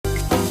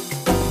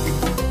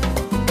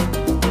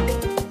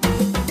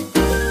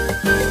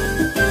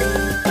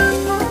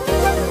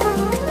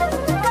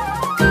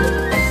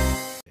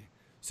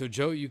So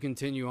Joe, you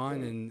continue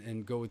on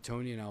and go with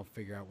Tony, and I'll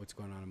figure out what's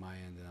going on my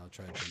end, and I'll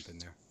try to jump in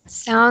there.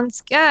 Sounds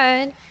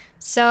good.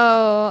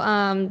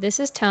 So, this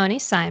is Tony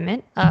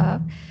Simon.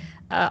 On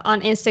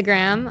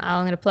Instagram,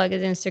 I'm going to plug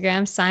his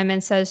Instagram.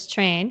 Simon Says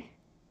Train.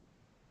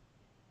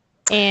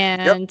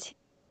 Yep. And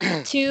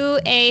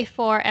 2A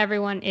for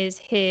everyone is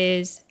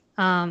his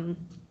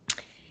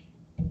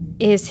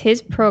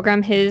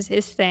program,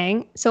 his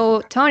thing.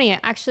 So Tony,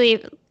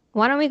 actually,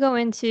 why don't we go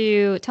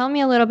into tell me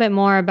a little bit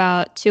more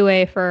about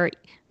 2A for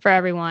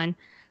everyone,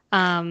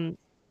 and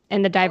the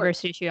All right.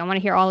 diversity issue. I want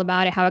to hear all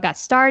about it, how it got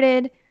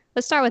started.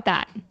 Let's start with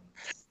that.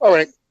 All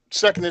right.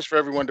 Second is for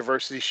everyone.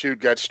 Diversity Shoot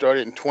got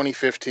started in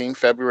 2015,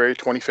 February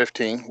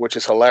 2015, which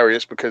is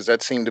hilarious because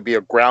that seemed to be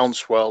a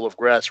groundswell of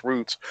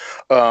grassroots.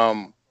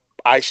 Um,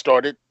 I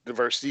started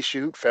Diversity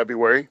Shoot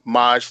February.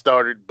 Maj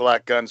started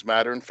Black Guns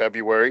Matter in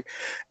February,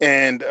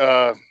 and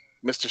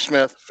Mr.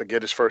 Smith,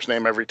 forget his first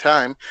name every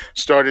time,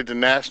 started the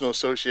National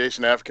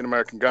Association of African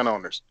American Gun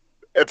Owners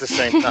at the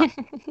same time.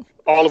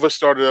 All of us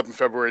started up in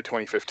February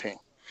 2015.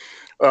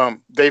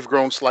 They've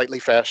grown slightly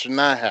faster than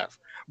I have.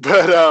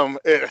 But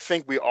I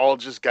think we all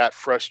just got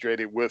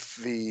frustrated with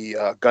the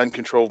gun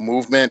control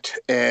movement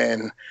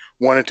and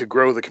wanted to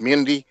grow the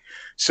community.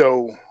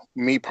 So,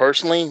 me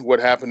personally, what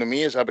happened to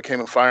me is I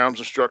became a firearms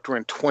instructor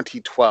in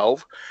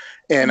 2012,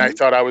 and I Mhm.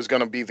 thought I was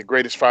going to be the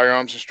greatest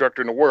firearms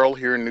instructor in the world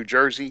here in New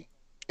Jersey.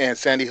 And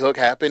Sandy Hook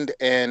happened,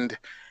 and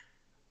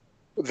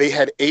they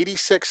had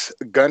 86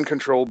 gun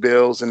control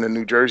bills in the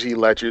New Jersey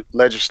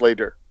legislate.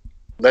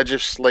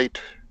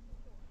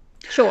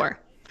 Sure.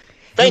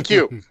 Thank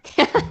you.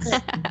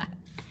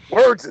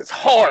 Words is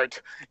hard.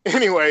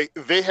 Anyway,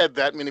 they had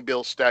that many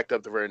bills stacked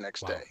up the very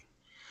next Wow. day.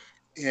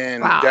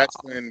 And Wow. that's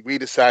when we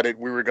decided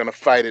we were going to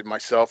fight it.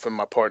 Myself and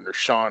my partner,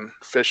 Sean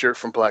Fisher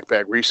from Black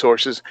Bag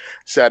Resources,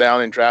 sat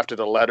down and drafted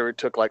a letter. It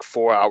took like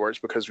 4 hours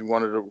because we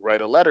wanted to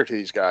write a letter to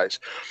these guys.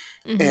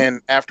 Hmm.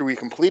 And after we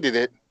completed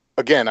it,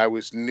 again, I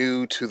was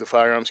new to the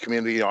firearms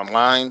community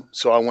online.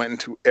 So I went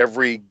into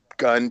every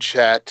gun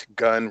chat,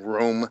 gun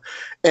room,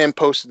 and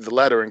posted the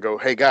letter and go,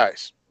 hey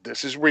guys,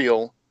 this is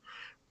real.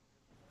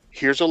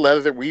 Here's a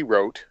letter that we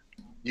wrote.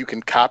 You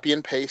can copy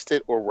and paste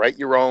it or write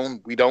your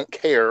own. We don't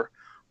care.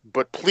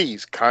 But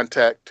please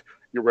contact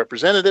your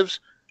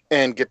representatives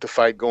and get the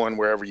fight going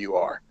wherever you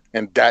are.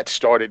 And that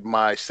started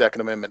my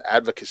Second Amendment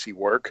advocacy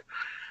work.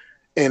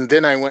 And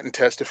then I went and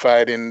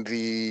testified in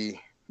the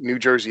New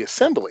Jersey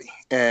Assembly.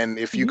 And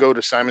if you Hmm. go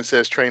to Simon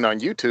Says Train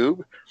on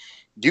YouTube,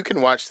 you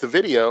can watch the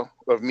video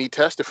of me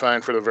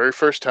testifying for the very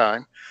first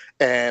time.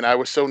 And I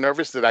was so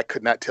nervous that I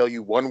could not tell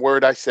you one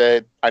word I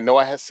said. I know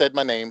I had said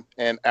my name,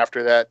 and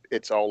after that,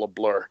 it's all a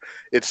blur.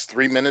 It's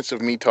 3 minutes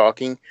of me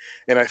talking.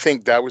 And I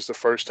think that was the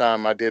first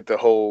time I did the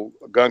whole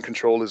gun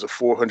control is a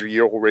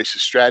 400-year-old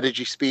racist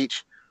strategy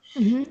speech.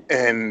 Hmm.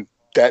 And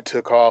that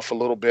took off a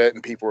little bit,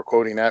 and people were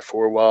quoting that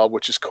for a while,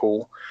 which is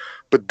cool.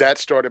 But that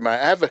started my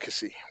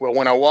advocacy. Well,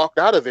 when I walked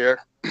out of there,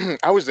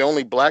 I was the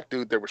only black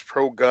dude that was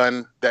pro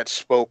gun that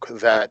spoke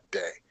that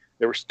day.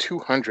 There was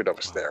 200 of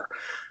us Wow. there,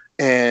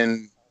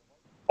 and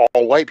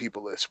all white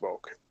people that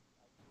spoke.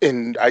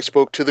 And I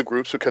spoke to the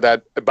groups because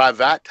by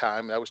that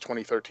time, that was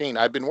 2013,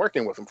 I'd been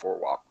working with them for a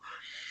while.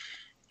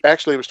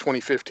 Actually, it was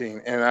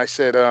 2015. And I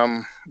said,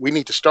 we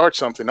need to start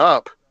something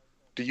up.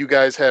 Do you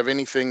guys have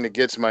anything that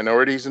gets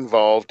minorities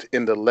involved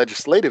in the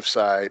legislative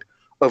side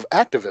of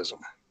activism?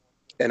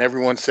 And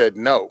everyone said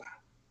no.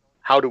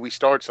 How do we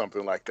start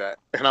something like that?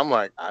 And I'm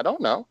like, I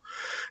don't know.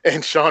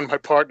 And Sean, my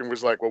partner,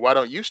 was like, well, why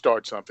don't you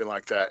start something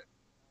like that?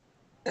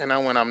 And I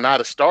went, I'm not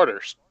a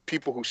starter.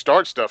 People who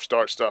start stuff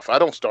start stuff. I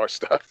don't start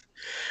stuff.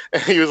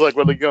 And he was like,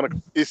 well,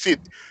 you see,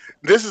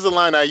 this is a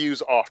line I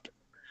use often.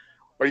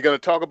 Are you going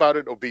to talk about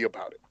it or be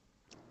about it?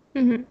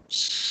 Hmm.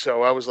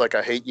 So I was like,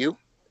 I hate you.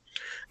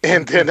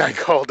 And then I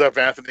called up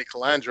Anthony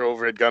Calandra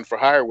over at Gun for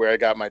Hire, where I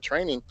got my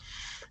training.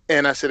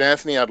 And I said,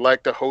 Anthony, I'd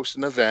like to host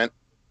an event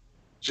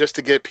just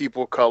to get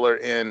people of color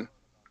in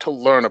to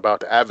learn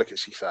about the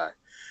advocacy side.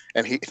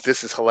 And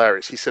this is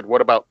hilarious. He said,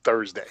 what about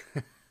Thursday?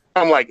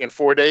 I'm like, in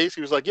 4 days?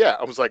 He was like, yeah.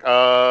 I was like,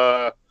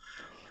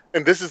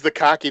 and this is the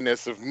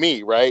cockiness of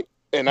me, right?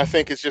 And I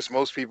think it's just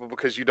most people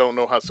because you don't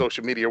know how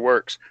social media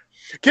works.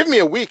 Give me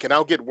a week and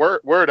I'll get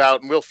word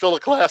out and we'll fill a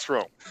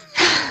classroom.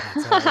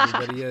 That's how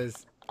everybody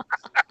is.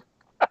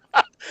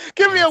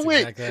 Give me a That's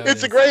week. exactly how it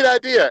It's a is. great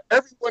idea.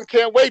 Everyone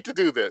can't wait to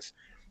do this.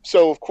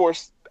 So, of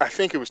course, I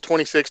think it was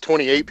 26,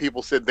 28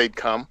 people said they'd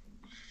come.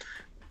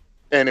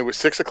 And it was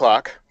 6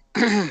 o'clock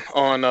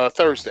on Wow.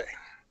 Thursday.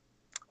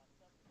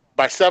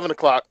 By 7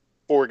 o'clock,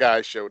 four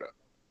guys showed up.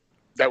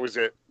 That was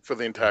it for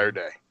the entire Hmm.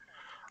 day.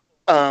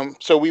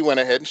 So we went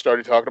ahead and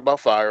started talking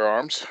about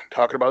firearms,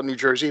 talking about New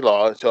Jersey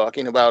law,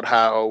 talking about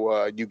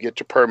how you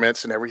get your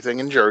permits and everything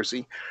in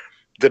Jersey,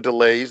 the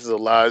delays, the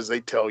lies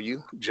they tell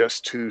you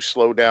just to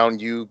slow down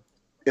you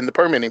in the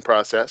permitting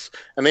process.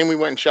 And then we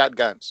went and shot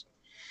guns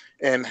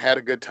and had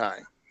a good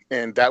time.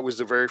 And that was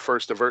the very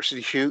first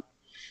diversity shoot.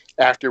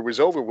 After it was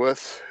over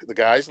with, the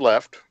guys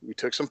left. We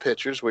took some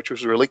pictures, which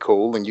was really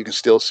cool, and you can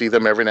still see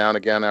them every now and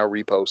again. I'll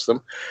repost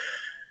them.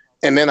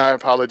 And then I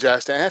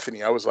apologized to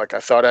Anthony. I was like, I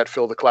thought I'd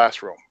fill the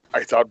classroom.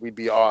 I thought we'd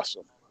be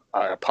awesome.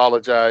 I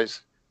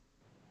apologize.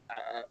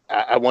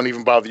 I won't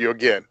even bother you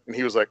again. And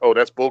he was like, oh,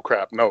 that's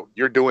bullcrap. No,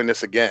 you're doing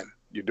this again.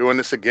 You're doing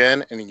this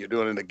again, and you're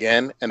doing it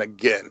again and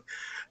again.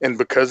 And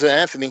because of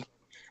Anthony,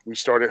 we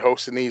started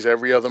hosting these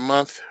every other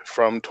month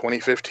from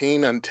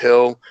 2015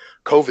 until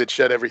COVID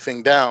shut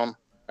everything down.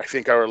 I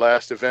think our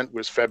last event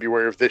was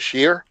February of this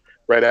year.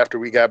 Right after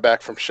we got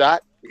back from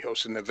SHOT, we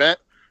hosted an event,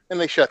 and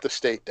they shut the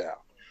state down.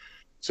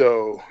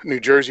 So New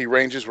Jersey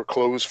ranges were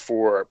closed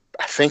for,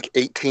 I think,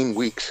 18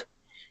 weeks.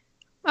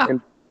 Oh.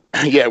 And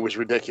yeah, it was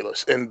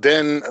ridiculous. And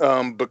then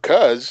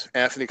because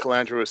Anthony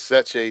Calandro is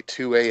such a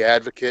 2A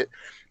advocate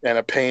and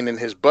a pain in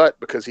his butt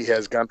because he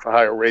has Gun for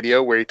Hire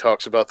Radio where he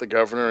talks about the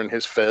governor and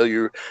his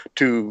failure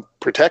to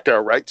protect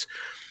our rights,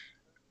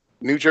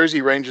 New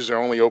Jersey ranges are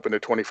only open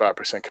at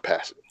 25%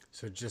 capacity.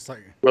 So just like...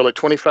 Well, at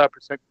 25%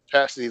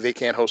 capacity, they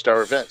can't host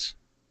our events.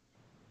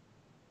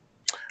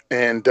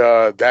 And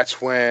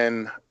that's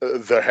when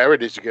the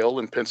Heritage Guild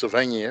in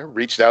Pennsylvania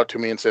reached out to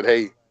me and said,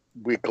 hey,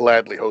 we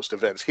gladly host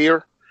events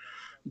here.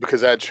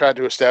 Because I tried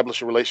to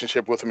establish a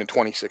relationship with them in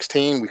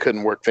 2016. We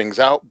couldn't work things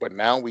out, but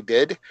now we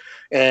did.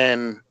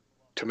 And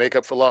to make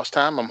up for lost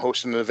time, I'm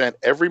hosting an event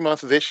every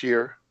month this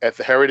year at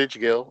the Heritage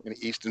Guild in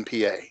Easton,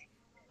 PA.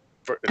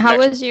 How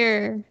was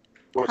your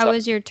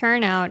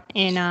turnout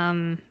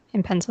in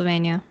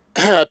Pennsylvania?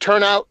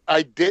 Turnout,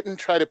 I didn't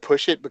try to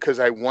push it because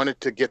I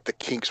wanted to get the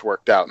kinks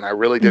worked out, and I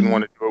really didn't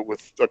want to do it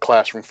with a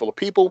classroom full of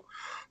people.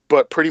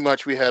 But pretty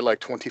much we had like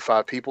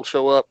 25 people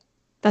show up.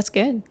 That's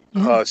good.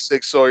 Yeah.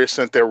 Sig Sawyer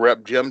sent their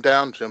rep Jim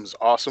down. Jim's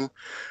awesome.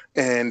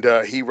 And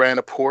he ran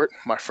a port.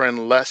 My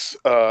friend Les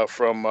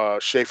from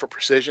Schaefer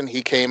Precision,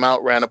 he came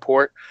out, ran a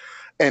port.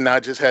 And I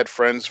just had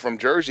friends from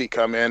Jersey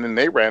come in and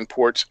they ran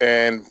ports.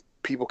 And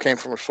people came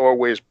from as far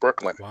away as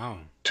Brooklyn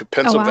to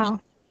Pennsylvania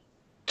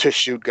to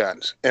shoot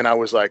guns. And I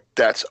was like,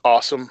 that's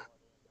awesome.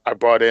 I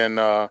brought in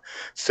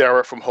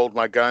Sarah from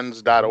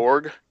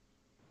holdmyguns.org.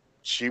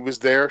 She was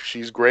there.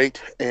 She's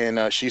great.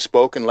 And she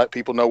spoke and let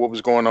people know what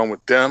was going on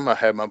with them. I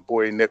had my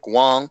boy Nick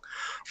Wong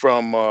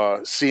from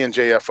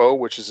CNJFO,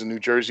 which is a New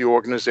Jersey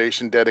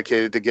organization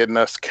dedicated to getting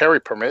us carry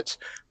permits.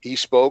 He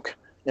spoke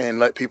and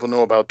let people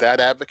know about that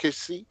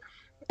advocacy.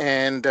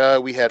 And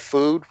we had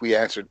food. We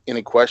answered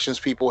any questions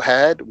people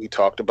had. We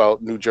talked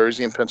about New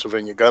Jersey and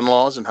Pennsylvania gun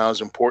laws and how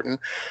it's important,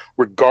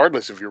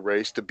 regardless of your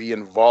race, to be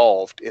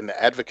involved in the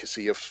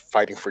advocacy of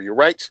fighting for your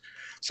rights.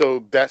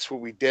 So that's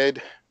what we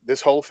did. This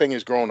whole thing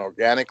is growing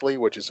organically,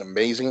 which is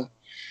amazing.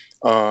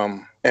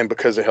 And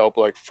because of help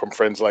from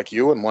friends like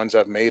you and ones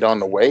I've made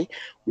on the way,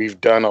 we've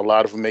done a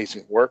lot of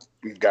amazing work.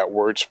 We've got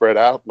word spread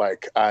out.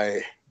 Like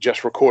I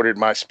just recorded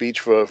my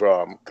speech for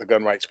the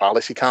Gun Rights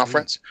Policy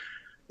Conference.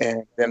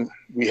 And then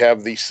we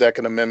have the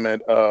Second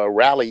Amendment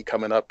rally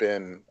coming up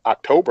in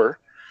October.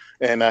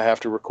 And I have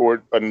to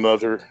record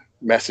another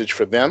message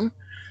for them.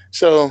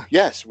 So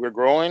yes, we're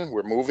growing,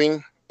 we're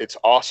moving. It's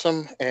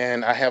awesome.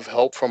 And I have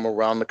help from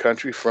around the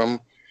country from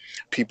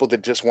people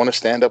that just want to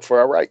stand up for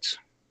our rights.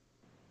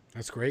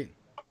 That's great.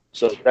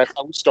 So that's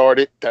how we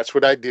started. That's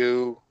what I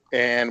do.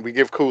 And we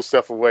give cool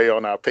stuff away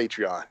on our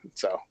Patreon.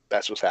 So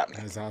that's what's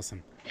happening. That's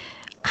awesome.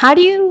 How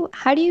do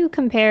you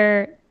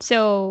compare?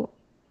 So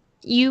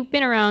you've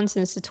been around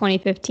since the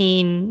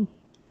 2015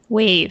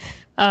 wave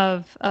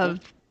of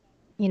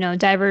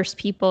diverse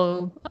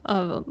people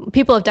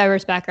of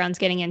diverse backgrounds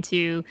getting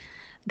into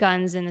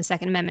guns in the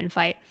Second Amendment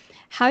fight.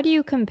 How do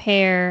you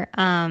compare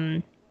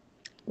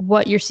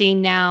what you're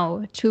seeing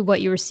now to what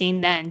you were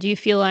seeing then? Do you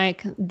feel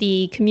like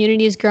the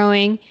community is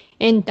growing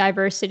in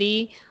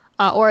diversity,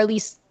 or at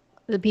least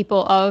the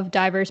people of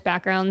diverse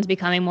backgrounds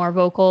becoming more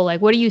vocal?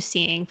 Like, what are you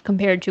seeing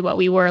compared to what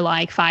we were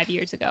like 5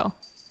 years ago?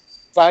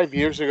 5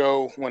 years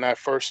ago, when I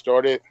first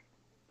started,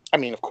 I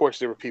mean, of course,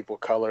 there were people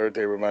of color,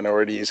 there were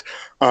minorities.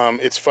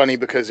 It's funny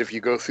because if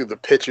you go through the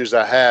pictures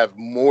I have,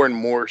 more and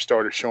more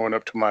started showing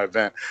up to my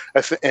event.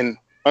 And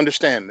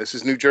understand, this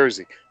is New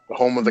Jersey, the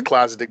home of the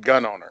closeted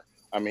gun owner.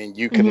 I mean,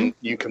 you can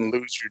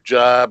lose your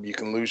job, you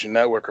can lose your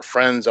network of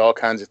friends, all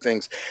kinds of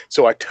things.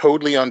 So I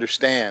totally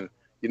understand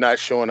you're not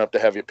showing up to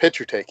have your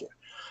picture taken.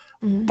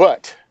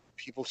 But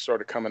people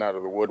started coming out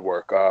of the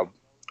woodwork.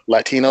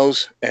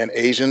 Latinos and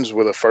Asians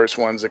were the first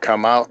ones to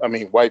come out. I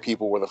mean, white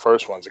people were the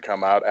first ones to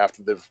come out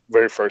after the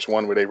very first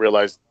one where they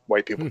realized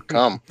white people could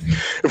come.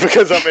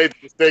 Because I made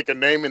the mistake of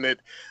naming it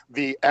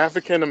the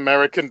African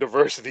American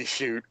Diversity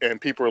Shoot. And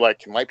people were like,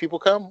 can white people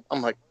come?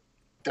 I'm like,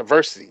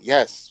 diversity,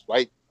 yes,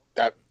 white,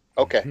 that.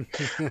 Okay,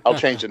 I'll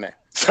change the name.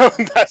 So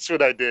that's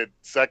what I did.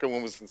 Second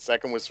was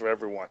for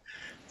everyone.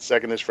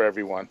 Second is for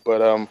everyone.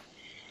 But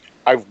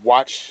I've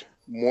watched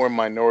more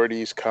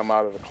minorities come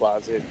out of the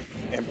closet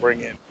and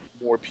bring in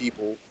more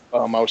people.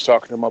 I was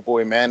talking to my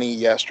boy Manny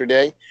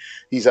yesterday.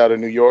 He's out of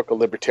New York, a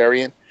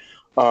libertarian,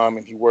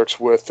 and he works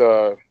with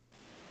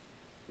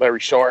Larry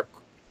Sharp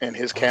and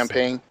his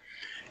campaign.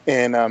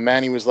 And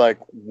Manny was like,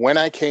 when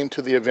I came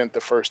to the event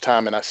the first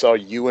time and I saw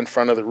you in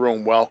front of the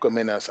room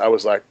welcoming us, I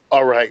was like,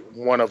 all right,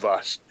 one of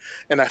us.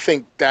 And I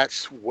think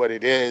that's what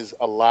it is.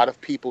 A lot of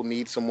people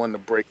need someone to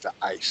break the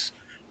ice,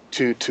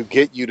 to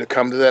get you to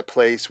come to that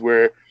place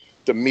where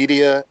the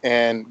media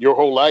and your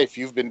whole life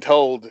you've been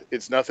told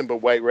it's nothing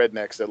but white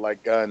rednecks that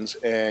like guns,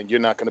 and you're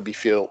not going to be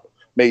feel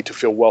made to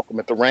feel welcome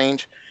at the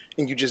range,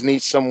 and you just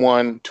need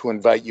someone to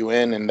invite you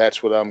in, and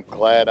that's what I'm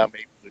glad I'm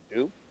able to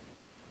do,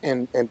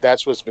 and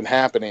that's what's been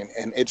happening,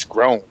 and it's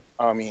grown.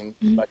 I mean,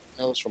 Mhm.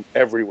 Latinos from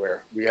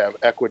everywhere. We have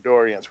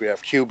Ecuadorians, we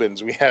have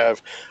Cubans, we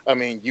have, I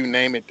mean, you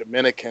name it,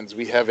 Dominicans.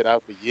 We have it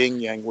out the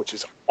yin yang, which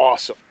is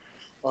awesome.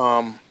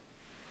 Um,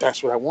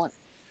 that's what I wanted,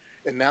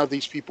 and now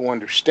these people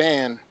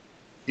understand.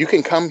 You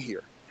can come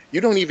here. You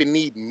don't even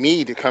need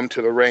me to come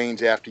to the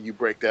range after you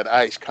break that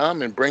ice.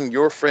 Come and bring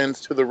your friends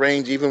to the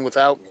range even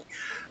without me.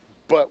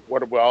 But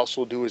what we'll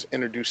also do is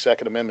introduce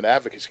Second Amendment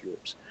advocacy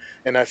groups,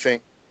 and I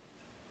think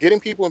getting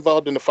people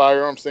involved in the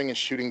firearms thing and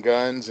shooting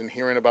guns and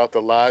hearing about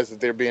the lies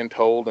that they're being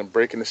told and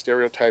breaking the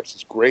stereotypes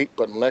is great,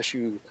 but unless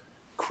you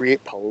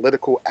create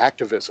political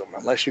activism,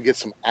 unless you get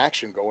some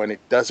action going, it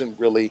doesn't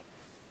really,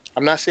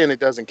 I'm not saying it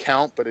doesn't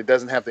count, but it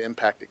doesn't have the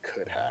impact it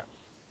could have.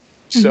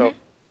 So Mhm.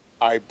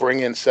 I bring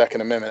in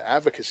Second Amendment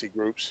advocacy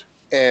groups,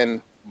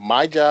 and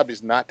my job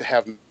is not to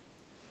have. Oh,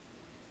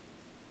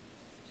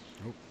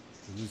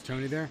 did we lose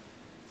Tony there?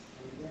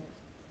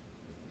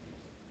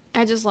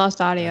 I just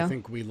lost I audio.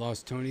 think we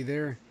lost Tony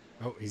there.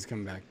 Oh, he's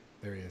coming back.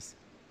 There he is.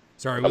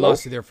 Sorry, we Hello?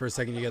 lost you there for a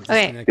second. You got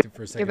Okay, disconnected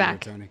for a you're second there,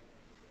 back. Tony.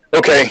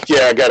 Okay,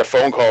 yeah, I got a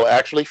phone call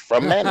actually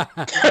from Manny.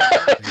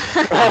 There you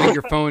go. I think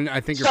your phone.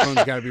 I think your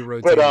phone's got to be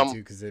But rotated too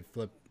because it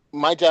flipped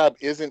my job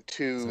isn't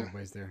to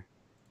sideways there.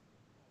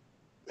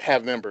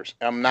 have members.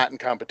 I'm not in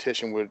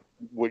competition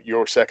with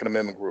your Second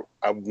Amendment group.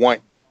 I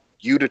want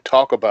you to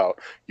talk about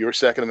your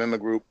Second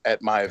Amendment group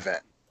at my Okay.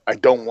 event. I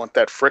don't want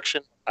that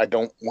friction. I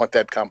don't want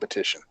that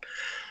competition.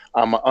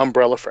 I'm an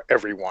umbrella for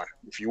everyone.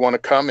 If you want to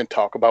come and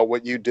talk about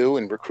what you do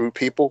and recruit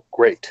people,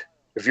 great.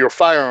 If you're a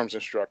firearms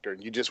instructor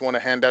and you just want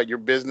to hand out your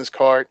business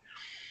card,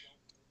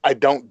 I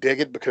don't dig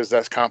it because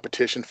that's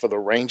competition for the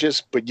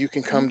ranges, but you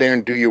can come Mhm. there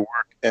and do your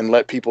work and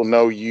let people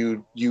know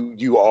you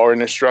are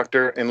an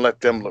instructor and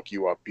let them Mm-hmm. look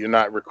you up. You're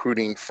not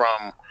recruiting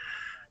from,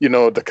 the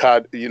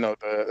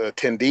the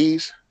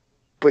attendees,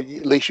 but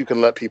at least you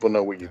can let people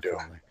know what you do.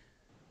 Definitely.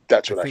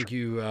 That's I what I think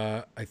you.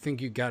 I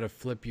think you got to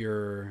flip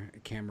your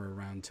camera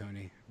around,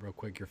 Tony, real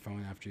quick. Your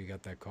phone after you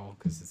got that call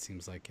because it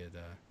seems like it.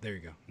 There you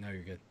go. Now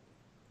you're good.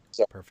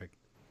 so. Perfect.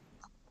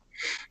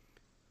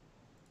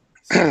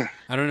 So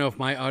I don't know if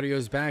my audio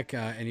is back.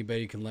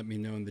 Anybody can let me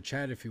know in the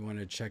chat if you want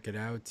to check it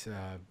out.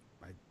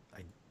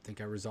 I think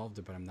I resolved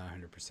it, but I'm not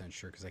 100%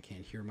 sure because I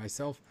can't hear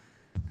myself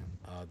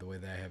the way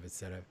that I have it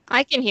set up.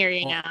 I can hear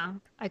you Oh, now.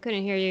 I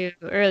couldn't hear you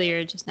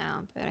earlier just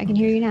now, but I can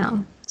hear okay. you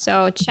now.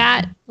 So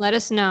chat, let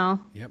us know.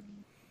 Yep.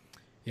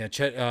 Yeah,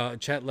 chat.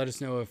 Chat. Let us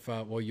know if.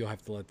 Well, you'll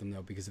have to let them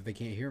know because if they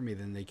can't hear me,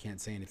 then they can't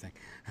say anything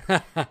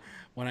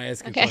when I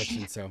ask a Okay.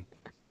 question. So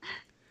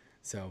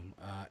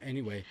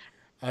anyway,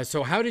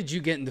 so how did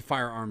you get into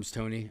firearms,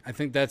 Tony? I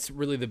think that's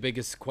really the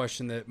biggest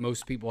question that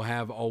most people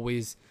have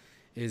always,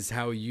 is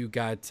how you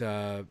got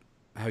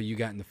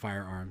into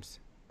firearms.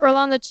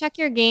 Rolando, check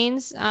your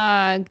gains.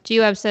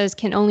 GWeb says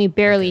can only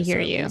barely Okay, so hear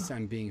at you. least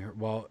I'm being heard.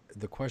 Well,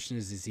 the question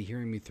is he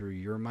hearing me through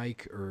your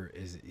mic or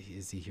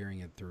is he hearing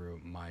it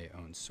through my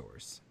own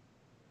source?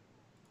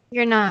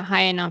 You're not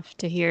high enough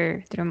to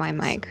hear through my Okay,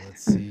 so mic.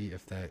 let's see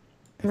if I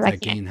that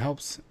can't. gain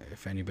helps.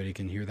 If anybody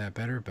can hear that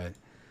better, but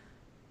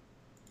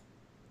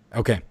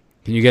okay.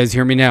 Can you guys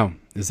hear me now?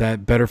 Is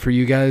that better for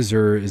you guys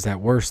or is that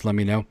worse? Let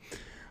me know.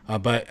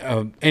 But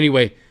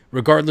anyway,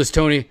 regardless,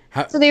 Tony.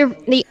 So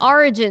the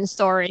origin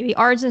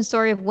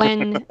story of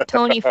when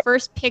Tony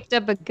first picked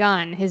up a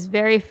gun, his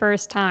very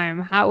first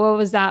time. What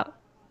was that?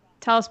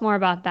 Tell us more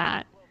about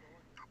that.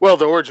 Well,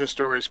 the origin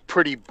story is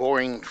pretty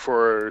boring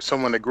for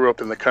someone that grew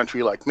up in the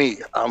country like me.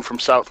 I'm from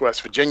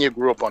Southwest Virginia,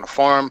 grew up on a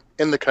farm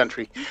in the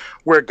country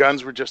where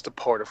guns were just a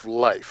part of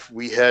life.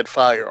 We had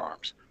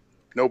firearms.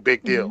 No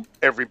big Mm-hmm. deal.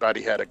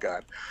 Everybody had a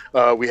gun.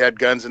 We had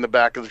guns in the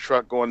back of the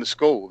truck going to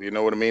school, you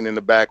know what I mean, in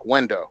the back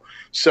window.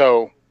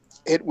 So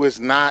it was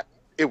not,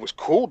 it was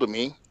cool to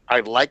me. I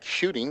liked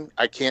shooting.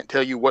 I can't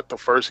tell you what the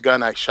first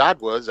gun I shot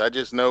was. I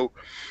just know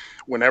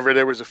whenever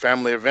there was a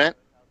family event,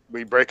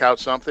 we break out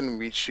something and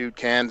we shoot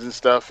cans and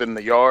stuff in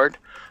the yard.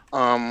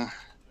 Um,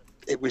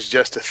 it was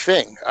just a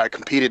thing. I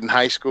competed in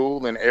high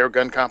school in air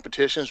gun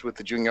competitions with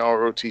the junior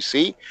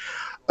ROTC,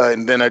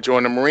 and then I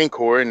joined the Marine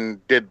Corps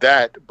and did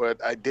that.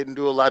 But I didn't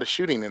do a lot of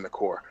shooting in the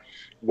Corps.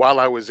 While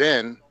I was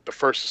in, the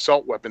first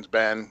assault weapons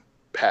ban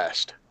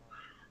passed.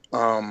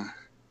 Um,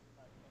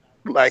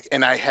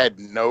 and I had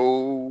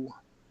no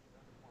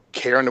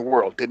care in the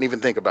world. Didn't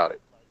even think about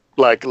it.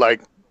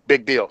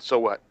 Big deal. So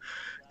what?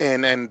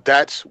 And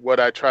that's what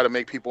I try to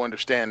make people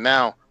understand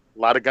now. A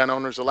lot of gun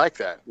owners are like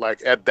that.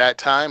 Like at that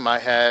time,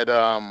 I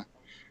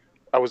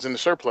was in the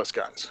surplus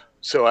guns,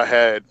 so I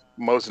had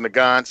Mosin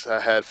Nagants,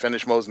 I had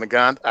finished Mosin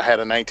Nagant, I had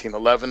a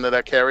 1911 that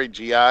I carried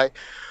GI.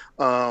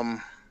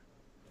 Um,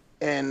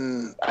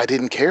 and I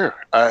didn't care.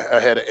 I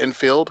had an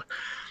infield.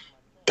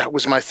 That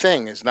was my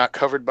thing. It's not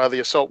covered by the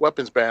assault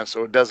weapons ban,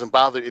 so it doesn't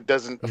bother. It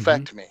doesn't Mm-hmm.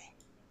 affect me.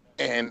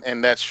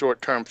 And that's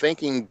short term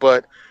thinking.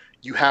 But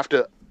you have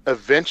to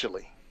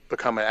eventually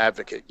become an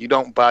advocate. You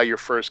don't buy your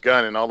first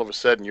gun and all of a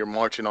sudden you're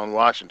marching on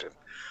Washington.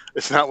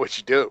 It's not what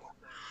you do.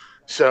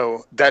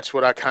 So that's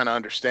what I kind of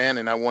understand,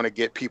 and I want to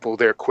get people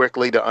there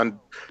quickly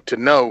to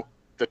know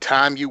the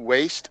time you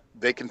waste.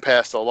 They can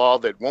pass a law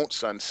that won't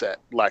sunset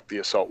like the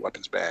assault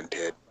weapons ban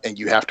did, and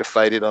you have to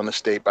fight it on a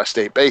state by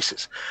state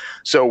basis.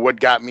 So what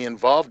got me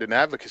involved in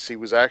advocacy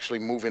was actually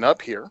moving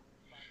up here,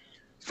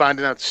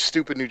 finding out the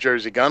stupid New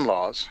Jersey gun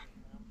laws,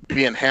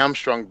 being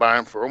hamstrung by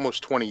them for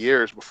almost 20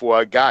 years before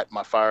I got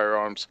my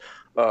firearms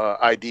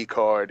ID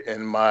card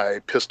and my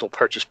pistol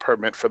purchase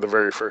permit for the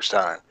very first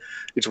time.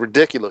 It's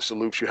ridiculous the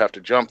loops you have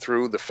to jump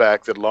through. The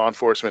fact that law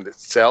enforcement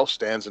itself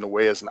stands in the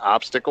way as an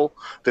obstacle,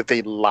 that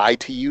they lie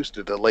to you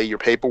to delay your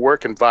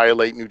paperwork and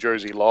violate New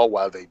Jersey law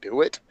while they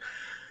do it.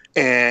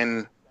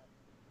 And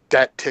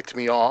that ticked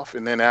me off.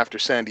 And then after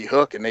Sandy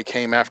Hook and they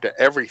came after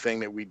everything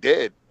that we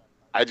did,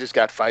 I just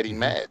got fighting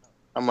mad.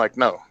 I'm like,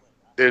 no,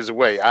 there's a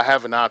way. I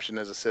have an option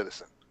as a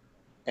citizen.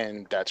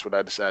 And that's what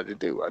I decided to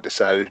do. I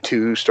decided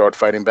to start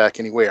fighting back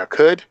any way I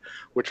could,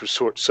 which was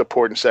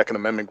supporting Second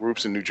Amendment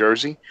groups in New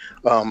Jersey.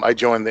 I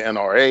joined the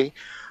NRA,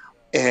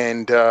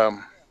 and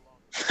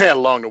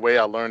along the way,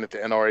 I learned that the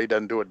NRA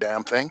doesn't do a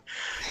damn thing.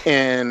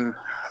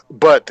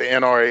 But the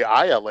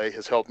NRA ILA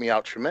has helped me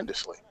out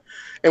tremendously.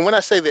 And when I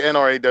say the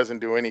NRA doesn't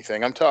do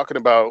anything, I'm talking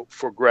about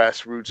for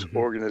grassroots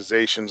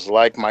organizations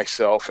like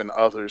myself and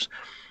others.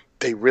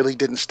 They really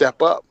didn't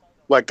step up.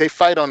 Like, they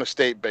fight on a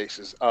state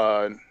basis.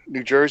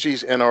 New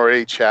Jersey's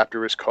NRA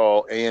chapter is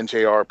called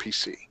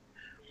ANJRPC.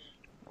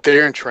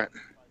 They're in Trenton.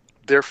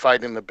 They're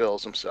fighting the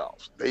bills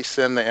themselves. They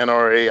send the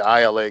NRA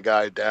ILA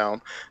guy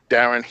down.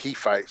 Darren, he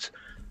fights.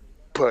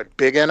 But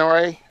big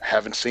NRA,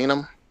 haven't seen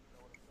him.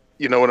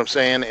 You know what I'm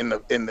saying? In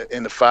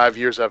the 5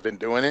 years I've been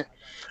doing it,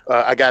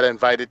 I got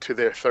invited to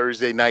their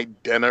Thursday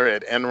night dinner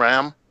at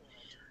NRAM,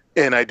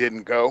 and I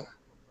didn't go.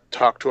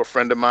 Talked to a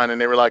friend of mine,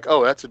 and they were like,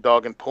 "Oh, that's a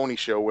dog and pony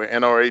show where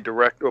NRA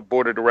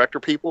board of director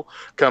people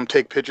come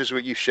take pictures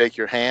with you, shake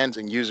your hands,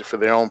 and use it for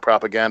their own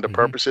propaganda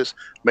purposes,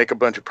 make a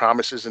bunch of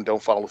promises, and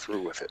don't follow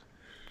through with it."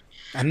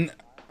 And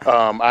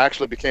I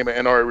actually became an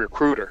NRA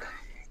recruiter,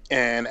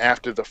 and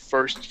after the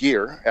first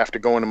year, after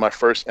going to my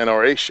first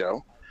NRA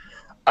show,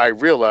 I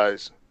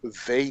realized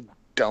they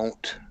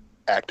don't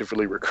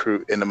actively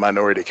recruit in the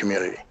minority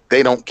community.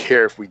 They don't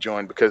care if we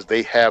join because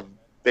they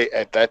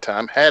at that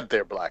time had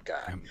their black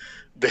guy.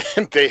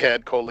 They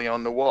had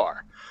Coleon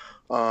Noir,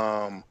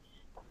 and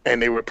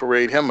they would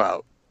parade him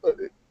out.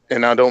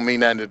 And I don't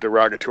mean that in a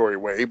derogatory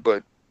way,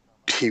 but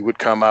he would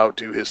come out,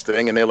 do his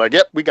thing, and they're like,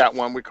 "Yep, we got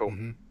one. We're cool.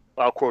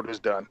 Our quota's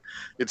done."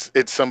 It's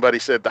somebody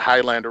said the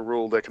Highlander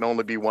rule, there can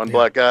only be one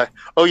black guy.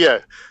 Oh yeah,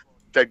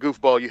 that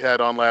goofball you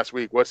had on last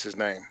week. What's his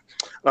name?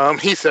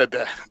 He said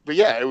that. But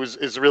yeah,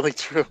 it's really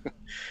true.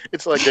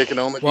 It's like they can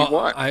only be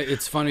one.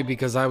 It's funny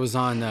because I was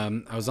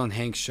on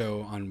Hank's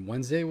show on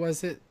Wednesday.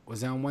 Was it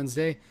on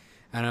Wednesday?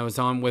 And I was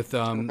on with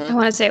I want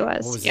to say it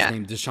was. What was his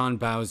name? Deshaun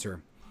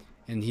Bowser,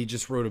 and he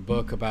just wrote a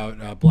book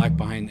about Black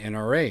behind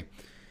NRA,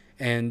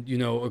 and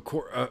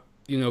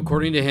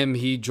according to him,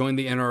 he joined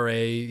the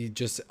NRA.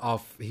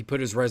 He put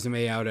his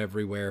resume out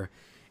everywhere,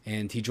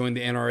 and he joined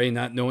the NRA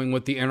not knowing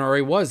what the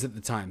NRA was at the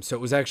time. So it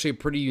was actually a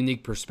pretty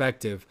unique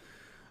perspective,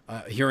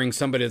 hearing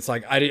somebody that's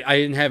like, I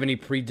didn't have any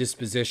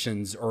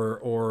predispositions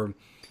or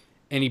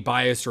any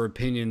bias or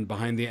opinion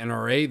behind the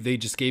NRA. They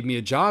just gave me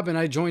a job and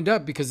I joined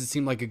up because it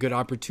seemed like a good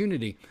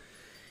opportunity.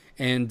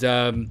 And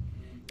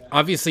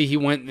obviously he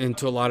went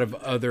into a lot of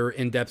other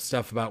in-depth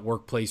stuff about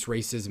workplace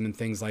racism and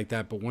things like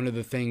that. But one of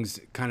the things,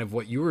 kind of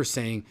what you were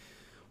saying,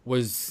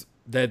 was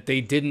that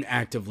they didn't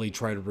actively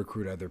try to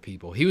recruit other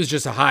people. He was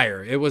just a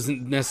hire. It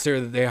wasn't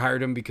necessarily that they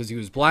hired him because he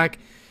was black.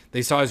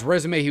 They saw his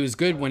resume. He was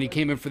good. When he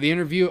came in for the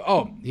interview,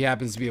 oh, he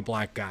happens to be a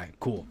black guy.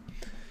 Cool.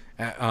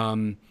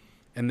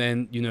 And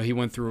then, he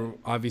went through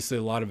obviously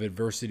a lot of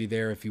adversity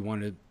there. If you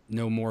want to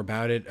know more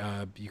about it,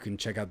 you can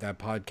check out that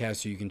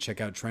podcast, or you can check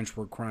out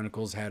Trenchwork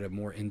Chronicles, had a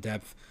more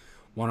in-depth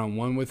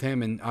one-on-one with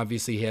him. And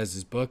obviously he has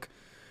his book,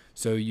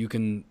 so you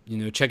can,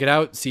 check it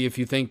out. See if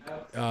you think,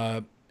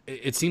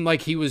 it seemed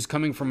like he was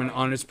coming from an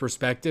honest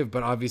perspective,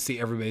 but obviously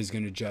everybody's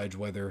going to judge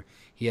whether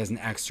he has an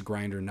axe to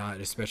grind or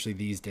not, especially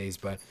these days.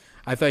 But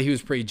I thought he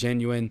was pretty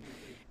genuine,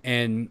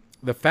 and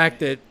the fact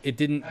that it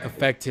didn't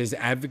affect his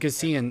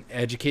advocacy and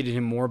educated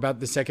him more about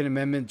the Second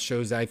Amendment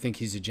shows that I think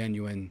he's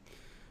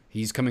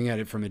coming at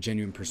it from a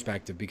genuine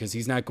perspective, because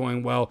he's not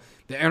going, well,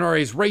 the NRA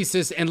is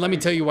racist, and let me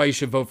tell you why you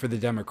should vote for the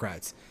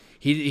Democrats.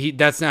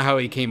 That's not how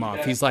he came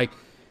off. He's like,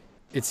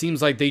 it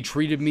seems like they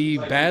treated me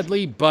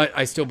badly, but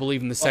I still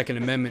believe in the Second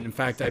Amendment. In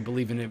fact, I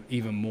believe in it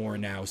even more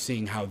now,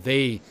 seeing how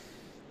they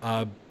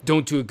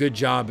don't do a good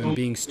job in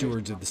being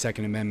stewards of the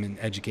Second Amendment,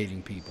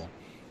 educating people.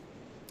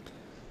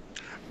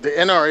 The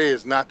NRA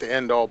is not the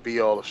end-all,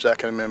 be-all of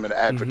Second Amendment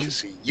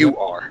advocacy. You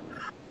are.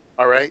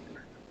 All right?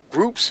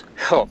 Groups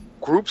help.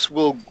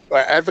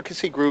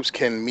 advocacy groups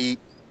can meet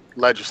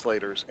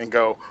legislators and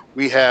go,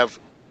 we have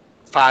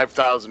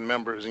 5,000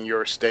 members in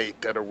your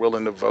state that are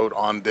willing to vote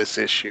on this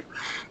issue.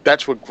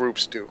 That's what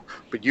groups do.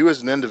 But you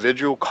as an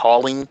individual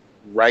calling,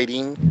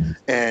 writing,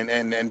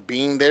 and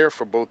being there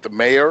for both the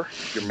mayor,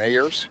 your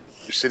mayors,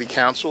 your city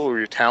council, or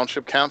your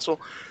township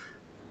council,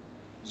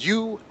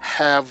 you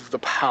have the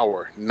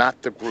power, not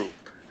the group.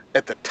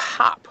 At the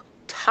top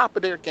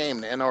of their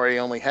game, the NRA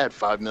only had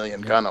 5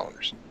 million gun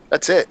owners.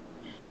 That's it.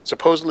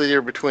 Supposedly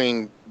they're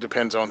between,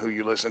 depends on who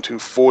you listen to,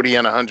 40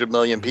 and 100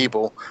 million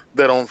people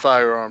that own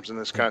firearms in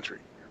this country.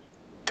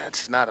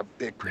 That's not a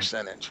big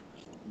percentage.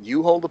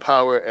 You hold the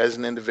power as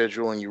an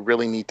individual, and you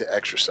really need to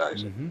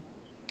exercise it.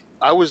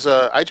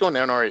 I joined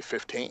the NRA at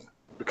 15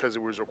 because it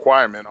was a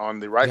requirement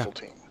on the rifle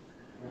team.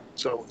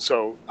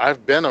 So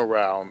I've been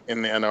around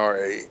in the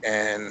NRA,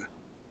 and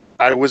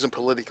I wasn't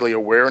politically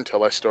aware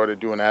until I started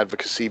doing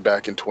advocacy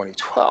back in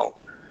 2012.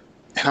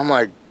 And I'm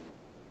like,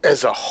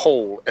 as a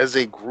whole, as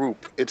a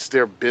group, it's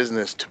their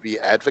business to be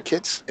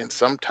advocates. And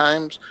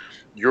sometimes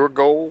your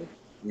goal,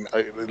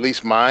 at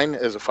least mine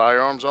as a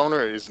firearms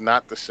owner, is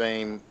not the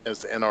same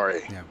as the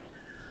NRA. Yeah.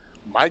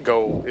 My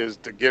goal is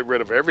to get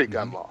rid of every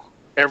gun law.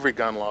 Every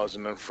gun law is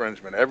an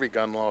infringement. Every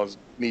gun law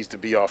needs to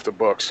be off the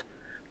books.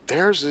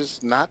 Theirs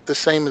is not the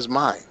same as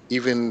mine,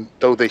 even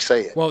though they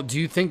say it. Well, do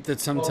you think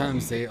that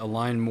sometimes they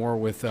align more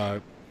with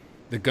the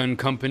gun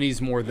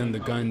companies more than the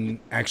gun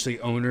actually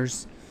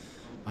owners?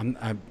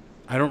 I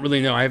don't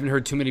really know. I haven't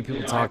heard too many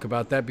people talk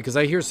about that, because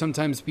I hear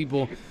sometimes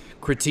people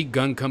critique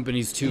gun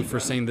companies too for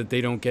saying that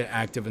they don't get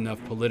active enough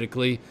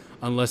politically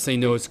unless they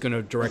know it's going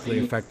to directly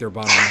affect their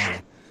bottom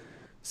line.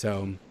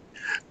 So,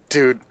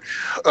 dude,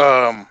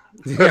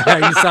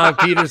 yeah, you saw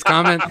Peter's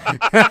comment. I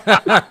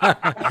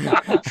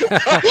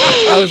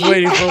was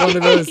waiting for one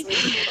of those.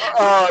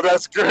 Oh,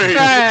 that's great.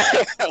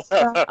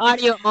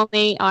 Audio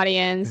only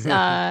audience.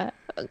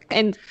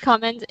 And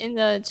comment in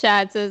the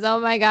chat says, "Oh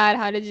my God,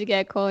 how did you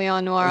get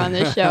Colion Noir on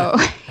this show?"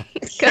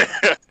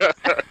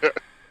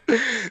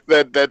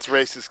 That's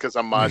racist because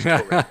I'm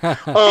Majpuri.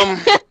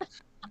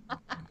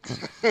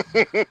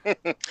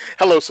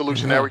 Hello,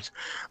 solutionaries.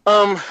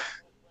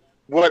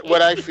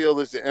 What I feel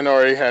is the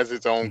NRA has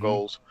its own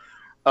goals.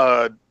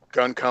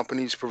 Gun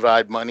companies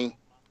provide money.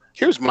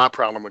 Here's my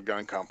problem with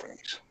gun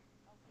companies.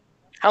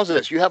 How's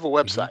this? You have a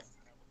website.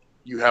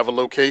 You have a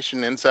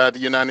location inside the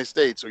United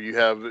States, or you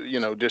have,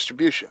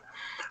 distribution.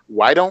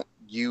 Why don't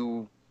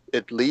you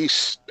at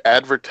least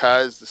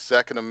advertise the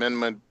Second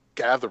Amendment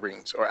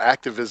gatherings or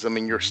activism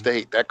in your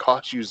state? That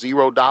costs you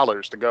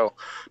 $0 to go.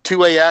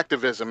 2A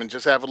activism and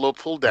just have a little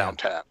pull down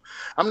tab.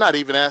 I'm not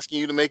even asking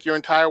you to make your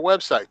entire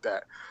website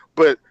that,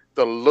 but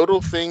the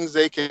little things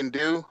they can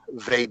do,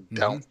 they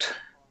don't.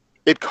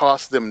 It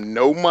costs them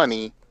no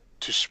money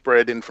to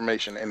spread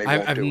information, and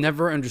I've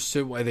never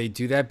understood why they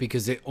do that,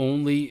 because it's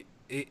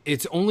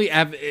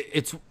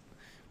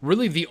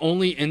really the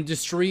only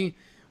industry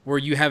where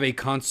you have a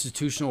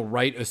constitutional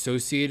right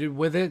associated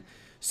with it.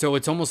 So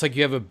it's almost like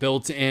you have a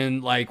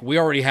built-in, like, we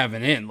already have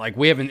an in, like,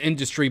 we have an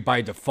industry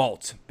by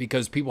default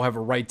because people have a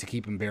right to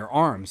keep and bear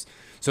arms.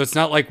 So it's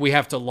not like we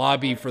have to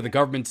lobby for the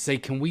government to say,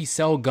 can we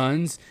sell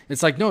guns?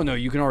 It's like, no,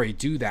 you can already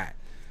do that.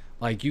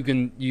 Like,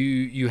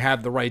 you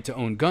have the right to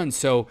own guns.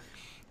 So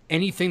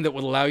anything that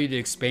would allow you to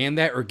expand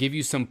that or give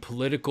you some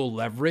political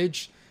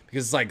leverage,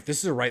 because it's like, this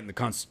is a right in the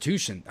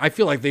Constitution. I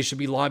feel like they should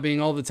be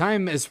lobbying all the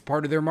time as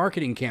part of their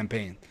marketing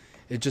campaign.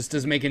 It just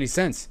doesn't make any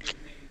sense.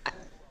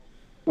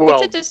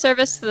 Well, it's a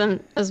disservice to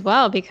them as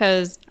well,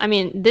 because, I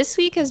mean, this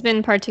week has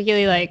been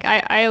particularly, like,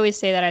 I always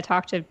say that I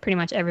talk to pretty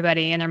much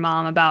everybody and their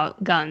mom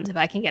about guns if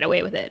I can get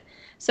away with it.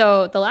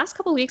 So the last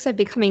couple of weeks, I'm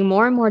becoming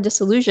more and more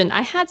disillusioned.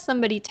 I had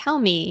somebody tell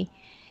me,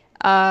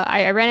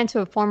 I ran into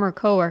a former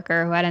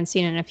coworker who I hadn't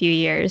seen in a few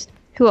years,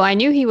 who I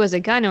knew he was a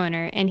gun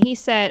owner, and he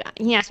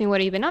asked me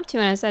what he'd been up to,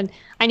 and I said,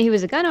 I knew he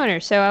was a gun owner.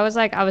 So I was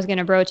like, I was going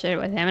to broach it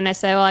with him, and I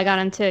said, well, I got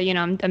into,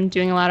 I'm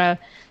doing a lot of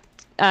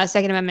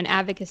Second Amendment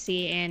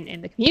advocacy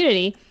in the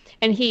community.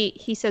 And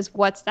he says,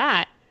 what's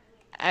that?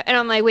 And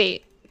I'm like,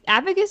 wait,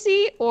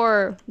 advocacy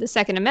or the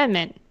Second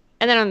Amendment?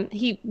 And then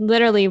he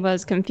literally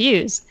was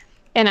confused.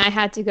 And I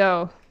had to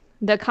go,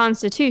 the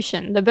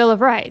Constitution, the Bill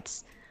of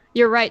Rights,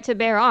 your right to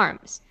bear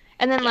arms.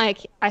 And then,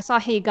 like, I saw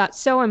he got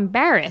so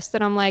embarrassed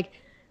that I'm like,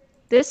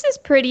 this is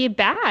pretty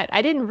bad.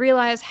 I didn't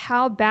realize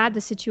how bad the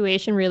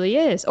situation really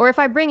is. Or if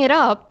I bring it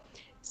up,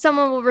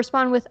 someone will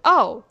respond with,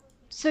 oh,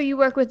 so you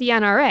work with the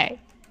NRA.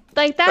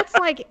 Like, that's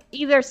like,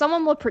 either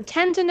someone will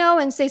pretend to know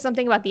and say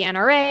something about the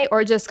NRA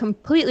or just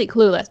completely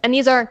clueless. And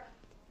these are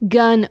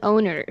gun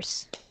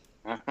owners.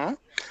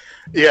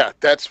 Yeah,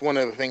 that's one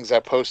of the things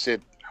I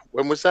posted.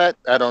 When was that?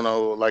 I don't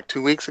know, like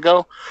 2 weeks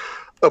ago,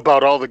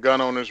 about all the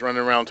gun owners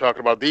running around talking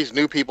about these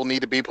new people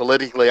need to be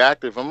politically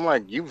active. I'm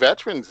like, you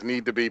veterans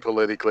need to be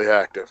politically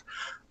active.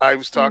 I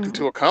was talking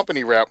to a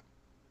company rep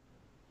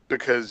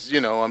because,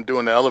 I'm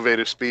doing the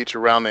elevator speech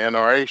around the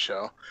NRA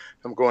show.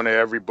 I'm going to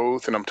every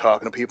booth and I'm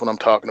talking to people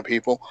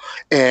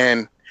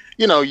and,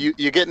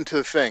 you get into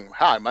the thing.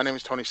 Hi, my name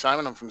is Tony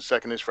Simon. I'm from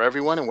Second is for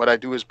Everyone, and what I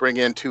do is bring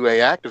in 2A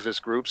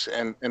activist groups,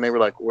 and they were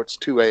like, "What's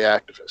 2A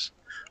activists?"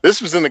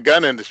 This was in the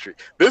gun industry.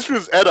 This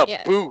was at a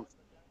Yes. booth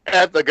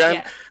at the gun.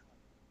 Yeah.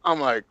 I'm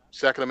like,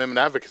 Second Amendment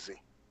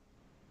advocacy.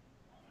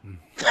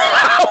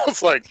 I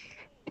was like,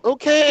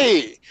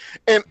 okay,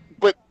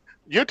 but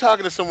you're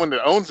talking to someone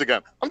that owns a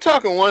gun. I'm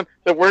talking one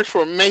that works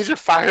for a major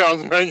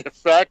firearms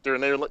manufacturer,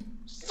 and they were like,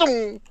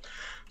 "Zoom."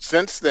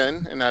 Since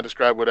then, and I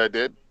described what I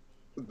did,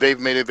 they've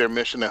made it their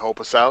mission to help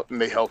us out, and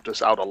they helped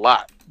us out a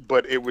lot.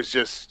 But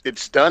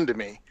it's stunned to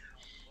me.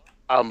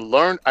 I've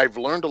learned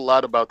a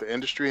lot about the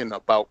industry and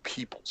about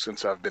people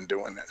since I've been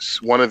doing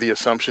this. One of the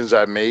assumptions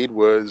I made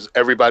was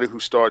everybody who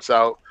starts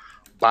out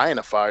buying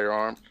a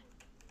firearm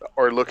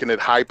are looking at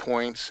high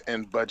points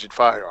and budget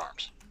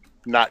firearms.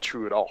 Not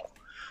true at all.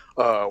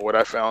 What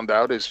I found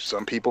out is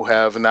some people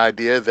have an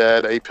idea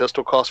that a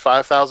pistol costs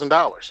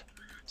 $5,000.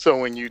 So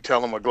when you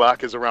tell them a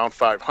Glock is around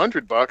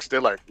 $500,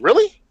 they're like,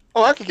 "Really?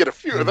 Oh, I could get a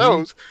few of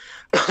those."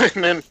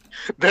 And then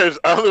there's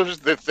others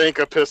that think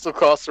a pistol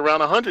costs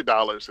around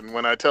 $100. And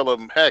when I tell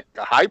them, heck,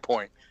 a high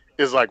point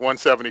is like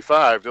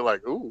 175, they're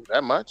like, "Ooh,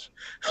 that much?"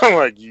 I'm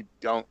like, "You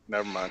don't,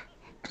 never mind."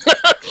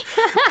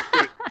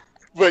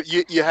 But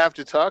you have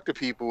to talk to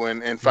people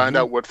and find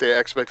out what their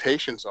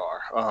expectations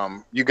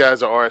are. You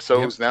guys are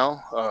RSOs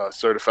now,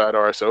 certified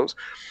RSOs.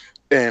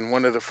 And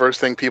one of the first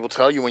things people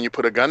tell you when you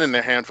put a gun in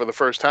their hand for the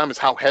first time is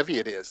how heavy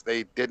it is.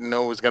 They didn't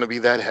know it was going to be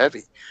that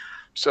heavy.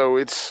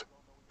 So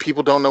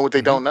people don't know what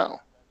they don't know.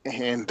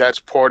 And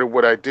that's part of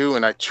what I do.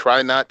 And I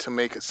try not to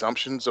make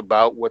assumptions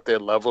about what their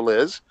level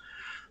is,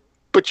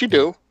 but you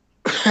do.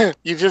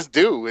 You just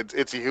do.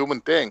 It's a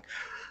human thing.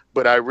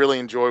 But I really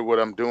enjoy what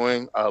I'm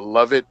doing. I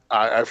love it.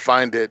 I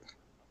find it,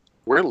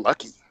 we're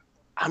lucky.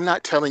 I'm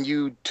not telling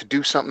you to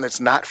do something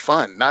that's not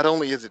fun. Not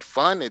only is it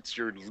fun, it's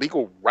your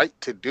legal right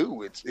to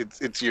do.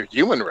 It's your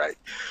human right.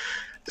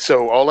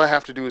 So all I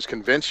have to do is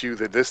convince you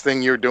that this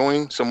thing you're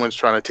doing, someone's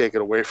trying to take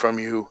it away from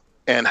you,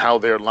 and how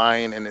they're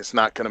lying, and it's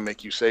not going to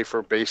make you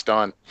safer based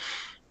on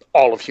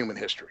all of human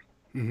history.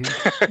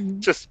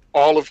 Just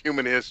all of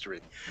human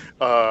history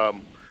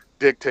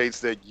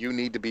dictates that you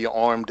need to be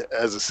armed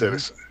as a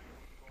citizen,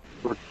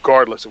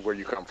 regardless of where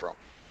you come from.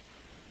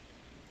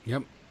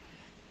 Yep.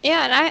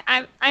 Yeah,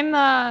 and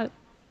I'm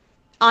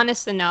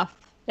honest enough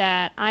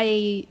that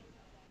I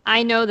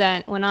know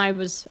that when I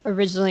was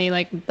originally,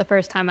 like, the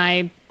first time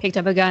I picked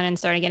up a gun and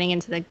started getting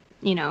into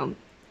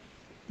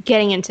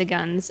getting into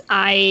guns,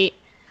 I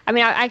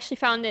mean, I actually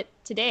found it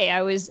today.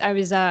 I was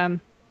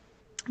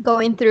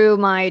going through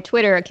my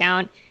Twitter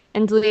account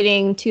and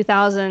deleting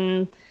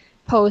 2,000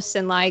 posts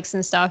and likes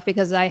and stuff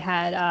because I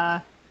had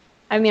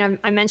I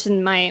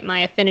mentioned my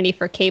affinity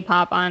for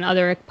K-pop on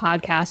other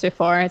podcasts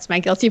before. It's my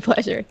guilty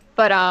pleasure.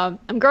 But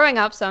I'm growing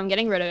up, so I'm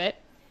getting rid of it.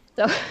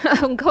 So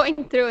I'm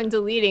going through and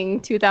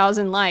deleting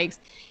 2,000 likes.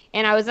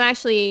 And I was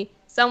actually,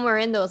 somewhere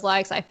in those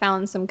likes, I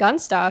found some gun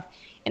stuff.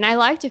 And I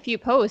liked a few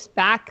posts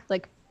back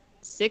like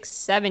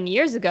 6-7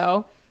 years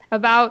ago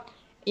about,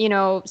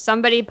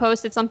 somebody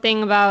posted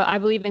something about, I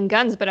believe in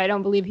guns, but I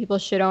don't believe people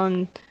should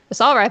own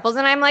assault rifles.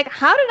 And I'm like,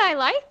 how did I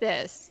like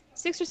this?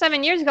 6 or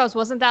 7 years ago, it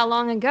wasn't that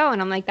long ago.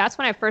 And I'm like, that's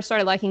when I first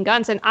started liking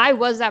guns. And I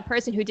was that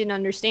person who didn't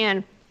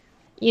understand,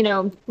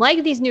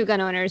 like these new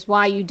gun owners,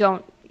 why do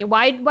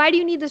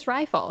you need this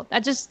rifle?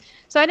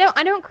 So I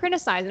don't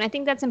criticize. And I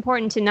think that's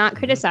important to not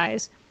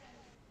criticize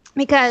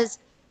because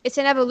it's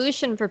an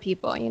evolution for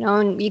people,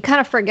 and you kind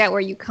of forget where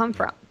you come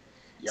from.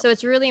 Yep. So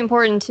it's really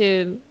important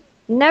to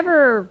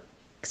never,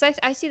 because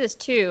I see this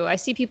too. I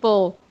see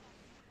people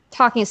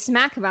talking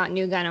smack about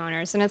new gun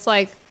owners, and it's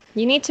like,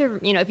 you need to,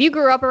 if you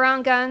grew up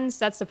around guns,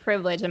 that's a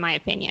privilege, in my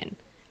opinion.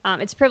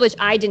 It's a privilege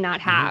I did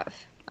not have.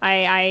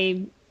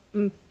 In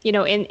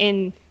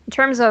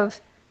terms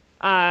of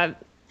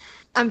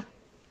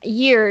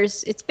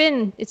years, it's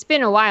been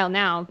a while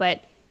now,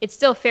 but it's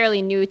still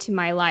fairly new to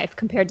my life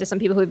compared to some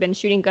people who've been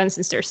shooting guns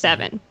since they're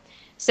 7.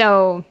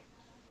 So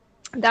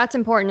that's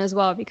important as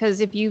well, because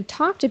if you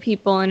talk to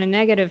people in a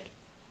negative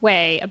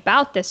way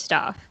about this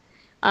stuff,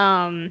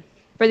 for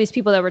these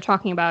people that we're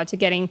talking about, to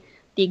getting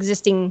the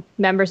existing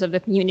members of the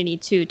community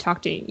to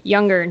talk to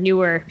younger,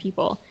 newer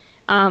people,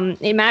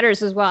 it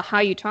matters as well how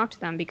you talk to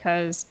them,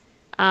 because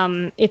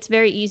it's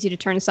very easy to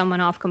turn someone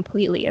off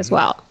completely as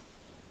well.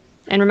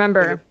 And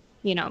remember,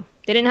 they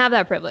didn't have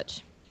that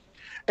privilege.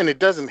 And it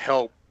doesn't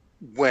help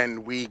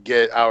when we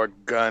get our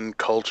gun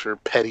culture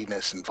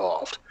pettiness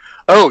involved.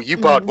 Oh, you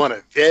bought one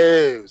of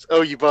those.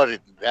 Oh, you bought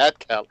it in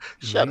that color.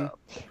 Shut up.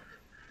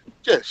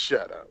 Just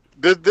shut up.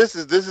 This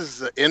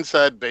is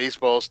inside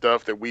baseball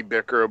stuff that we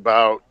bicker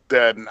about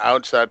that an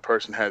outside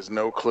person has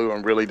no clue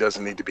and really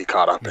doesn't need to be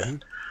caught up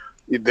in.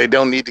 They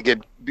don't need to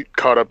get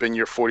caught up in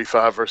your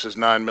 45 versus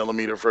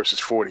 9mm versus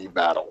 40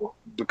 battle,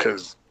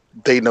 because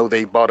they know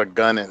they bought a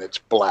gun and it's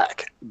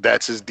black.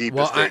 That's as deep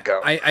as they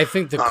go. I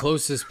think the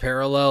closest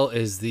parallel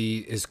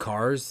is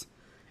cars,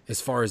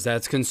 as far as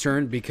that's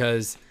concerned,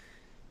 because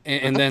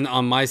and then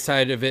on my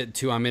side of it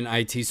too, I'm in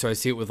IT, so I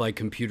see it with like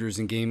computers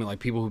and gaming, like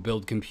people who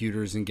build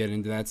computers and get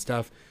into that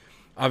stuff.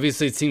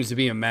 Obviously, it seems to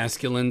be a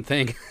masculine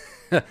thing.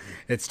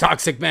 It's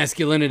toxic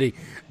masculinity,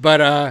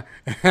 but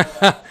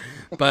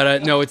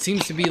no, it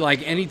seems to be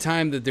like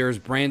anytime that there's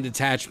brand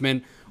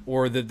attachment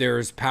or that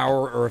there's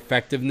power or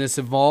effectiveness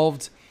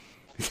involved,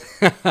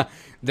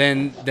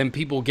 then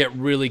people get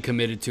really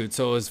committed to it.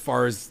 So as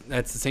far as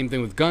that's the same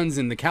thing with guns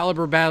in the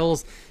caliber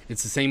battles,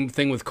 it's the same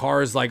thing with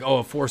cars. Like, oh,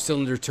 a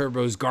 4-cylinder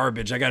turbo is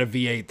garbage. I got a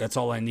V8. That's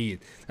all I need.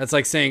 That's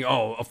like saying,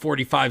 oh, a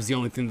 45 is the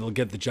only thing that'll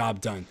get the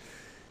job done.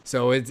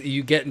 So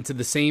you get into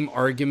the same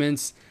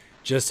arguments,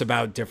 just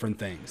about different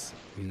things.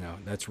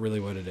 That's really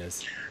what it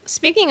is.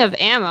 Speaking of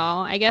ammo,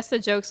 I guess the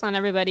joke's on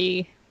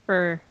everybody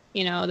for,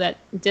 that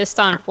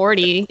dissed on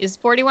 40. Is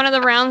 40 one of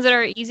the rounds that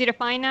are easy to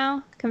find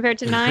now compared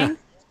to 9?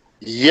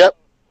 Yep.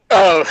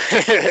 Oh,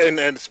 and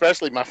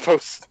especially my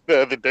post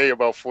the other day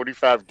about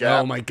 45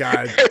 gap. Oh my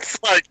God. It's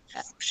like,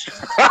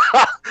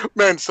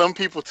 man, some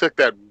people took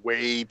that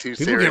way too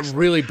seriously. People get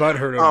really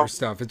butthurt over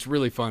stuff. It's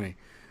really funny.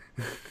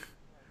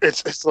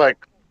 It's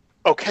like,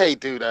 okay,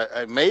 dude,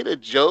 I made a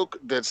joke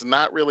that's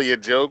not really a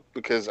joke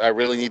because I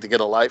really need to get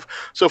a life.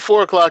 So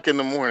 4:00 in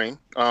the morning,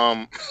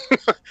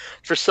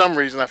 for some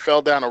reason, I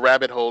fell down a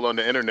rabbit hole on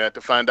the internet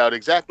to find out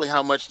exactly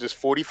how much does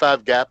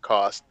 45 gap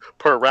cost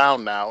per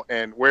round now,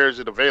 and where is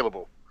it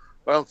available?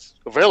 Well, it's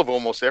available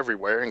almost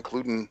everywhere,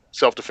 including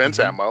self-defense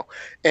ammo,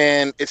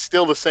 and it's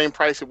still the same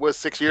price it was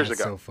 6 years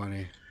ago. So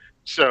funny.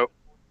 So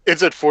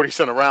it's at 40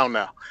 cents a round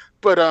now.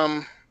 But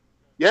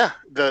yeah,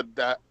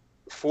 the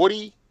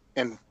 40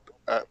 and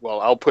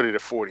well, I'll put it at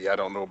 40. I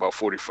don't know about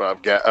 45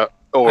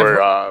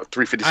 or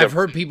 357. I've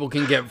heard people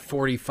can get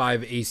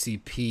 45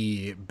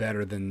 ACP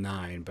better than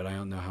 9, but I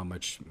don't know how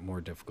much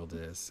more difficult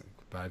it is.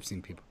 But I've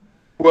seen people.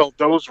 Well,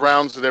 those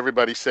rounds that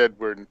everybody said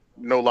were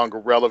no longer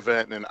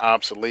relevant and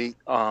obsolete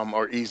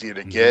are easier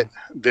to get.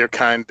 They're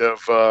kind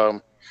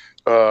of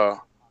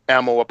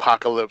ammo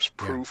apocalypse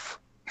proof.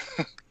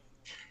 Yeah.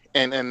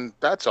 and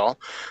that's all.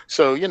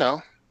 So,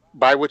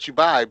 buy what you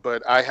buy.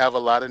 But I have a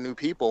lot of new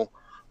people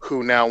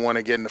who now want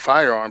to get into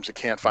firearms and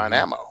can't find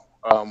ammo.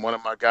 One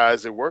of my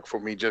guys that work for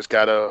me just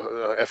got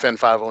a FN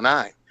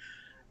 509.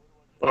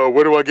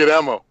 Where do I get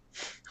ammo?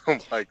 I'm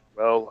like,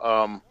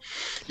 well,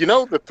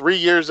 the 3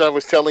 years I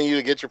was telling you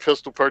to get your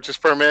pistol purchase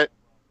permit?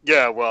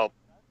 Yeah, well,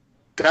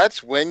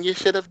 that's when you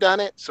should have done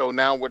it. So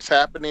now what's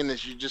happening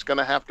is you're just going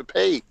to have to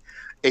pay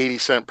 80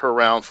 cents per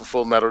round for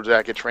full metal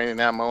jacket training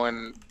ammo,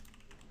 and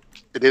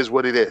it is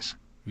what it is.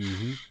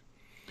 Mm-hmm.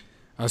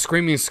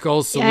 Screaming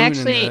Skull Saloon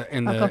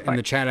in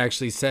the chat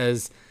actually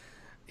says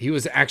he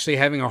was actually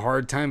having a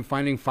hard time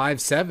finding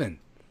 5.7.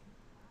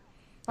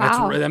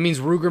 Wow. That means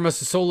Ruger must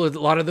have sold a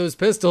lot of those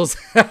pistols.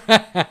 That's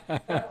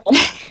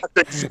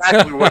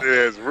exactly what it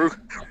is.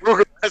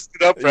 Ruger messed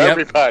it up for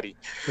everybody.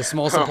 The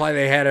small supply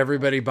they had,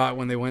 everybody bought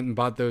when they went and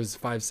bought those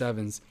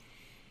 5.7s.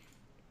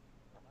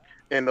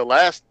 And the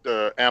last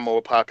ammo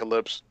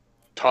apocalypse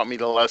taught me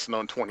the lesson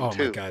on 22.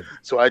 Oh my God.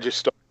 So I just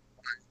started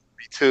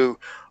 22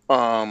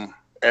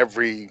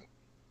 every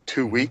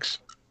 2 weeks.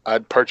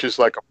 I'd purchase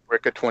like a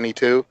brick of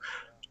 22,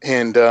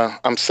 and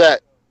I'm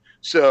set.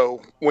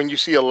 So when you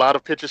see a lot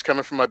of pictures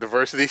coming from my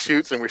diversity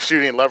shoots and we're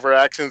shooting lever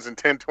actions and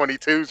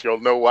 10/22s,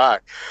 you'll know why.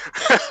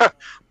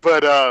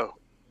 But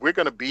we're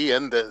going to be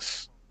in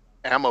this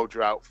ammo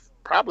drought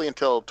probably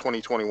until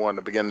 2021,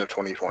 the beginning of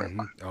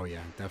 2021. Oh yeah,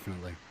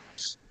 definitely.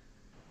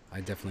 I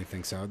definitely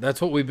think so. That's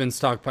what we've been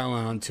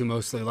stockpiling on too,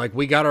 mostly. Like,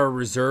 we got our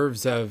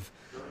reserves of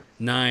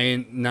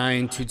 9,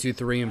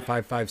 223, and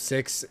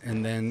 5.56,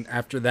 and then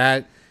after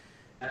that,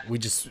 we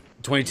just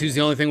 22 is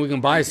the only thing we can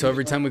buy. So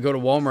every time we go to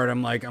Walmart,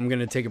 I'm like, I'm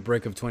gonna take a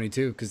brick of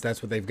 22 because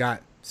that's what they've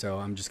got. So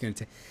I'm just gonna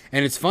take.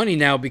 And it's funny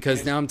now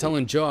because now I'm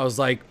telling Joe, I was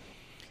like,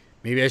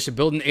 maybe I should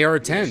build an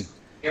AR-10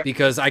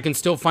 because I can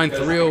still find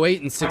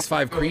 308 and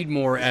 6.5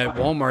 Creedmoor at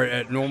Walmart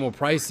at normal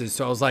prices.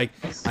 So I was like,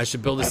 I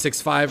should build a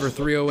 6.5 or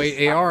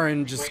 308 AR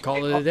and just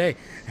call it a day,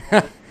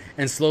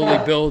 and slowly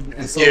build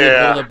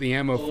up the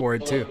ammo for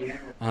it too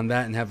on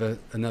that and have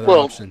another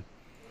option.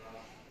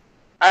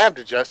 I have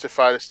to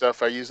justify the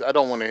stuff I use. I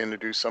don't want to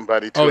introduce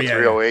somebody to a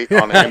 308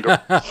 on the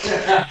indoor.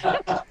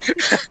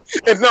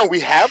 And no, we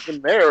have them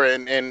there,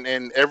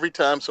 and every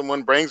time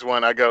someone brings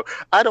one, I go,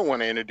 I don't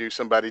want to introduce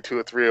somebody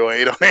to a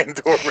 308 on the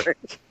indoor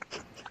range.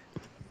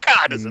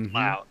 God, is it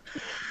loud.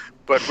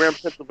 But we're in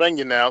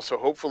Pennsylvania now, so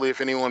hopefully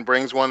if anyone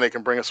brings one, they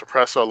can bring a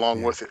suppressor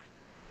along with it.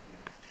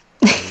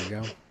 There you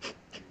go.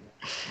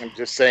 I'm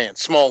just saying,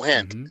 small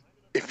hint.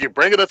 If you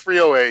bring it a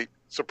 308,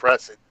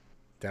 suppress it.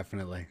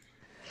 Definitely.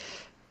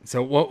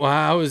 So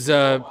how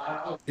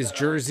is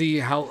Jersey?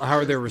 How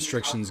are their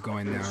restrictions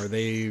going now?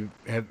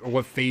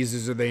 What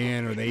phases are they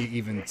in? Are they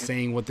even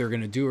saying what they're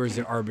going to do, or is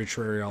it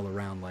arbitrary all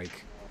around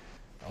like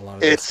a lot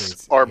of the states?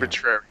 It's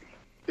arbitrary. Yeah.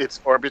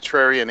 It's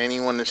arbitrary, and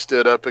anyone that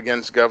stood up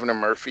against Governor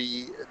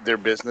Murphy, their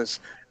business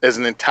as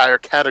an entire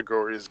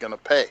category is going to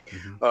pay.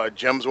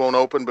 Gyms won't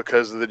open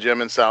because of the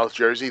gym in South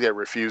Jersey that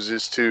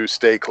refuses to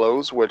stay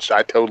closed, which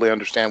I totally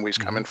understand where he's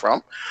coming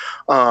from.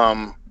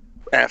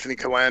 Anthony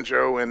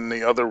Calandro and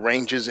the other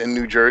ranges in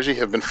New Jersey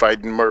have been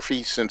fighting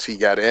Murphy since he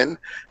got in,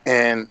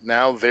 and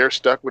now they're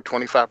stuck with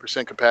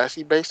 25%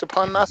 capacity based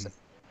upon nothing.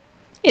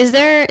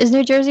 Is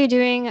New Jersey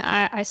doing?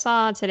 I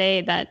saw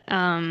today that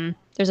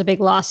there's a big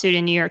lawsuit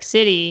in New York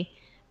City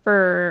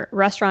for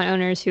restaurant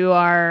owners who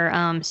are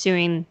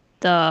suing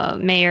the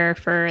mayor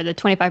for the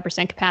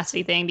 25%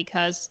 capacity thing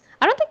because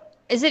I don't think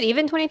is it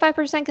even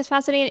 25%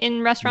 capacity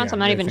in restaurants? Yeah, I'm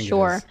not I even think it sure.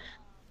 is.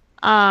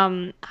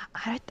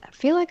 I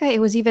feel like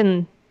it was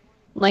even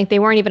like they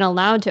weren't even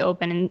allowed to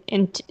open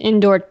in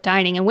indoor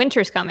dining, and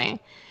winter's coming,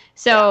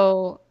 Yeah.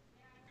 so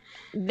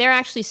they're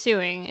actually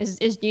suing. Is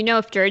do you know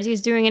if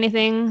Jersey's doing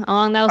anything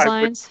along those I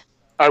would lines?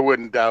 I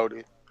wouldn't doubt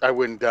it. I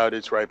wouldn't doubt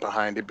it's right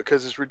behind it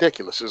because it's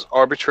ridiculous. It's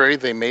arbitrary.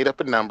 They made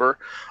up a number.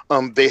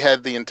 They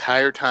had the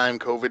entire time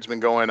COVID's been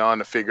going on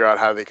to figure out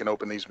how they can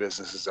open these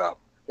businesses up,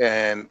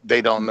 and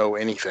they don't know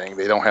anything.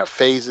 They don't have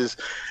phases.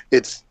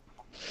 It's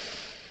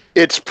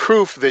it's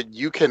proof that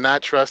you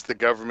cannot trust the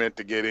government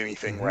to get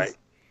anything Hmm. right.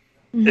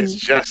 It's Hmm.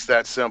 just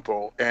that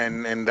simple,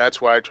 and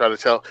that's why I try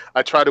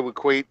to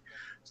equate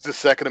the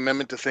Second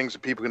Amendment to things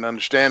that people can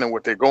understand and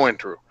what they're going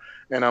through.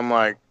 And I'm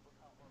like,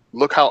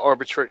 look how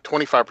arbitrary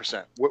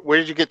 25%. Where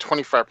did you get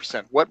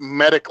 25%? What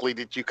medically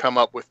did you come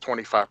up with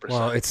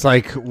Well, 25%? it's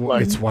like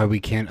Like, it's why we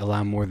can't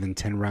allow more than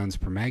 10 rounds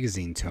per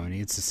magazine,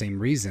 Tony. It's the same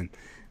reason.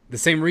 The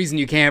same reason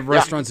you can't have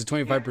yeah, restaurants at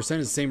 25%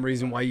 is the same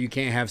reason why you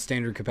can't have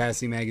standard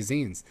capacity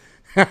magazines.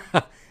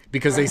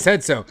 Because they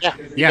said so. yeah,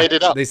 he Yeah, made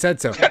it up. they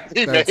said so.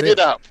 He made That's it it.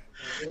 up.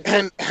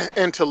 And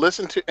and to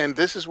listen to, and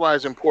this is why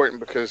it's important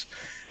because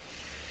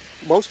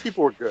most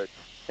people are good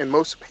and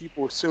most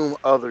people assume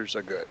others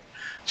are good.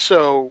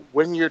 So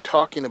when you're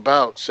talking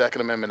about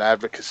Second Amendment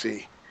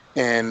advocacy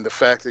and the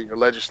fact that your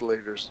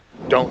legislators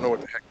don't know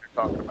what the heck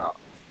they're talking about,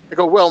 they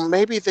go, well,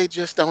 maybe they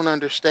just don't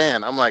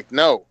understand. I'm like,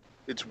 no,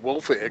 it's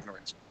willful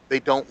ignorance. They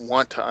don't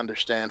want to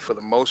understand for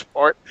the most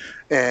part.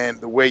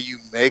 And the way you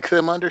make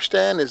them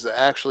understand is to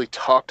actually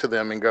talk to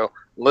them and go,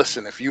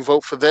 listen, if you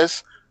vote for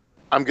this,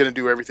 I'm going to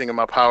do everything in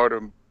my power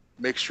to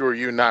make sure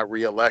you're not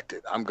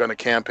reelected. I'm going to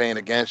campaign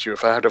against you.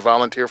 If I have to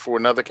volunteer for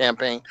another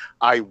campaign,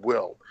 I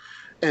will.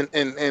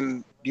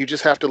 And you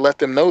just have to let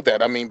them know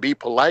that. I mean, be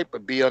polite,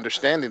 but be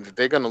understanding that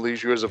they're going to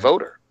lose you as a Yep.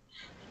 voter.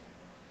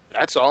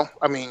 That's all.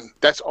 I mean,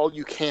 that's all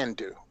you can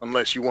do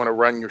unless you want to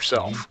run Hmm.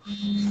 yourself.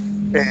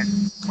 And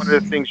one of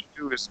the things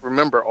you do is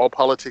remember all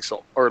politics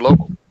are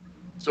local.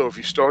 So if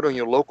you start on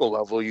your local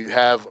level, you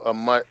have a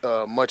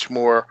much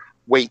more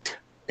weight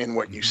in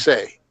what you Hmm.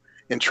 say.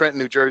 In Trenton,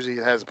 New Jersey,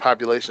 it has a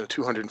population of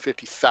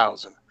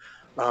 250,000.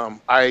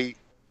 I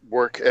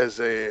work as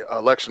a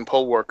election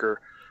poll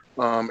worker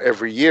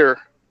every year,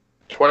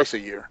 twice a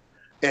year,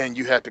 and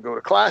you had to go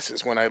to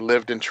classes when I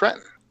lived in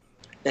Trenton.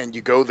 And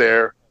you go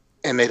there,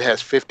 and it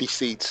has 50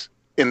 seats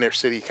in their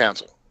city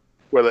council,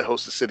 where they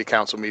host a city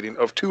council meeting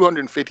of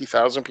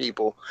 250,000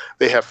 people.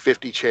 They have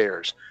 50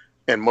 chairs,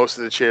 and most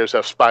of the chairs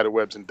have spider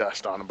webs and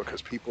dust on them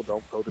because people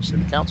don't go to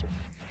city council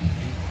meetings.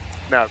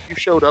 Now, if you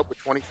showed up with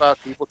 25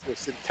 people to a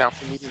city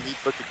council meeting, he'd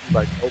look at you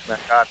like, oh my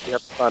God, we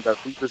have to find out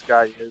who this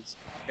guy is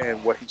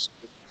and what he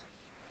supports,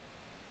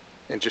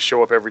 and just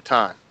show up every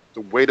time.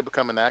 The way to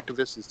become an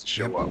activist is to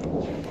Yep. show up.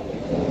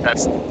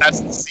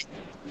 That's the secret.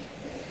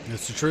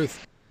 That's the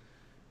truth.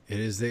 It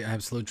is the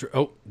absolute truth.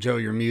 Oh, Joe,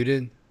 you're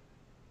muted.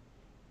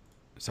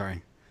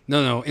 Sorry.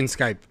 No, no, in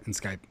Skype. In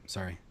Skype.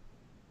 Sorry.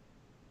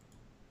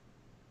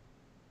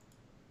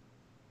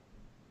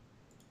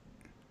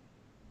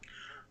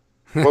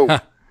 Whoa,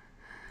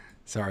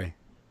 Sorry.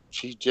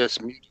 she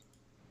just muted.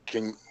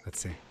 Can Let's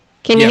see.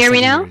 Can you Yes, hear I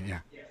me can hear now? you. Yeah.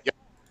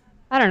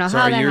 I don't know how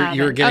Sorry, that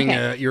you were happened. getting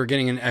Okay. you were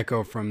getting an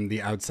echo from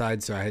the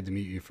outside, so I had to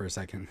mute you for a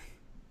second.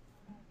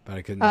 But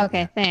I couldn't.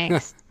 Okay, Yeah.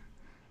 thanks.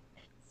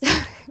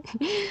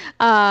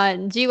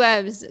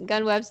 G-Web's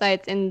gun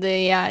websites in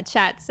the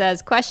chat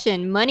says,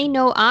 question, money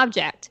no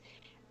object.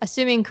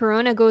 Assuming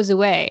Corona goes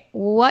away,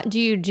 what do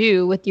you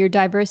do with your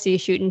diversity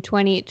shoot in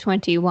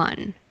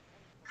 2021?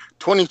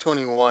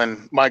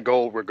 2021, my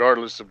goal,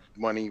 regardless of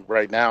money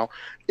right now,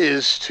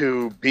 is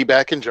to be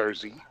back in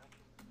Jersey.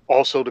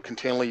 Also, to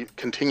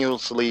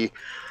continuously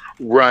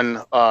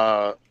run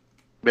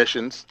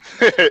missions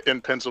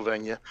in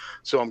Pennsylvania.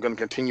 So I'm going to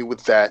continue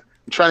with that.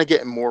 I'm trying to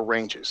get in more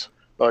ranges.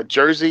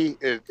 Jersey,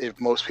 if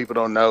most people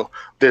don't know,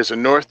 there's a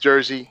North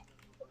Jersey,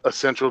 a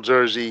Central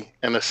Jersey,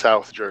 and a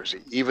South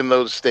Jersey. Even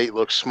though the state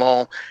looks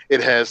small,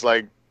 it has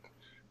like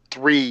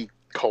three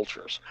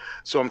cultures.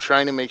 So I'm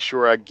trying to make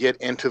sure I get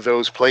into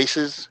those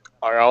places.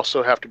 I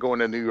also have to go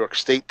into New York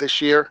State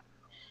this year.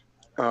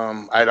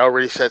 I'd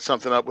already set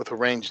something up with a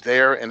range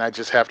there, and I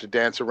just have to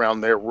dance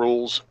around their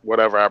rules,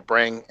 whatever I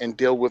bring, and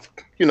deal with,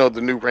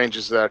 the new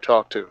ranges that I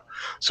talk to.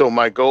 So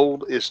my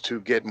goal is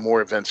to get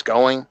more events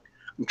going.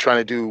 I'm trying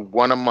to do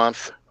one a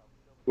month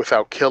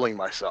without killing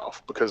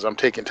myself because I'm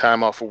taking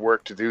time off of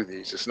work to do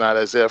these. It's not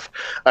as if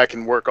I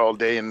can work all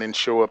day and then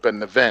show up at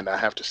an event. I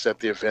have to set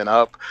the event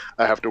up.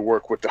 I have to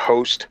work with the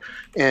host,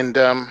 and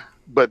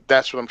but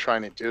that's what I'm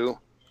trying to do.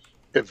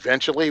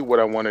 Eventually, what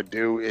I want to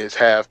do is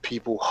have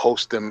people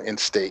host them in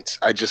states.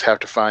 I just have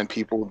to find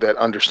people that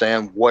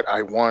understand what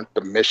I want,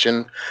 the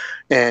mission,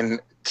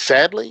 and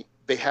sadly,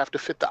 they have to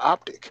fit the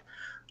optic.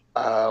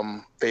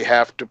 They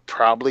have to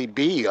probably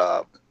be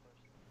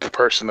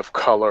person of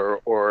color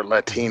or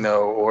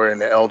Latino or in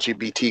the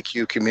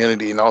LGBTQ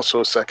community, and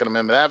also a Second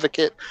Amendment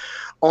advocate,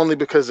 only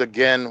because,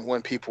 again,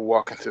 when people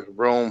walk into the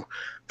room,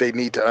 they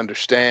need to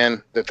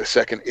understand that the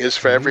second is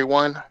for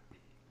everyone.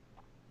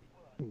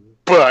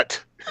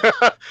 But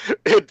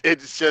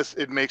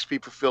it makes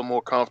people feel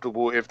more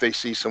comfortable if they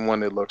see someone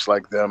that looks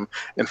like them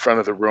in front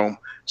of the room,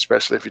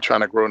 especially if you're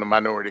trying to grow in the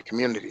minority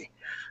community.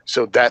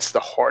 So that's the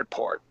hard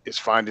part, is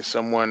finding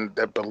someone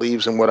that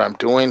believes in what I'm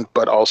doing,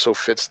 but also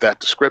fits that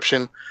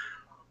description,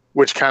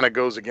 which kind of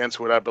goes against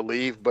what I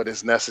believe, but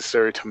is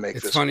necessary to make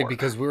this work. It's funny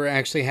because we were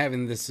actually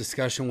having this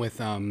discussion with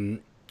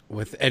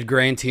Ed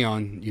Granty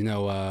on,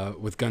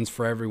 with Guns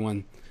for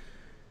Everyone.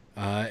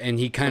 And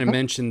he kind of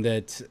mentioned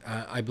that,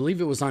 I believe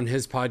it was on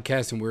his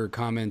podcast, and we were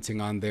commenting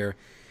on there,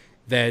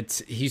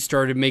 that he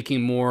started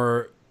making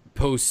more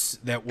posts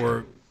that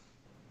were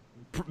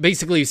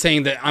basically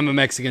saying that I'm a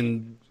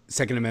Mexican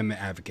Second Amendment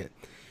advocate.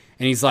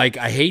 And he's like,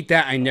 I hate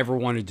that. I never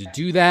wanted to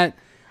do that.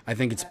 I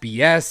think it's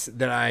BS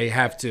that I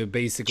have to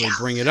basically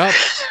bring it up.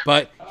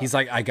 But he's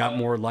like, I got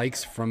more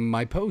likes from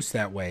my post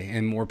that way,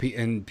 and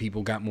and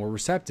people got more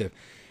receptive.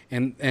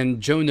 And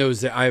Joe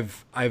knows that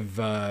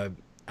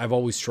I've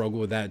always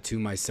struggled with that too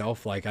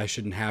myself. Like, I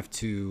shouldn't have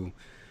to.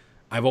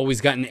 I've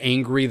always gotten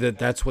angry that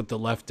that's what the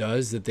left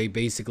does, that they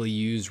basically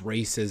use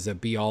race as a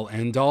be-all,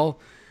 end-all.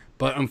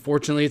 But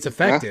unfortunately, it's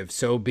effective.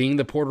 So being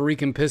the Puerto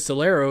Rican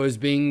pistolero is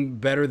being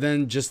better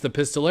than just the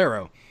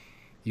pistolero.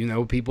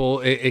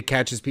 It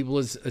catches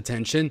people's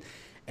attention,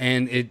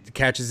 and it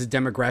catches a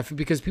demographic,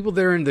 because people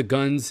that are into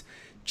guns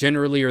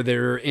generally, or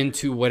they're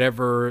into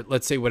whatever,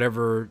 let's say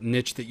whatever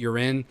niche that you're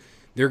in,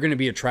 they're going to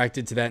be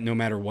attracted to that no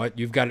matter what.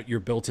 You've got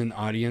your built-in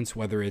audience,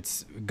 whether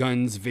it's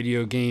guns,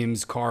 video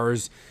games,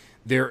 cars.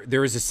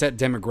 There is a set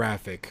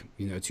demographic.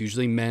 It's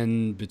usually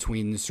men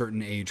between a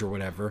certain age or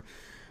whatever.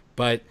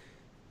 But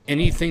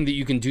anything that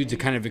you can do to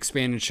kind of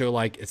expand and show,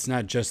 like, it's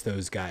not just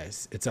those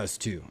guys, it's us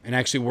too. And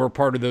actually, we're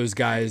part of those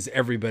guys.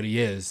 Everybody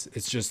is.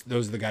 It's just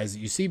those are the guys that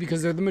you see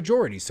because they're the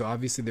majority. So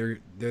obviously,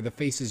 they're the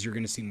faces you're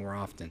going to see more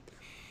often.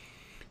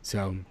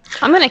 So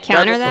I'm going to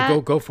counter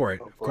that. Go for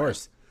it. Of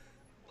course.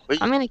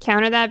 I'm going to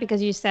counter that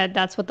because you said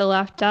that's what the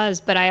left does.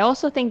 But I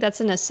also think that's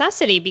a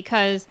necessity,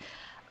 because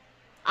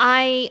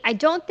I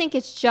don't think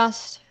it's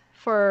just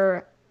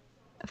for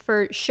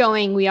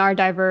showing we are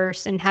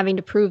diverse and having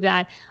to prove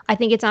that. I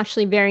think it's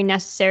actually very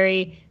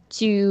necessary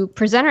to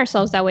present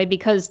ourselves that way,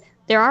 because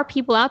there are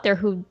people out there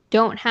who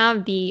don't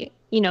have they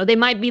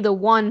might be the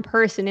one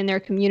person in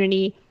their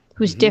community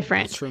who's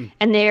different,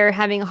 and they're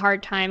having a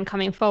hard time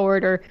coming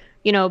forward, or,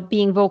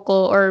 being vocal,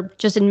 or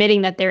just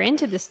admitting that they're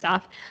into this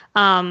stuff.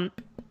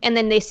 And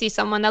then they see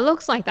someone that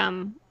looks like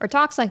them or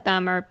talks like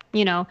them, or,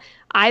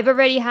 I've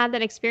already had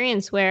that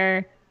experience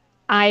where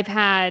I've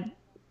had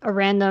a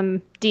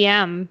random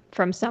DM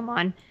from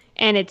someone,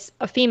 and it's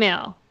a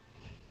female,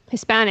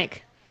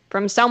 Hispanic,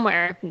 from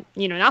somewhere,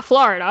 not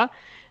Florida,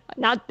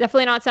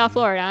 definitely not South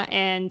Florida.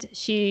 And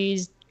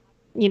she's,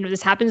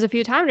 this happens a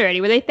few times already,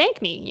 where they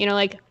thank me,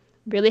 like,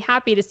 really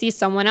happy to see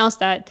someone else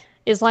that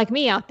is like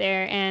me out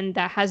there and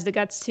that has the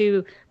guts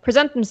to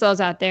present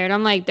themselves out there. And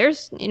I'm like,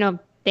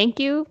 thank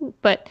you,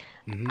 but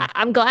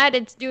I'm glad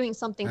it's doing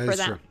something for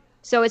them. True.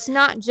 So it's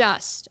not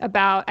just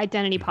about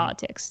identity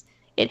politics.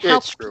 It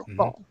helps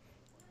people.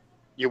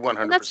 You're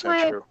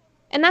 100% true.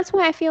 And that's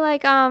why I feel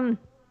like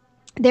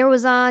there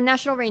was a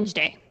National Range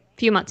Day a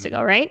few months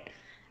ago, right?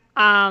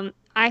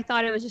 I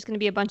thought it was just going to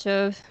be a bunch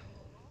of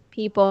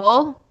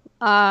people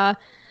who are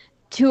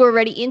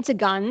already into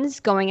guns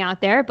going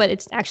out there, but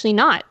it's actually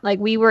not. Like,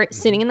 we were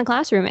sitting in the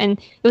classroom, and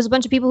it was a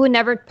bunch of people who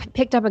never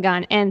picked up a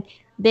gun, and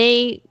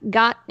they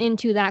got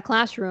into that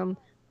classroom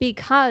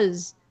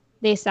because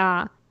they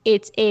saw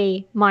it's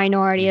a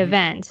minority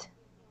event.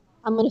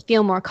 I'm going to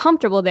feel more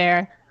comfortable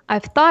there.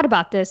 I've thought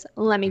about this.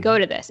 Let me go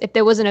to this. If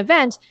there was an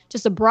event,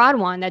 just a broad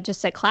one that just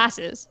said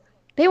classes,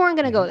 they weren't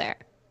going to go there.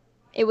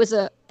 It was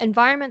an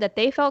environment that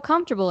they felt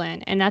comfortable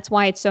in, and that's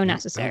why it's so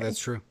necessary. Oh, that's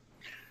true.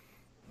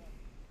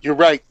 You're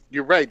right.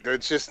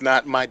 That's just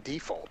not my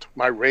default.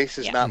 My race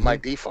is not my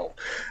default.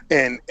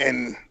 And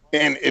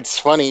it's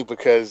funny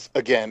because,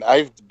 again,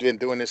 I've been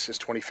doing this since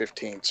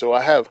 2015. So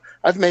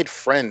I've made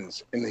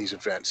friends in these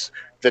events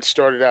that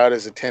started out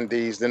as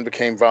attendees, then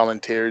became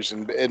volunteers,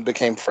 and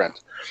became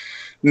friends.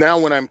 Now,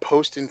 when I'm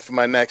posting for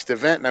my next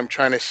event and I'm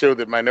trying to show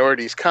that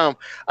minorities come,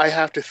 I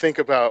have to think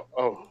about,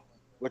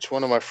 which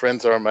one of my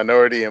friends are a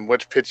minority and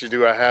which picture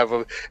do I have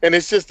of? And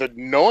it's just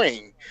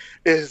annoying.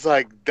 It's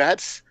like,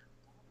 that's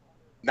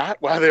not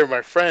why they're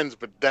my friends,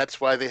 but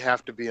that's why they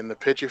have to be in the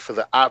picture for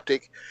the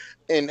optic.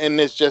 And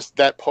it's just,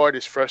 that part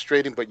is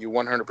frustrating, but you're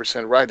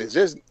 100% right. It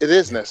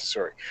is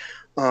necessary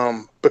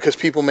because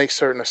people make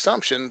certain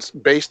assumptions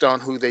based on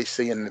who they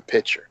see in the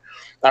picture.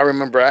 I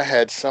remember I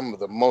had some of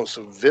the most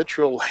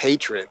vitriol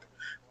hatred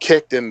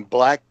kicked in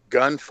black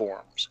gun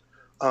forums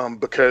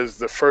because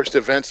the first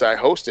events I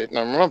hosted, and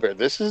I remember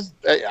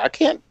I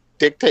can't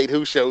dictate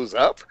who shows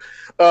up.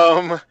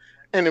 And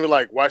they were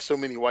like, why so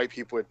many white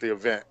people at the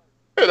event?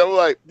 And I'm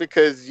like,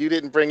 because you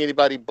didn't bring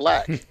anybody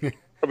black.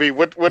 I mean,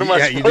 what am I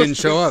Yeah, supposed you didn't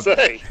to show up.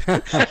 say?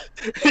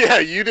 Yeah,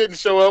 you didn't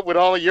show up with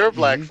all of your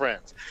black Mhm.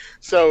 friends.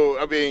 So,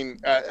 I mean,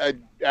 I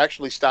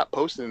actually stopped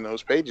posting in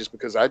those pages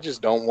because I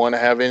just don't want to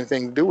have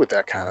anything to do with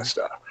that kind of Mhm.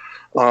 stuff.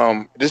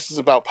 This is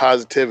about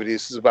positivity.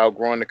 This is about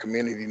growing the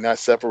community, not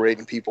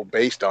separating people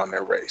based on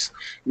their race.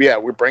 Yeah,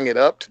 we bring it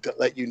up to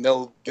let you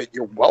know that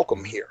you're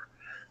welcome Mhm. here.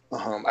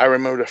 I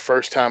remember the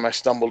first time I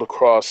stumbled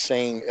across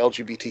saying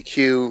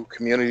LGBTQ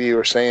community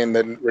or saying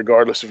that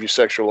regardless of your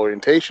sexual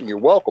orientation, you're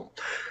welcome.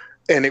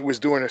 And it was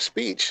during a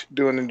speech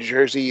during the New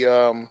Jersey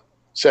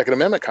Second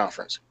Amendment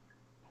conference.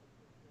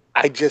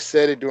 I just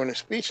said it during a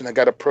speech, and I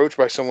got approached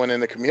by someone in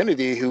the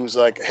community who was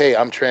like, "Hey,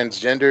 I'm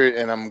transgender,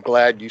 and I'm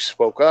glad you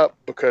spoke up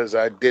because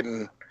I've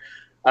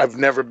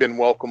never been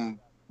welcome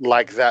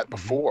like that Mhm.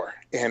 before."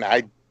 And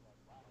I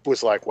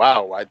was like,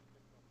 "Wow,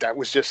 that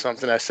was just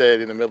something I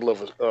said in the middle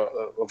of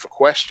a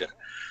question."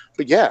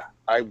 But yeah,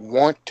 I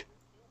want,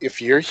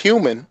 if you're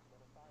human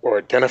or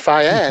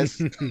identify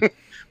as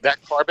that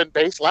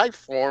carbon-based life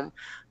form,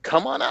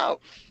 come on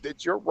out.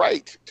 It's your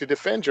right to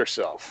defend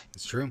yourself.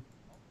 It's true.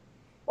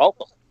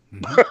 Welcome.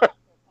 Mhm.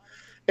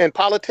 And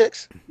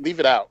politics, leave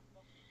it out.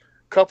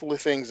 Couple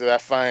of things that I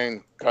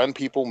find gun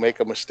people make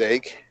a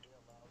mistake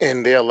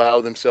and they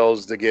allow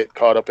themselves to get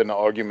caught up in the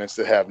arguments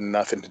that have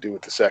nothing to do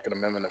with the Second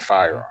Amendment and Mhm.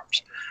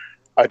 firearms.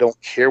 I don't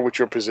care what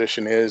your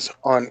position is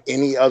on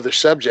any other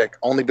subject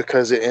only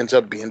because it ends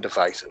up being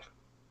divisive.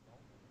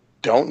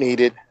 Don't need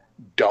it,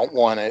 don't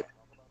want it.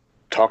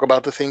 Talk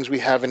about the things we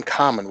have in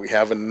common. We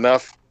have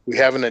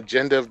an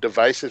agenda of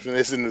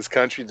divisiveness in this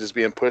country that's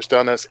being pushed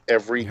on us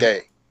every Yep.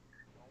 day.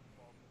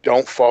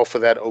 Don't fall for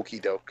that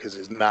okie doke because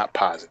it's not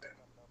positive.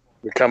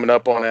 We're coming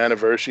up on the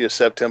anniversary of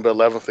September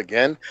 11th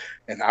again,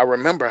 and I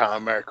remember how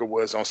America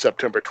was on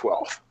September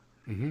 12th.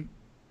 Mhm.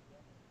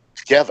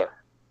 Together,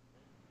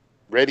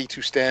 ready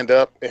to stand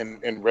up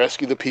and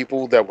rescue the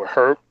people that were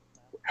hurt,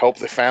 help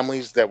the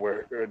families that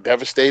were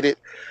devastated,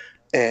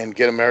 and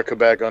get America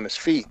back on its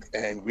feet.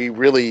 And we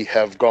really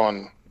have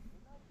gone,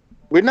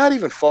 we're not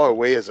even far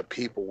away as a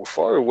people. We're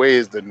far away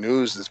as the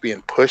news that's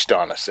being pushed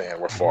on us saying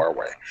we're Mhm. far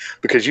away.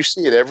 Because you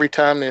see it every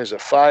time there's a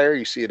fire,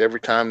 you see it every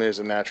time there's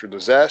a natural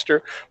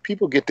disaster.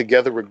 People get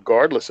together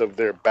regardless of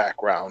their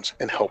backgrounds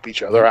and help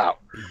each other Yep. out.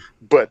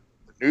 But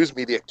the news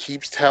media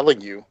keeps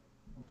telling you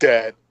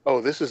that,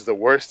 oh, this is the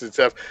worst it's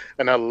ever.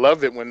 And I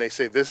love it when they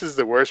say this is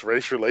the worst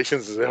race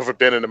relations has ever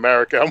been in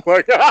America. I'm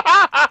like,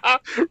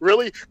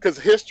 really? Because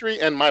history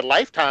and my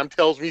lifetime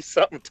tells me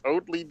something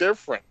totally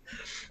different,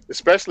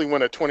 especially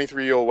when a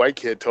 23-year-old white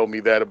kid told me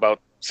that about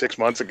 6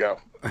 months ago.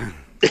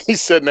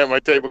 He's sitting at my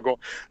table going,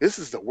 this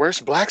is the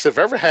worst blacks have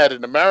ever had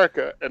in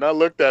America. And I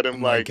looked at him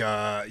I'm like,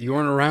 like, you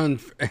weren't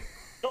around.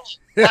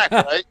 black,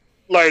 right?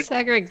 Like, And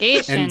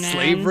Segregation, man.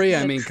 slavery.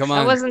 I mean, come That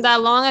on. wasn't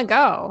that long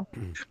ago.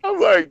 I'm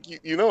like,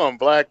 you know, I'm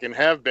black and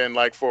have been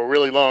like for a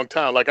really long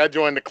time. Like I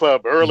joined the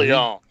club early Mhm.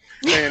 on.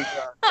 And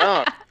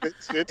no,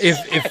 it's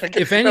If no,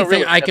 anything,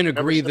 really, I I've can never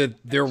agree said that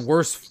they're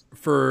worse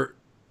for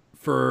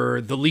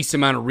the least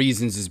amount of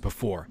reasons as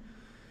before.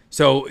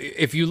 So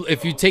if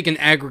you take an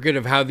aggregate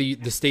of how the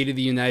state of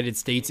the United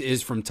States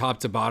is from top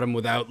to bottom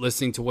without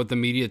listening to what the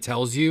media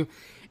tells you,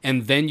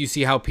 and then you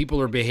see how people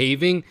are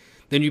behaving,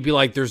 then you'd be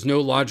like, there's no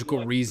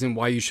logical reason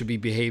why you should be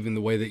behaving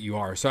the way that you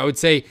are. So I would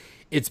say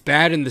it's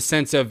bad in the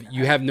sense of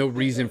you have no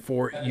reason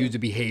for you to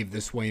behave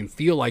this way and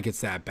feel like it's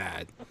that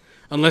bad,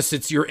 unless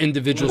it's your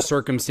individual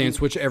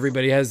circumstance, which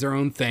everybody has their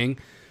own thing.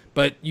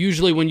 But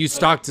usually when you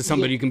talk to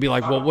somebody, you can be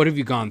like, well, what have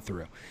you gone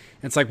through?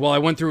 And it's like, well, I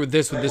went through with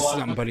this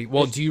somebody.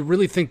 Well, do you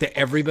really think that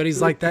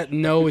everybody's like that?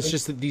 No, it's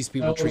just that these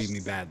people treat me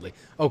badly.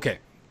 Okay,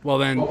 well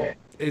then,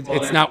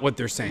 it's not what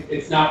they're saying.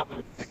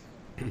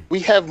 we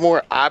have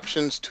more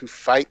options to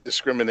fight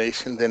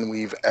discrimination than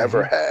we've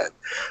ever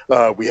Mm-hmm.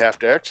 had. We have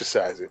to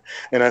exercise it.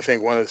 And I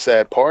think one of the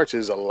sad parts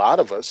is a lot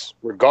of us,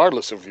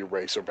 regardless of your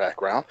race or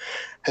background,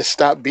 has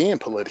stopped being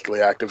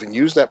politically active and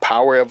use that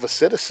power of a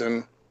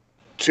citizen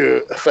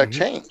to affect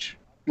Mm-hmm. change.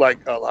 Like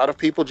a lot of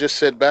people just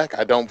sit back.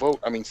 I don't vote.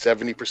 I mean,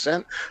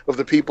 70% of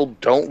the people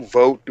don't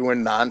vote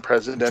during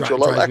non-presidential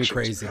Drives me elections.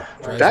 crazy.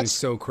 Drives me That's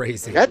so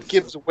crazy. that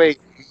gives away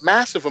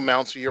massive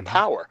amounts of your Mm-hmm.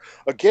 power.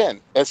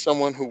 Again, as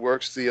someone who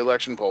works the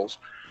election polls,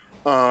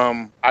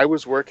 I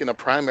was working a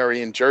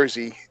primary in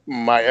Jersey.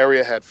 My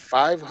area had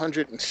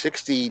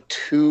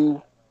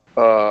 562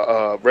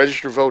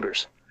 registered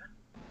voters.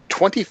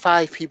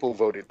 25 people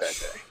voted that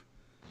day.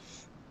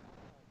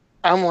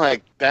 I'm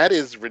like, that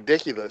is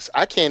ridiculous.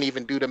 I can't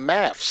even do the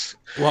maths.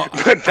 Well,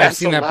 But I've that's a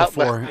seen that lot less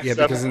before. than Yeah,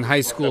 because in high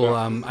 70%. school,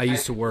 I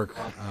used to work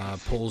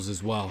polls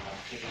as well.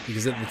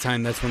 Because at the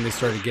time, that's when they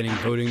started getting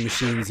voting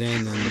machines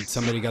in, and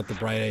somebody got the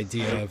bright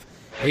idea of,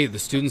 hey, the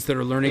students that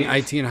are learning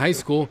IT in high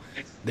school,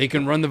 they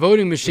can run the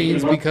voting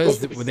machines because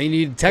they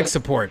need tech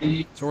support.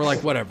 So we're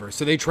like, whatever.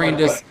 So they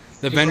trained us.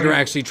 The vendor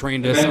actually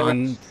trained us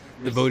on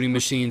the voting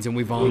machines, and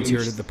we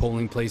volunteered at the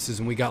polling places,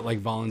 and we got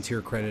like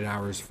volunteer credit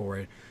hours for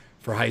it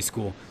for high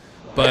school.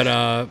 But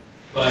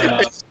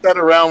Sat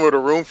around with a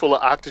room full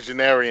of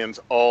octogenarians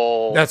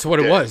all That's what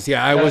it day. was.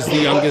 Yeah, I was the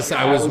youngest.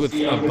 I was with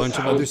a bunch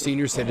of other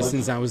senior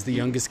citizens. I was the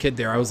youngest kid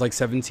there. I was like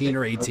 17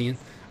 or 18.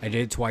 I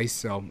did it twice,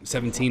 so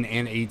 17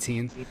 and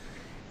 18.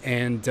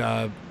 And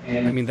I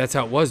mean, that's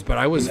how it was. But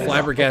I was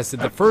flabbergasted.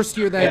 The first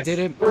year that I did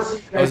it,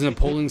 I was in a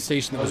polling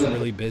station that was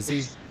really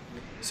busy.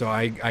 So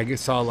I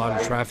saw a lot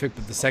of traffic.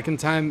 But the second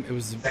time, it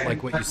was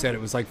like what you said.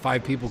 It was like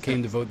 5 people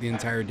came to vote the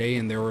entire day,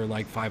 and there were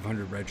like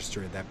 500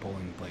 registered at that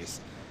polling place.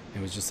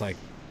 It was just like,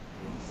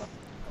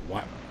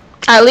 wow.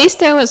 At least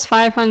there was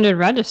 500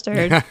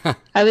 registered.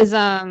 I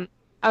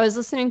was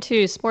listening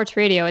to sports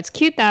radio. It's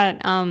cute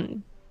that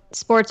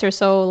sports are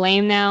so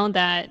lame now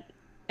that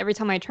every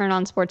time I turn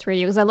on sports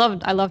radio, because I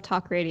love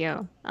talk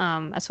radio.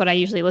 That's what I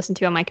usually listen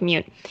to on my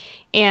commute.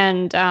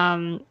 And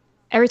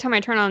every time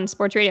I turn on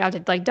sports radio, I have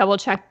to like double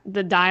check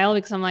the dial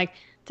because I'm like,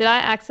 did I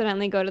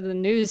accidentally go to the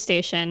news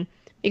station?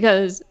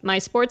 Because my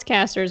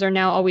sportscasters are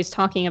now always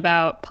talking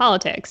about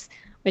politics,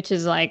 which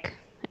is like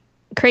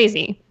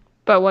crazy.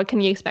 But what can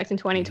you expect in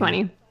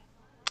 2020?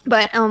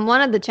 But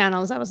one of the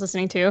channels I was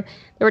listening to,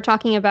 they were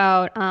talking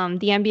about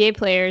the NBA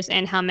players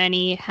and how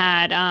many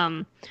had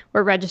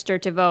were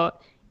registered to vote.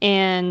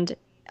 And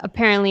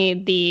apparently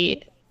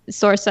the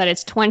source said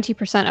it's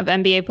 20% of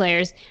NBA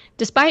players,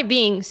 despite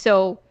being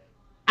so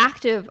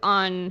active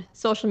on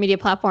social media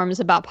platforms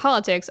about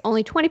politics,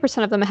 only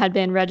 20% of them had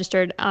been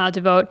registered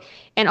to vote.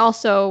 And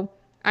also,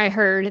 I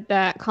heard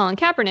that Colin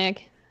Kaepernick,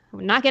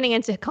 not getting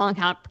into Colin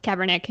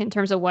Kaepernick in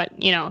terms of what,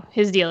 you know,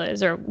 his deal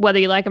is or whether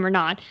you like him or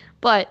not,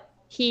 but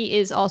he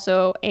is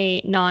also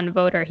a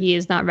non-voter. He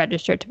is not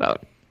registered to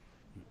vote.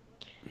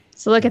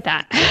 So look at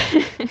that.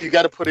 You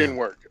got to put in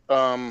work.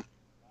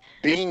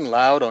 Being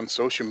loud on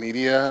social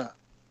media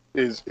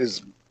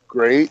is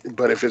great,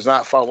 but if it's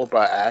not followed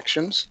by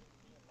actions,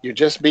 you're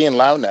just being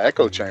loud in the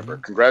echo chamber.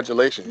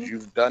 Congratulations,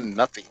 you've done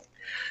nothing.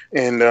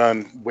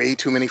 And way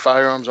too many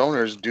firearms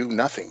owners do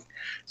nothing.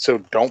 So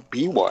don't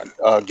be one.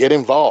 Get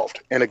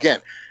involved. And again,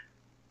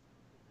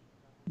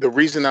 the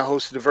reason I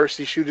host a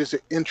diversity shoot is to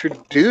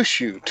introduce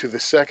you to the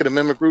Second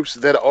Amendment groups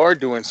that are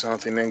doing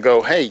something and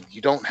go, hey,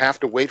 you don't have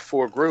to wait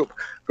for a group.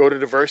 Go to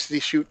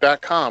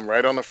diversityshoot.com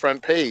right on the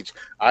front page.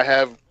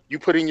 You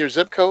put in your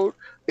zip code,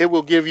 it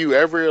will give you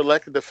every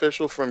elected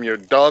official from your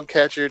dog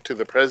catcher to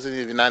the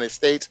president of the United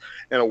States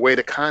and a way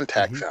to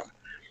contact them.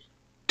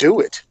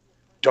 Do it.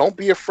 Don't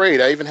be afraid.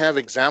 I even have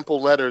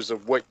example letters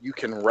of what you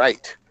can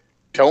write.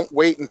 Don't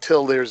wait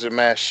until there's a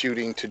mass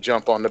shooting to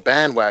jump on the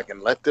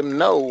bandwagon. Let them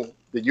know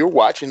that you're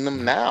watching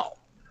them now,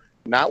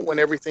 not when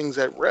everything's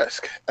at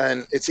risk.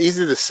 And it's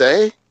easy to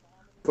say,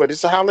 but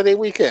it's a holiday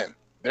weekend.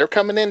 They're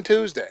coming in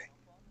Tuesday.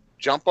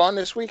 Jump on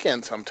this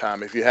weekend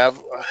sometime if you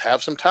have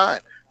some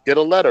time. Get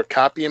a letter,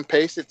 copy and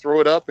paste it, throw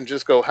it up, and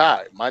just go,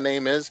 hi, my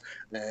name is,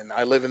 and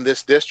I live in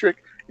this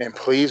district, and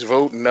please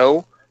vote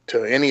no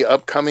to any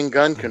upcoming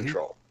gun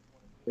control.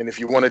 And if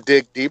you want to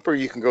dig deeper,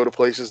 you can go to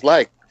places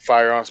like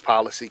Firearms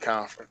Policy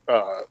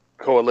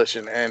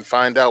Coalition and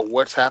find out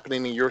what's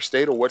happening in your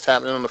state or what's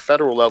happening on the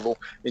federal level,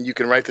 and you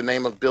can write the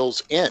name of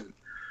bills in.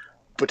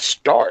 But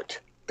start.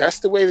 That's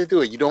the way to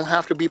do it. You don't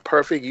have to be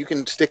perfect. You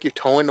can stick your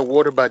toe in the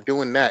water by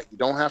doing that. You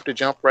don't have to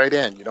jump right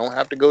in. You don't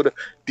have to go to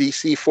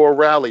DC for a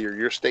rally or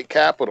your state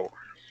capital.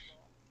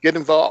 Get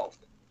involved.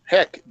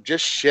 Heck,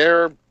 just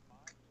share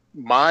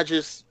Maj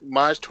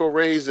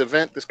Touré's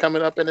event that's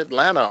coming up in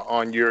Atlanta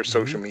on your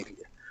social media.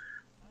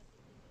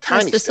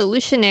 That's the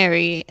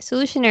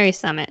Solutionary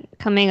Summit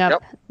coming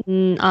up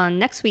on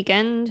next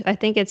weekend. I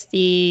think it's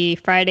the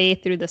Friday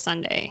through the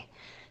Sunday.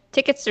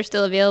 Tickets are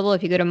still available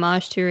if you go to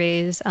Maj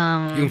Touré's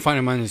you can find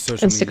him on his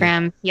social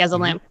Instagram. media. He has a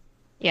link.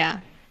 Yeah.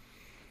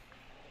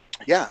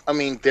 Yeah, I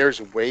mean, there's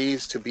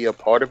ways to be a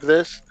part of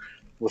this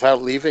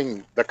without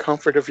leaving the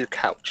comfort of your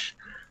couch.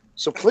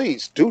 So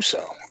please do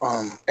so,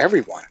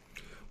 everyone.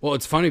 Well,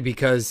 it's funny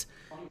because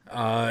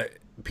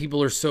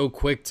people are so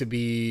quick to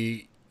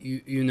be,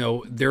 you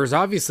know, there's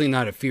obviously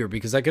not a fear,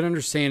 because I can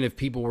understand if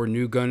people were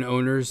new gun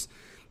owners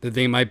that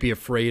they might be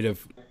afraid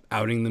of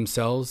outing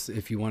themselves,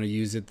 if you want to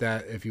use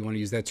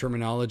that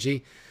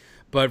terminology.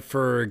 But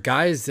for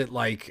guys that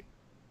like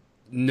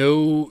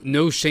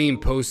no shame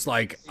posts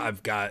like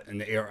I've got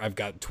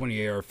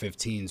 20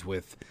 AR-15s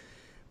with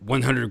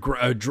 100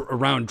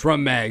 round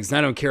drum mags and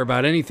I don't care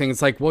about anything.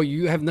 It's like, well,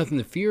 you have nothing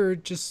to fear.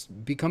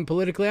 Just become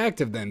politically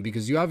active then,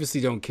 because you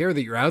obviously don't care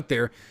that you're out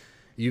there.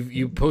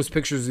 You post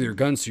pictures of your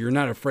guns, so you're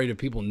not afraid of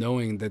people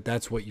knowing that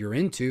that's what you're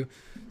into.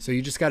 So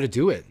you just got to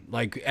do it.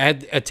 Like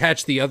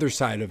attach the other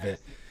side of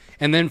it.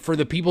 And then for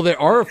the people that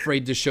are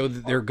afraid to show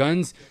that their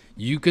guns,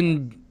 you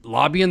can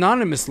lobby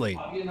anonymously.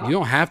 You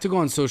don't have to go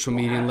on social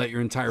media and let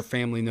your entire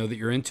family know that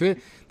you're into it.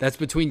 That's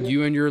between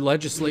you and your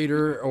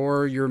legislator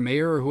or your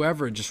mayor or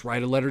whoever. Just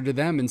write a letter to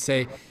them and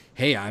say,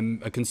 hey,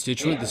 I'm a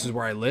constituent. This is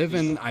where I live,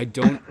 and I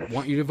don't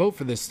want you to vote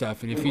for this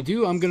stuff. And if you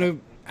do, I'm going to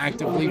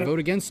actively vote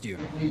against you.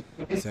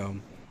 So...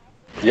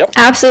 Yep.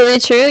 Absolutely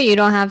true. You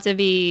don't have to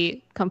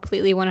be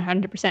completely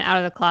 100% out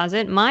of the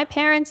closet. My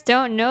parents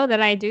don't know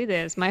that I do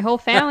this. My whole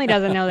family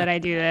doesn't know that I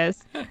do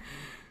this.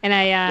 And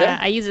Yeah.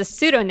 I use a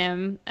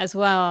pseudonym as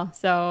well,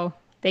 so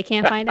they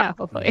can't find out,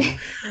 hopefully.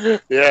 Yeah,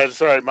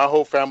 it's all right. My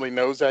whole family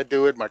knows I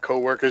do it. My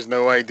coworkers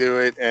know I do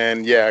it,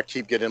 and yeah, I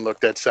keep getting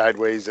looked at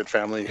sideways at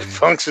family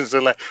functions.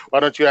 They're like, "Why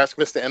don't you ask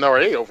Mr.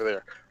 NRA over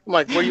there?" I'm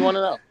like, "What do you want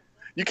to know?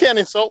 You can't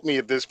insult me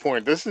at this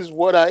point. This is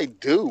what I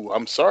do.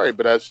 I'm sorry,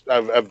 but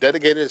I've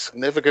dedicated a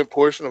significant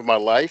portion of my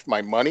life,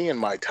 my money, and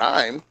my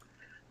time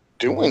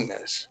doing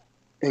this.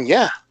 And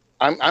yeah,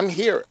 I'm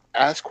here.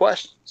 Ask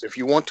questions. If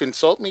you want to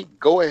insult me,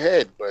 go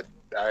ahead. But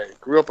I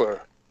grew up a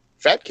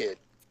fat kid.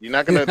 You're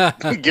not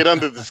gonna get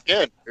under the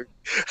skin.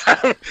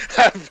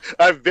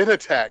 I've been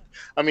attacked.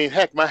 I mean,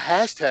 heck, my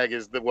hashtag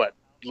is the what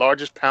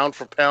largest pound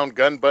for pound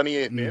gun bunny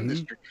in the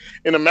industry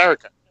in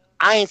America.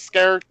 I ain't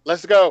scared.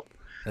 Let's go.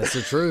 That's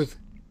the truth.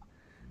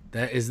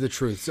 That is the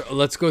truth. So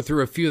let's go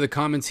through a few of the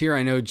comments here.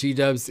 I know G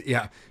Dubs,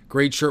 yeah,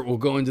 great shirt. We'll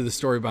go into the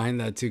story behind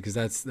that too, because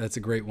that's a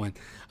great one.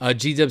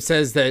 G Dubs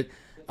says that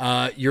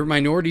your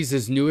minorities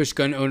as newish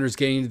gun owners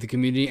getting into the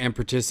community and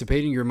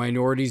participating. You're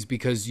minorities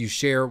because you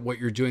share what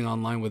you're doing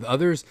online with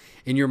others,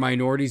 and you're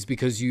minorities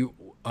because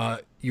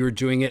you're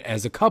doing it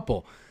as a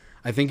couple.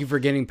 I thank you for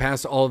getting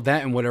past all of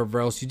that and whatever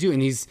else you do.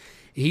 And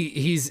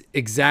he's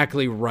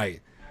exactly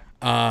right.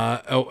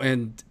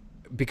 And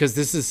because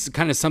this is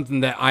kind of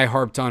something that I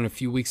harped on a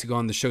few weeks ago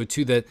on the show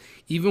too, that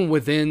even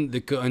within the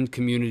gun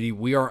community,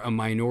 we are a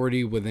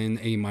minority within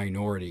a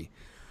minority.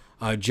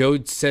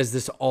 Joe says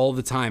this all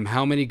the time.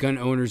 How many gun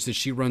owners that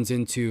she runs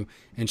into,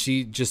 and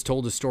she just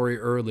told a story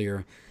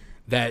earlier,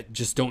 that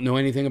just don't know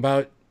anything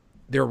about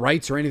their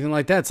rights or anything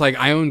like that. It's like,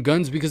 I own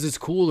guns because it's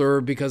cool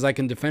or because I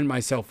can defend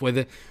myself with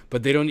it,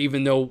 but they don't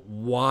even know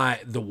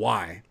why.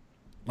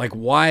 Like,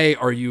 why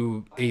are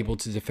you able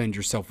to defend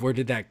yourself? Where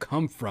did that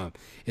come from?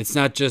 It's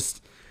not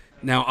just,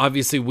 now,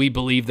 obviously, we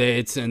believe that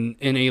it's an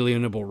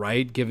inalienable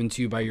right given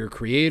to you by your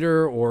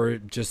creator, or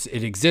just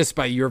it exists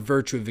by your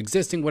virtue of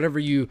existing, whatever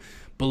you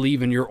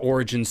believe in your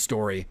origin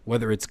story,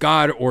 whether it's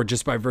God or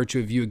just by virtue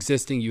of you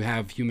existing, you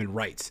have human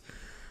rights.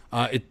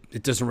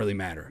 It doesn't really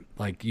matter.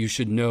 Like, you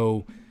should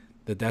know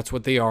that that's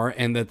what they are,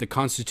 and that the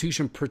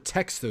Constitution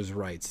protects those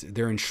rights.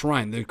 They're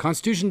enshrined. The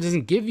Constitution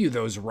doesn't give you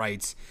those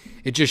rights.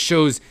 It just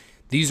shows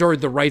these are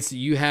the rights that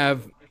you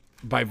have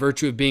by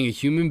virtue of being a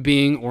human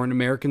being or an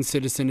American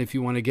citizen, if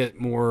you want to get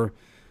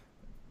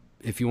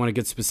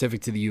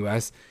specific to the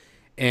U.S.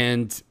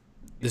 And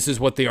this is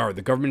what they are.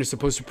 The government is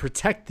supposed to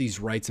protect these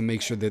rights and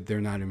make sure that they're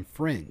not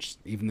infringed,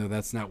 even though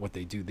that's not what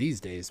they do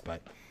these days.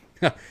 But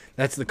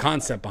that's the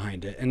concept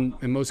behind it.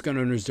 And most gun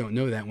owners don't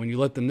know that. When you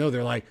let them know,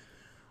 they're like,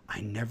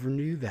 I never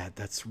knew that.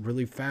 That's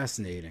really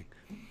fascinating.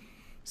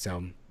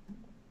 So...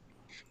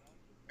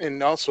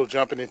 And also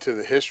jumping into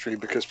the history,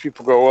 because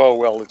people go, oh,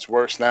 well, it's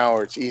worse now,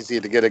 or it's easier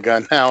to get a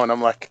gun now. And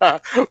I'm like,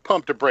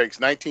 pump the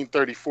brakes.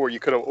 1934, you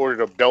could have ordered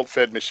a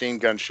belt-fed machine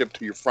gun shipped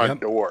to your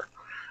front door.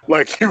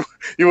 Like, you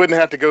wouldn't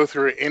have to go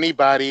through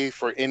anybody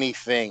for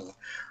anything.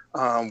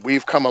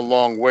 We've come a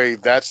long way.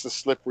 That's the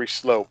slippery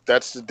slope.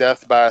 That's the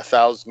death by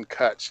 1,000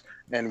 cuts.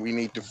 And we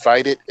need to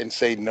fight it and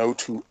say no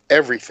to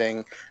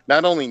everything,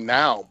 not only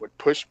now, but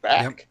push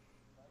back.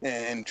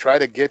 And try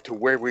to get to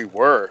where we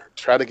were.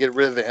 Try to get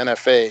rid of the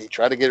NFA.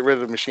 Try to get rid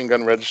of the machine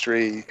gun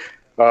registry,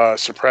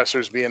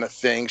 suppressors being a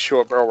thing,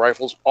 short barrel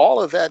rifles.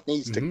 All of that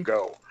needs to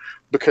go,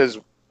 because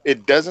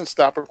it doesn't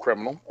stop a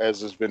criminal,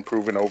 as has been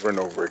proven over and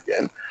over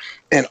again.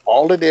 And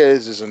all it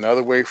is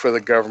another way for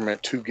the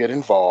government to get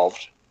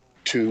involved,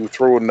 to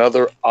throw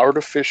another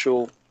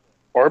artificial,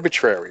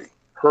 arbitrary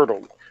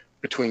hurdle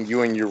between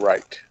you and your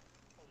right.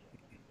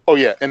 Oh,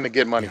 yeah, and to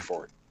get money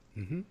for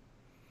it.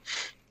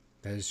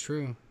 That is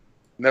true.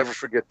 Never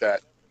forget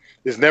that.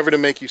 It's never to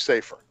make you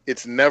safer.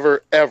 It's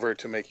never, ever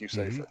to make you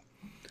safer.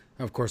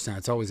 Of course not.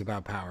 It's always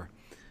about power.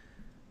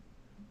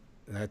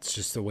 That's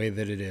just the way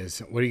that it is.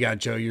 What do you got,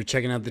 Joe? You're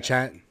checking out the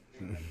chat?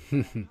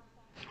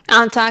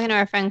 I'm talking to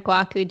our friend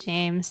Kwaku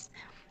James.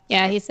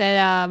 Yeah, he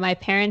said my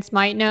parents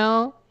might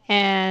know.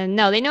 And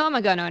no, they know I'm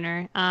a gun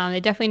owner.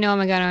 They definitely know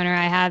I'm a gun owner.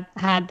 I have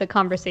had the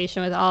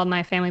conversation with all of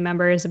my family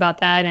members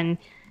about that and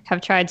have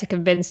tried to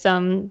convince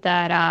them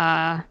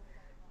that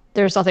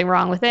there's nothing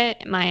wrong with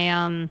it.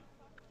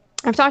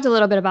 I've talked a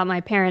little bit about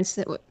my parents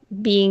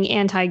being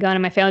anti-gun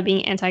and my family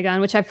being anti-gun,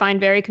 which I find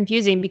very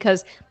confusing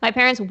because my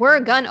parents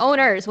were gun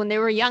owners when they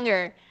were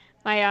younger.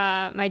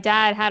 My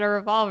dad had a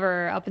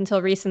revolver up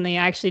until recently.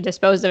 I actually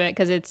disposed of it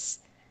because it's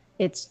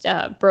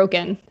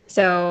broken,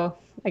 so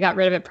I got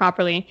rid of it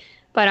properly.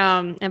 But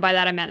and by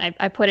that I meant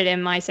I put it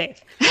in my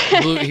safe.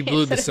 He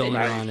blew the cylinder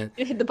on it.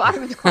 It hit the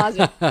bottom of the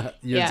closet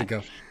years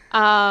ago.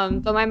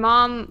 But my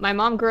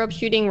mom grew up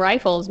shooting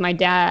rifles. My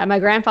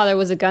grandfather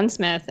was a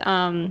gunsmith.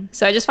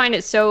 So I just find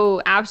it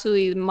so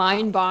absolutely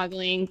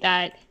mind-boggling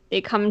that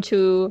they come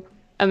to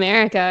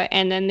America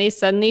and then they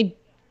suddenly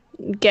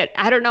get,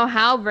 I don't know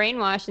how,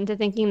 brainwashed into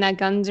thinking that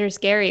guns are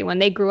scary when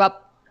they grew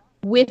up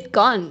with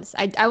guns.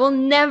 I will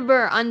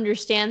never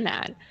understand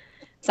that.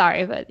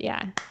 Sorry, but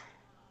yeah.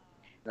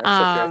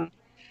 That's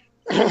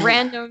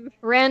okay.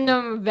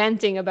 Random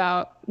venting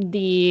about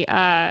the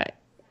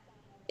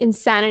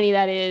insanity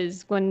that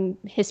is when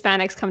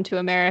Hispanics come to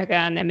America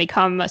and then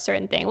become a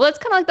certain thing. Well, it's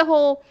kind of like the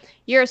whole,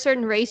 you're a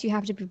certain race, you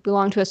have to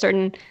belong to a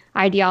certain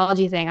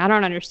ideology thing. I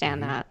don't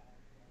understand that.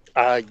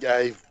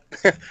 I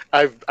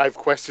I've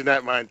questioned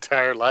that my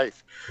entire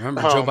life.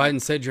 Remember, Joe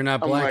Biden said you're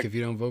not I'm black like, if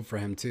you don't vote for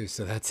him too.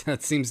 So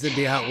that seems to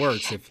be how it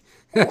works. If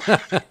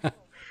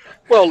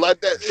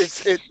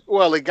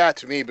well, it got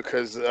to me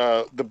because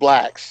the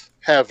blacks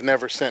have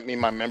never sent me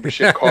my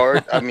membership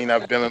card. I mean,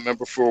 I've been a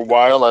member for a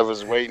while. I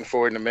was waiting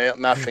for it in the mail.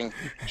 Nothing,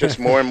 just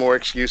more and more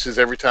excuses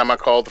every time I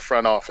called the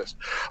front office.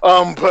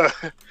 But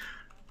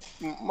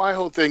my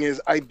whole thing is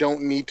I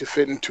don't need to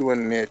fit into a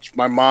niche.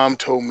 My mom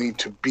told me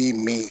to be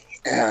me.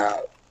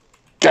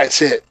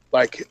 That's it.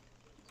 Like,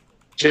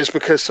 just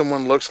because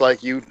someone looks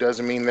like you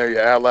doesn't mean they're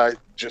your ally.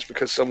 Just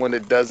because someone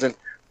that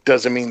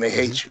doesn't mean they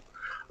hate you.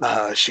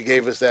 She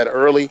gave us that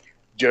early.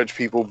 Judge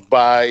people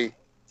by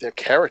their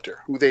character,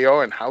 who they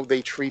are, and how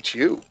they treat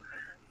you.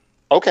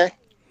 Okay.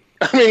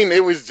 I mean,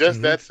 it was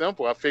just that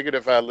simple. I figured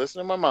if I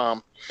listened to my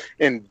mom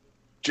and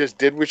just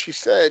did what she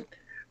said,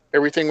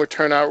 everything would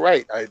turn out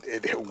right.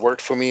 It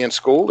worked for me in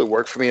school. It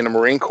worked for me in the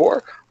Marine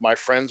Corps. My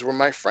friends were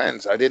my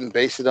friends. I didn't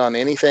base it on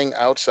anything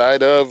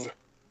outside of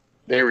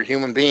they were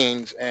human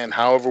beings, and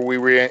however we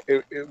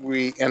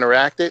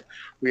interacted,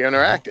 we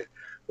interacted.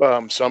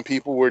 Some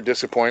people were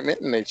disappointment,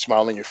 and they'd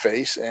smile in your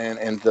face and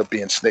ended up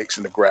being snakes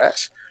in the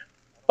grass.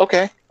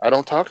 Okay, I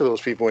don't talk to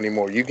those people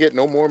anymore. You get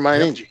no more of my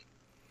energy.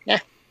 Yeah,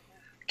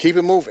 keep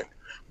it moving.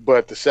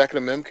 But the Second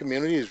Amendment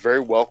community is very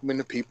welcoming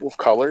to people of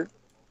color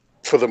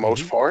for the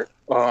most part.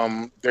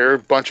 They're a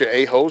bunch of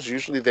a-holes.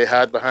 Usually they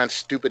hide behind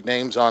stupid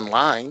names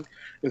online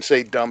and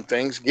say dumb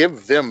things.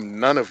 Give them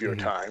none of your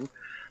time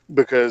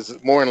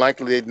because more than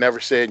likely they'd never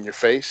say it in your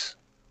face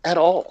at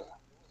all.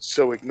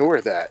 So ignore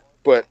that.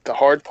 But the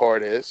hard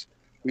part is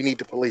we need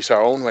to police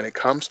our own when it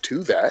comes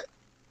to that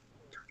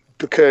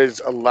because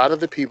a lot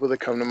of the people that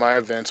come to my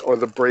events are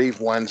the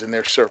brave ones in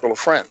their circle of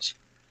friends.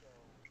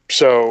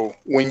 So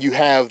when you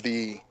have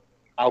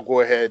I'll go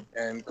ahead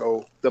and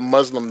go the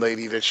Muslim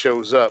lady that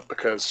shows up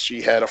because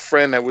she had a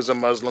friend that was a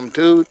Muslim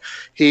dude.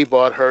 He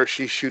bought her.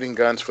 She's shooting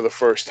guns for the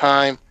first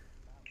time.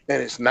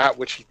 And it's not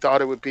what she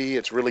thought it would be.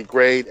 It's really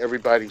great.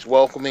 Everybody's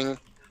welcoming.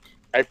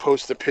 I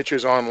post the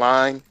pictures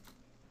online.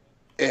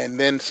 And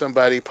then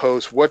somebody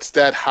posts, "What's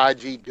that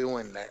Haji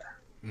doing there?"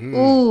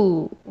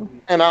 Ooh.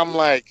 And I'm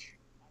like,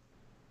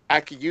 I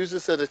could use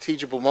this at a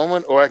teachable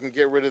moment or I can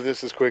get rid of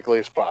this as quickly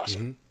as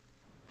possible.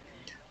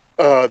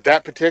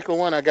 That particular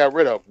one I got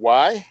rid of.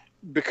 Why?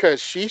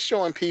 Because she's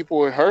showing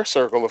people in her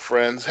circle of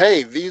friends,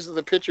 hey, these are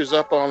the pictures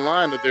up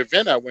online of the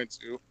event I went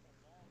to.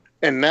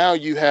 And now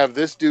you have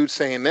this dude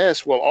saying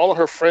this. Well, all of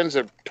her friends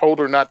have told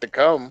her not to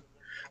come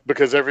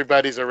because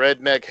everybody's a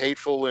redneck,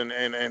 hateful,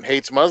 and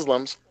hates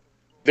Muslims.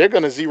 They're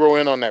going to zero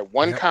in on that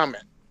one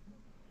comment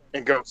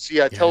and go,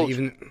 see, I told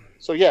you.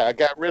 So, yeah, I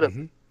got rid of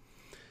it.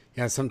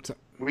 Yeah, sometimes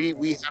we have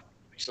to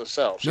police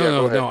ourselves.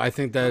 No, I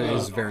think that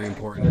is very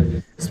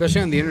important,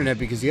 especially on the internet,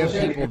 because you have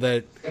people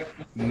that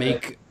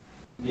make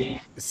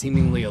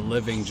seemingly a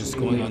living just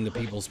going on to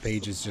people's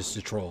pages just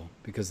to troll,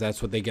 because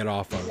that's what they get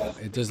off of.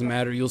 It doesn't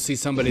matter. You'll see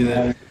somebody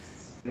that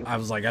I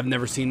was like, I've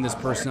never seen this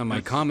person on my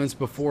comments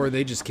before.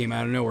 They just came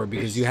out of nowhere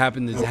because you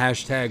happen to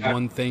hashtag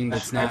one thing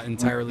that's not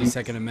entirely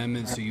Second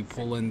Amendment, so you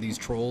pull in these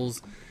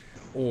trolls,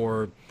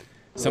 or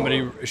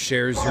somebody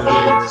shares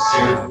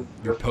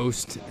your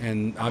post,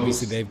 and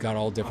obviously they've got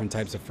all different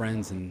types of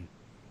friends, and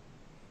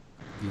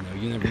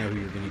you never know who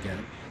you're going to get.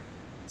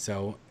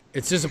 So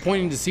it's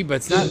disappointing to see, but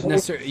it's not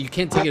necessarily, you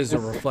can't take it as a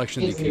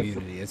reflection of the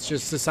community. It's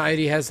just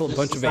society has a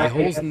bunch of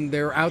a-holes, and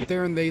they're out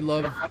there, and they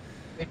love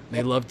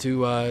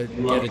to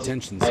get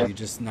attention, so you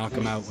just knock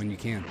them out when you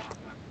can.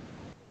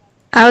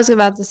 I was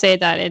about to say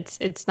that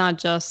it's not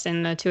just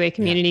in the 2A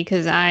community,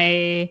 because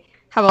I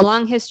have a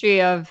long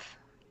history of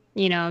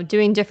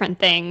doing different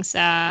things.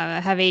 I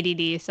have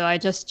ADD, so I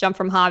just jump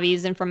from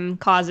hobbies and from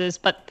causes.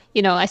 But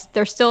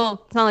it's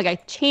not like I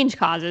change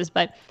causes.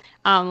 But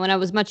when I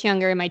was much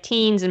younger, in my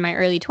teens and my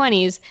early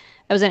 20s,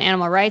 I was an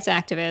animal rights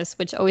activist,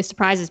 which always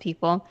surprises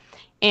people.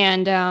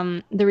 And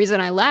the reason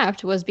I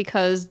left was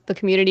because the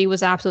community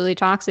was absolutely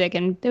toxic,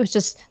 and there was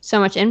just so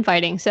much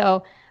infighting.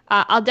 So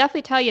I'll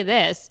definitely tell you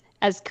this,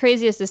 as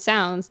crazy as this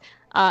sounds,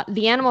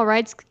 the animal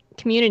rights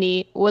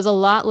community was a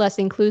lot less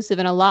inclusive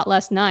and a lot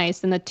less nice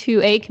than the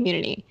 2A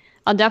community.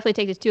 I'll definitely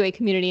take the 2A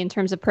community in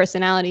terms of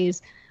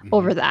personalities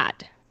over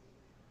that,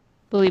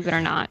 believe it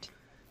or not.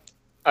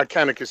 I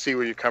kind of can see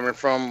where you're coming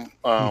from,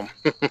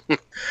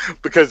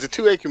 because the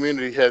 2A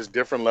community has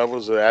different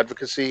levels of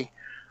advocacy,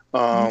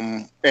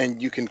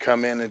 and you can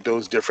come in at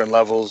those different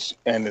levels,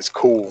 and it's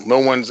cool. No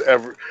one's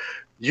ever,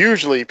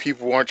 usually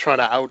people aren't trying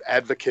to out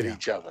advocate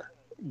each other.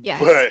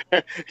 Yes.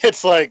 But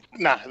it's like,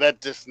 nah,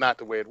 that's just not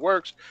the way it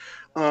works.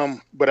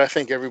 But I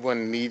think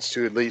everyone needs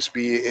to at least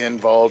be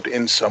involved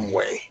in some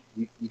way.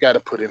 You got to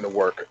put in the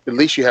work. At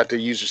least you have to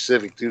use your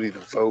civic duty to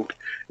vote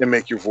and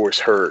make your voice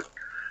heard.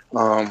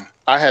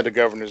 I had the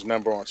governor's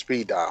number on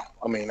speed dial.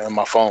 I mean, on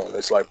my phone.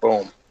 It's like,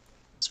 boom.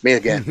 It's me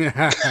again.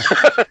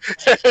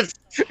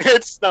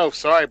 It's no,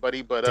 sorry,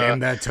 buddy, but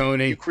Damn that,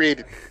 Tony. you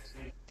created.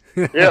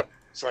 Yep,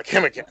 it's like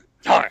him again.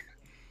 Darn.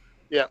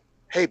 Yeah.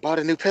 Hey, bought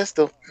a new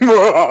pistol.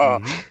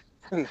 Hang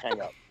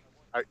up.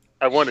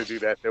 I want to do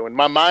that though. In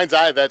my mind's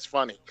eye, that's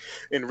funny.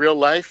 In real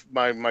life,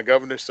 my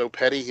governor's so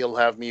petty, he'll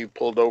have me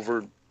pulled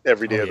over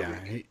every day of the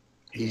week.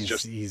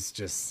 He's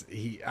just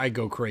I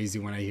go crazy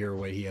when I hear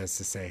what he has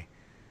to say.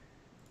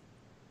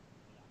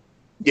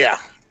 Yeah.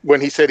 When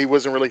he said he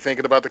wasn't really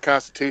thinking about the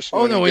Constitution.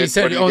 Oh no, he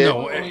said,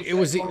 no, it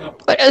was.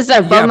 What is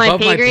that, above my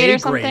pay grade or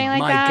something like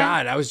my that?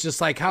 God, I was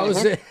just like, how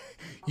is it?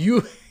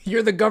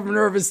 You're the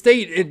governor of a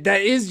state.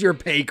 That is your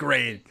pay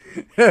grade.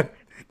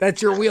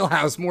 That's your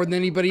wheelhouse more than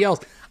anybody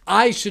else.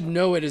 I should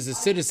know it as a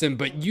citizen,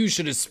 but you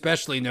should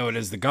especially know it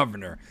as the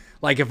governor.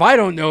 Like, if I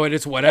don't know it,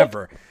 it's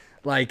whatever.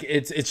 Like,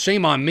 it's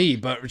shame on me,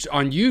 but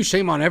on you,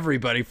 shame on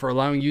everybody for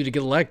allowing you to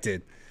get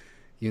elected.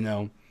 You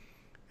know,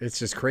 it's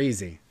just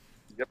crazy.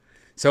 Yep.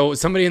 So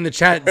somebody in the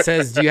chat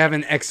says, do you have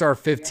an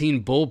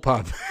XR15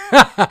 bullpup?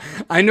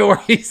 I know where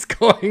he's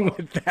going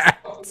with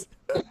that.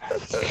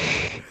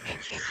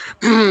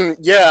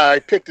 Yeah, I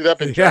picked it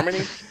up in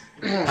Germany.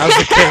 How's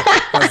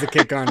the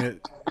kick on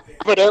it?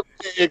 But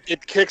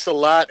it kicks a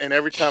lot, and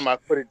every time I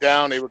put it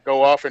down, it would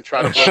go off and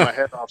try to blow my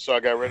head off, so I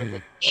got rid of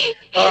it.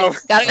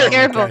 Gotta be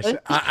careful.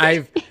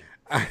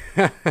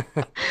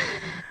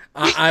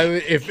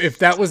 If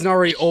that wasn't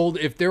already old,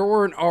 if there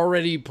weren't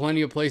already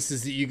plenty of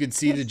places that you could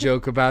see the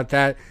joke about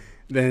that,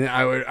 then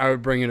I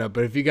would bring it up.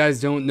 But if you guys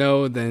don't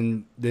know,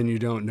 then you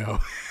don't know.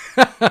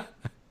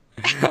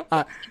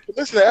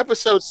 Listen to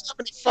episode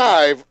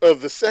 75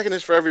 of the Second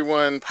is for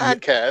Everyone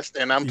podcast,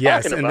 and I'm talking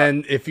about. And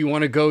then if you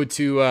want to go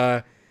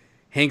to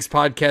Hank's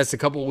podcast a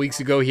couple of weeks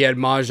ago, he had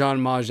Maj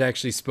on. Maj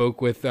actually spoke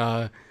with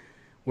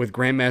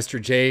Grandmaster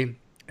Jay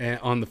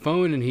on the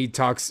phone, and he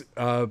talks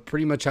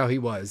pretty much how he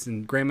was.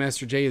 And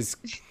Grandmaster Jay is,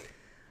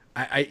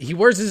 he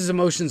wears his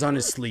emotions on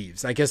his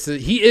sleeves. I guess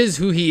he is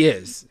who he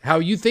is. How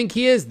you think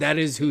he is, that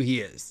is who he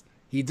is.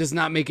 He does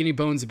not make any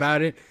bones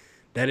about it.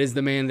 That is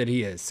the man that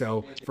he is.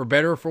 So for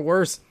better or for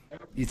worse,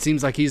 it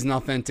seems like he's an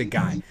authentic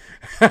guy.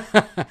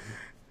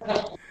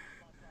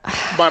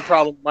 My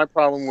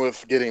problem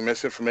with getting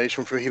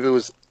misinformation from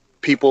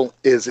people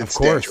is it's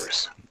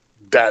dangerous.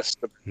 That's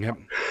the. Yep.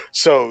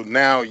 So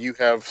now you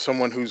have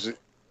someone who's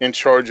in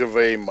charge of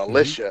a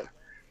militia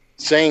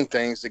saying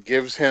things that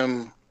gives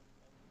him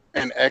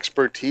an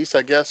expertise,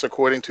 I guess,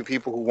 according to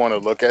people who want to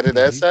look at it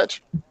as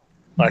such.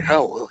 Like,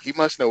 oh, well, he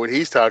must know what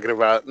he's talking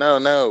about.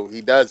 No,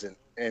 he doesn't.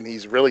 And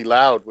he's really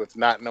loud with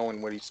not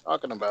knowing what he's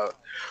talking about.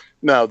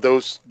 Now,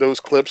 those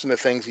clips and the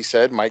things he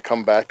said might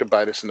come back to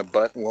bite us in the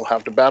butt, and we'll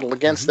have to battle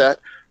against that.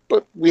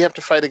 But we have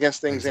to fight against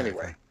things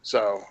anyway.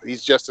 So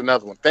he's just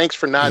another one. Thanks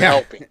for not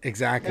helping.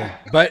 Exactly.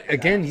 But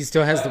again, he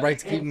still has the right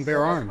to keep and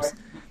bear arms.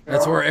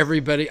 That's where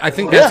everybody, I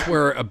think that's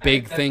where a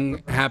big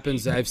thing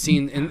happens. I've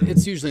seen, and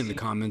it's usually in the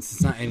comments.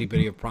 It's not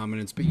anybody of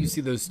prominence, but you see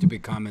those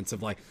stupid comments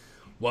of like,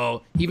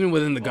 well, even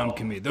within the gun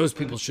community, those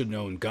people shouldn't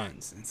own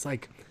guns. It's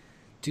like,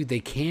 dude, they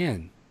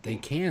can.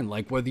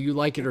 Like, whether you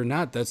like it or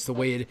not, that's the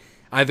way it.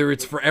 Either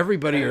it's for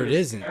everybody or it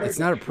isn't. It's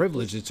not a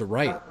privilege; it's a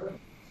right.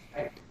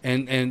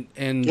 And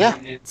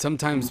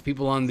sometimes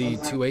people on the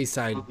 2A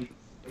side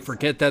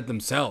forget that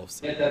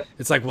themselves.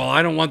 It's like, well,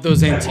 I don't want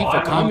those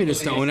Antifa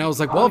communists to own. I was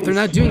like, well, if they're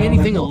not doing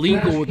anything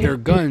illegal with their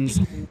guns,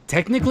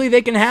 technically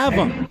they can have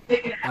them.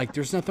 Like,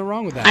 there's nothing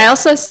wrong with that. I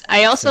also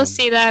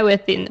see that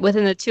within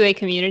the 2A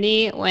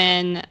community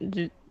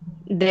when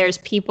there's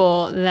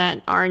people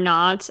that are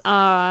not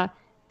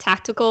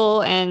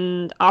tactical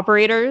and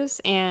operators,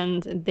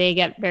 and they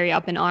get very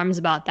up in arms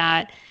about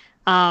that,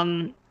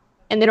 and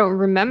they don't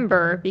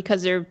remember,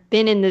 because they've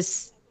been in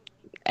this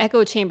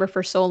echo chamber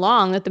for so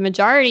long, that the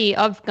majority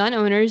of gun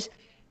owners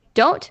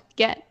don't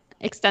get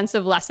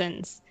extensive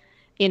lessons,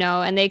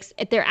 and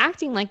they're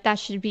acting like that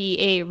should be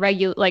a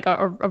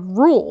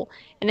rule.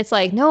 And it's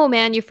like, no,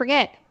 man, you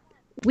forget,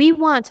 we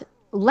want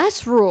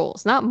less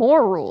rules, not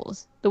more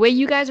rules. The way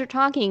you guys are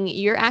talking,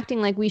 you're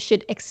acting like we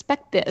should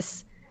expect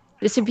this.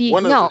 This would be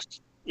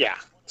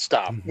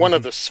stop. One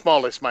of the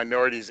smallest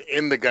minorities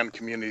in the gun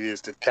community is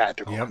the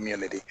tactical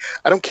community.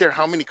 I don't care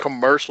how many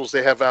commercials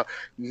they have out.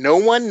 No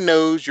one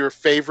knows your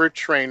favorite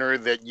trainer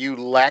that you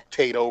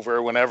lactate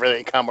over whenever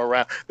they come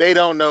around. They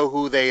don't know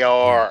who they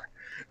are.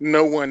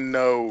 No one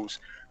knows.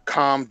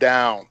 Calm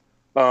down.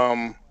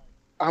 I'm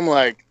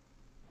like,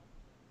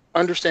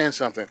 understand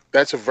something.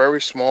 That's a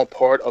very small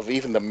part of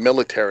even the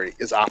military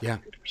is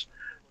operators.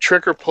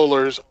 Trigger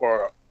pullers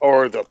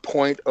are the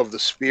point of the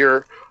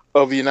spear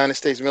of the United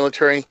States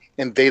military,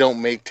 and they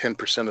don't make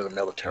 10% of the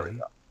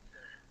military up.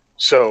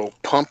 So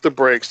pump the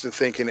brakes to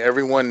thinking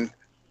everyone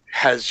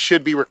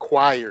should be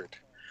required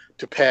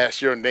to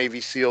pass your Navy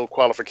SEAL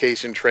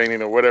qualification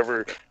training or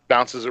whatever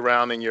bounces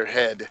around in your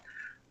head.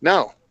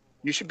 No,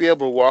 you should be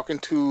able to walk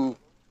into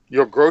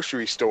your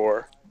grocery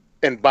store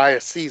and buy a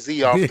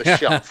CZ off the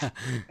shelf.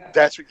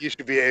 That's what you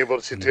should be able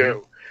to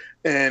do.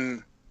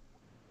 And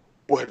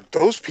what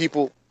those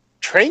people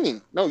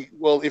training,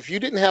 if you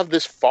didn't have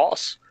this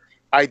false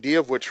idea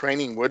of what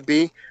training would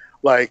be,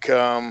 like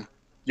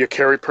your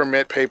carry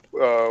permit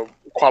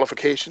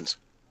qualifications.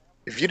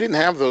 If you didn't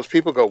have those,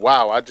 people go,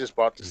 wow, I just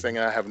bought this thing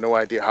and I have no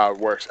idea how it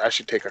works. I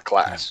should take a Yeah.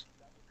 class.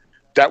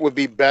 That would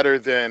be better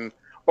than,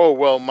 oh,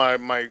 well,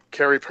 my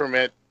carry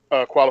permit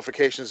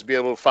qualifications to be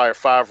able to fire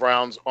 5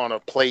 rounds on a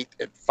plate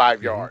at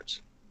 5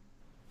 yards.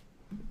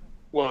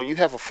 Well, you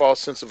have a false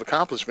sense of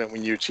accomplishment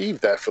when you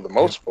achieve that for the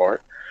most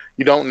part.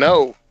 You don't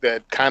know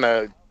that kind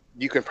of,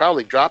 you can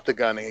probably drop the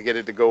gun and get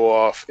it to go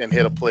off and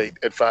hit a plate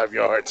at 5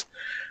 yards.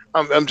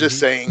 I'm just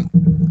saying,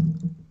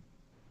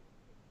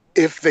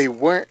 if they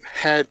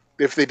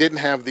didn't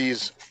have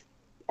these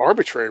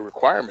arbitrary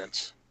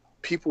requirements,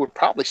 people would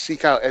probably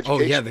seek out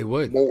education. Oh yeah, they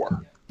would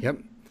more. Yep.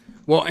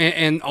 Well,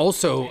 and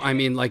also, I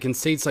mean, like in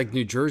states like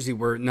New Jersey,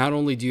 where not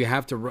only do you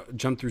have to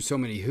jump through so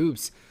many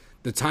hoops,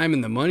 the time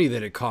and the money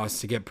that it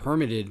costs to get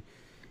permitted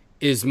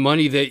is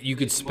money that you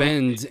could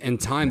spend and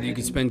time that you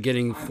could spend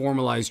getting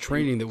formalized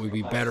training that would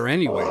be better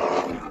anyway.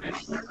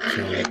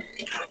 So.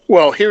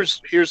 Well,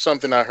 here's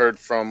something I heard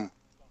from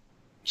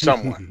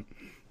someone.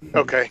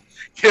 Okay,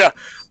 yeah,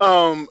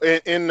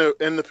 in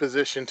the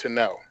position to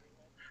know,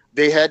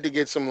 they had to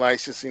get some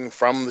licensing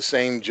from the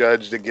same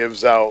judge that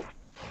gives out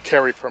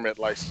carry permit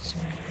license.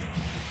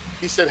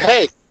 He said,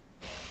 "Hey,"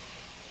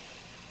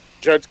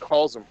 judge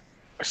calls him,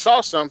 "I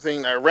saw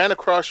something. I ran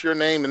across your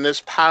name in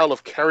this pile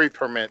of carry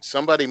permits.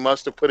 Somebody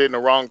must have put it in the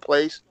wrong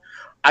place.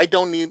 I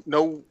don't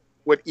know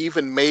what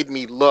even made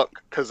me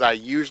look, because I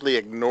usually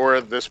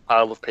ignore this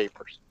pile of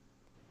papers."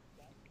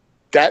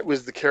 That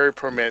was the carry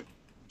permit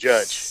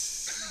judge.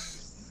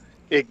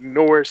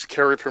 Ignores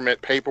carry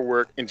permit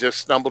paperwork and just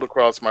stumbled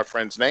across my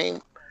friend's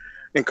name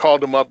and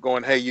called him up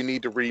going, "Hey, you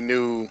need to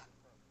renew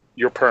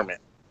your permit."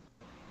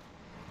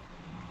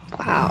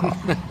 Wow.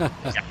 Oh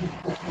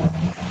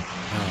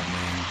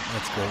man,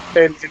 that's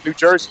great. And in New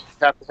Jersey,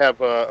 you have to have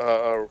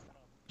a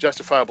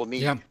justifiable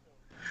need. Yeah.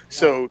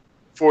 So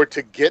for it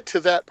to get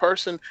to that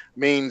person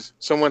means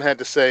someone had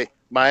to say,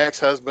 "My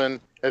ex-husband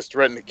has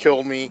threatened to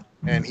kill me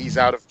and he's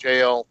out of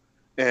jail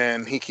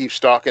and he keeps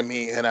stalking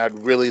me, and I'd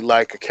really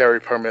like a carry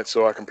permit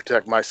so I can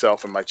protect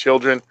myself and my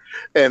children."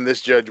 And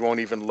this judge won't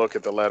even look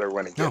at the letter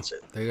when he gets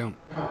it. They don't.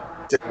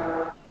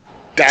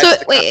 So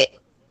wait,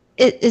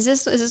 is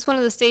this one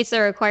of the states that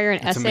require an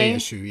It's essay? a may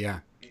issue, yeah.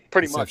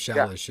 Pretty It's a much, shall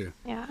yeah. issue.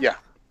 Yeah. Yeah.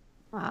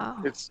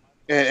 Wow.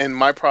 And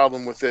my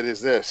problem with it is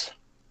this: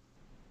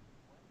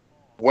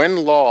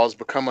 when laws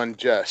become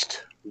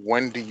unjust,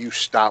 when do you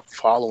stop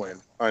following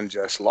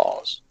unjust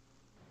laws?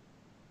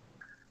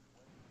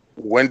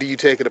 When do you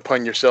take it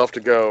upon yourself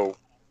to go,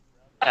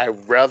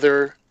 I'd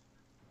rather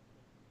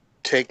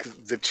take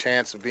the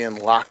chance of being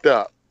locked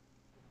up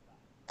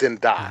than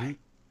die?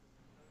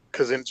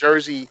 Because in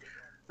Jersey,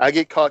 I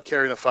get caught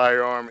carrying a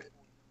firearm,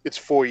 it's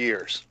 4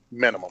 years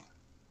minimum.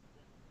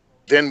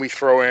 Then we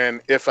throw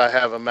in if I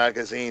have a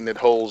magazine that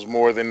holds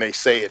more than they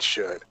say it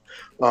should.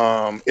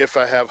 If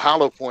I have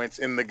hollow points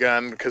in the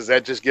gun, because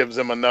that just gives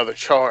them another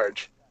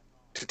charge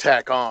to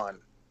tack on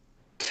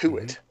to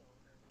it.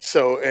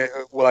 So,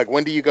 like,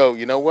 when do you go,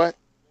 you know what?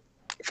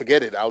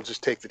 Forget it. I'll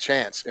just take the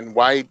chance. And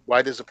why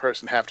does a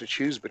person have to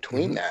choose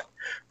between that?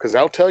 Because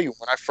I'll tell you,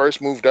 when I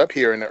first moved up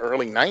here in the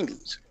early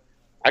 90s,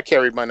 I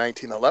carried my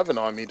 1911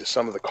 on me to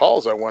some of the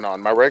calls I went on.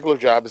 My regular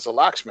job is a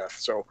locksmith.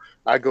 So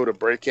I go to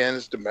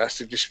break-ins,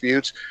 domestic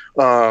disputes.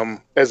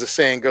 As the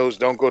saying goes,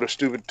 don't go to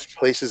stupid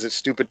places at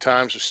stupid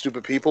times with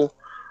stupid people.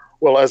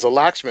 Well, as a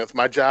locksmith,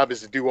 my job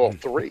is to do all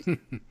three.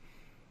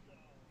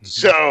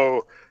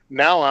 So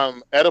now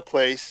I'm at a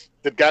place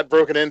that got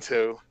broken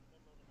into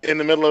in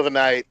the middle of the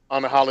night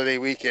on a holiday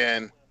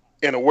weekend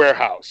in a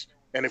warehouse.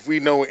 And if we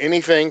know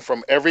anything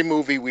from every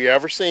movie we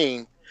ever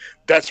seen,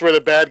 that's where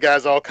the bad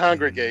guys all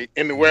congregate,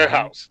 in the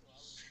warehouse.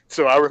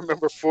 So I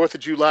remember 4th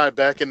of July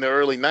back in the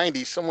early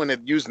 90s, someone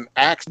had used an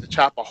axe to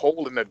chop a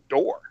hole in the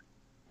door.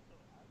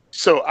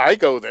 So I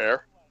go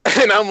there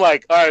and I'm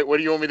like, all right, what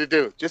do you want me to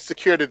do? Just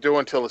secure the door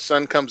until the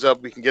sun comes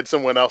up. We can get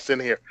someone else in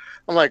here.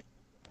 I'm like,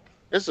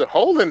 there's a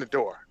hole in the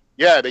door.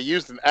 Yeah, they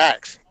used an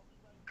axe.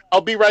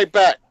 I'll be right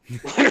back.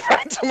 Went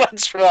right to my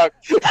truck.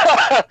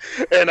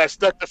 And I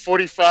stuck the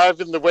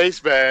 45 in the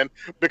waistband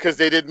because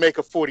they didn't make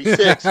a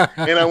 46.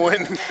 And I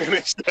went and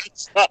finished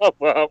that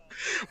job up.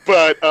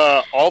 But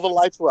all the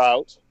lights were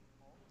out.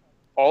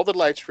 All the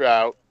lights were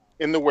out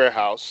in the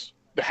warehouse.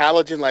 The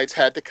halogen lights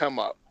had to come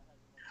up.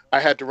 I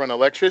had to run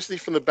electricity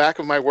from the back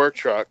of my work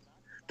truck.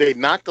 They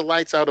knocked the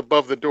lights out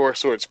above the door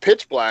so it's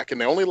pitch black, and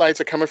the only lights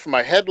are coming from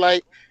my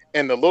headlight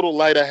and the little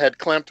light I had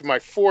clamped to my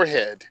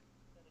forehead.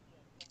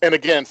 And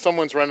again,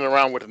 someone's running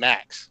around with an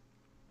axe.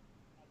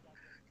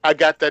 I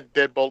got that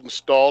deadbolt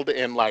installed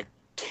in like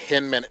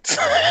 10 minutes.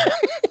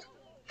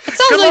 It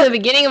sounds like the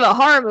beginning of a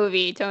horror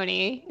movie,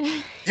 Tony.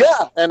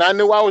 Yeah, and I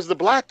knew I was the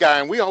black guy,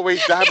 and we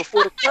always die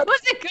before the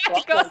credits.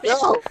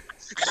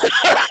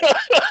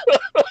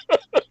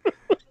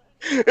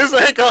 This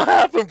ain't gonna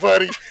happen,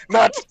 buddy.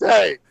 Not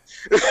today.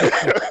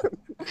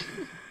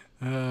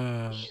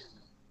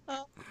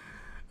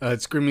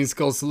 Screaming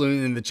Skull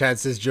Saloon in the chat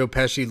says Joe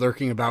Pesci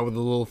lurking about with a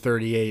little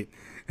 38.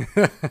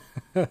 I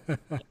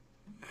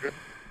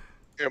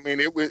mean,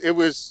 it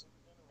was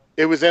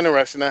it was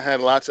interesting. I had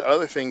lots of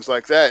other things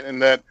like that,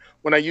 and that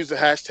when I use the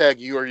hashtag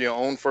 "you are your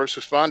own first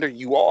responder,"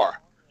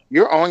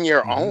 you're on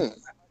your Hmm. own.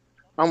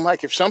 I'm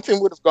like, if something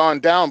would have gone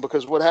down,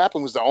 because what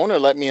happened was the owner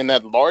let me in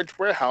that large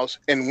warehouse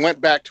and went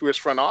back to his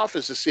front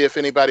office to see if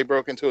anybody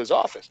broke into his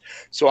office.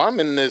 So I'm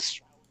in this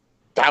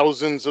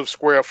thousands of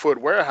square foot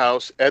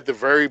warehouse at the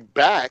very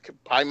back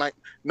by my.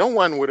 No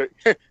one would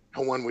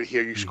no one would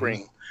hear you Hmm.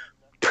 scream.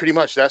 Pretty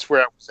much, that's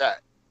where I was at.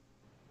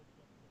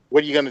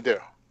 What are you going to do?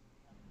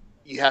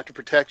 You have to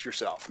protect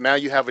yourself. Now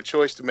you have a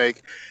choice to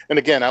make. And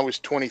again, I was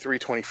 23,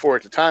 24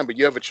 at the time, but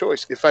you have a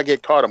choice. If I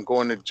get caught, I'm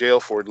going to jail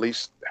for at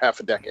least half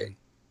a decade.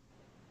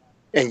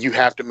 And you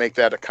have to make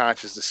that a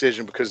conscious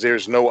decision because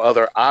there's no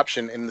other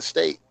option in the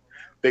state.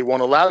 They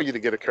won't allow you to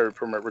get a curb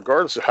permit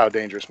regardless of how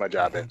dangerous my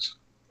job Hmm. is.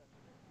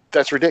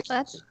 That's ridiculous.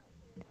 That's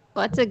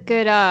that's a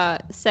good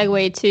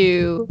segue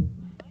to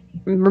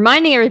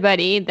reminding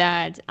everybody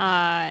that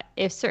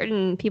if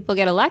certain people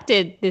get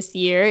elected this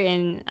year,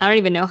 and I don't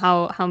even know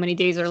how many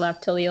days are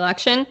left till the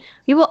election,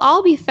 we will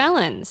all be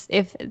felons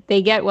if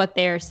they get what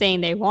they're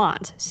saying they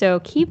want.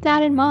 So keep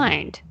that in Hmm.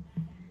 mind.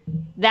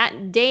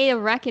 That day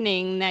of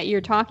reckoning that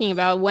you're talking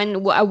about,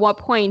 when at what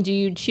point do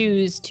you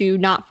choose to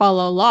not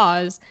follow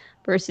laws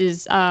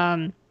versus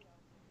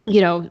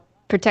you know,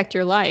 protect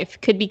your life,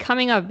 could be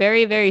coming up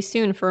very, very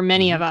soon for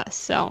many Hmm. of us.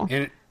 So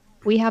And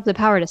we have the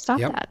power to stop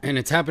yep, that. and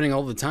it's happening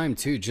all the time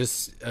too.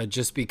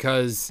 Just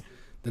because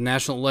the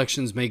national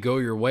elections may go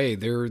your way,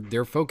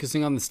 they're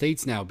focusing on the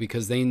states now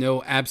because they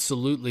know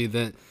absolutely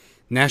that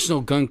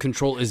national gun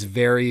control is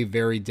very,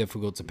 very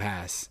difficult to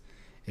pass.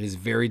 It is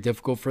very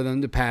difficult for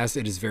them to pass.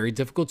 It is very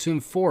difficult to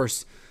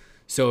enforce.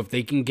 So if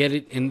they can get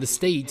it in the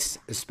states,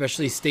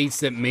 especially states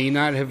that may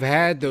not have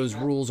had those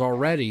rules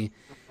already,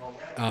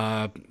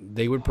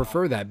 they would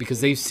prefer that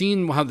because they've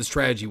seen how the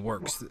strategy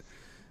works.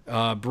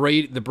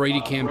 The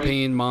Brady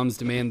campaign, Mom's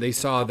Demand, they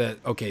saw that,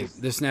 okay,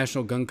 this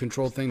national gun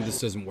control thing, this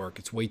doesn't work.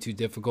 It's way too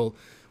difficult.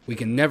 We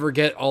can never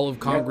get all of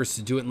Congress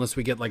to do it unless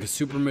we get like a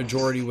super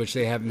majority, which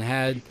they haven't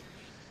had.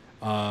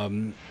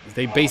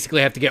 They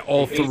basically have to get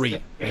all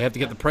three. They have to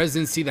get the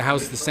presidency, the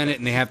House, the Senate,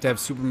 and they have to have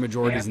super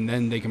majorities, and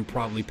then they can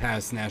probably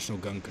pass national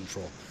gun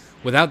control.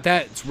 Without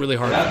that, it's really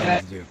hard for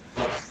them to do.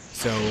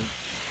 So,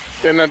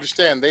 And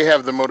understand they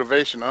have the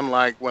motivation,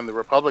 unlike when the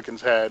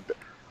Republicans had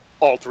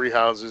all three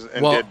houses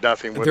and well, did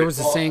nothing with there it. was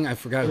a saying, I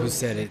forgot who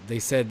said it. They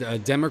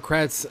said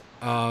Democrats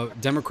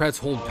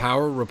hold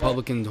power,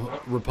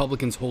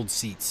 Republicans hold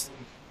seats.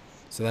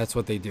 So that's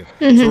what they do.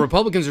 So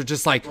Republicans are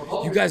just like,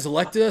 you guys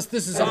elected us.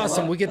 This is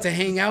awesome. We get to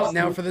hang out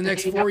now for the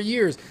next 4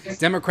 years.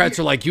 Democrats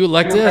are like, you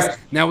elected us.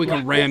 Now we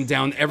can ram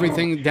down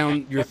everything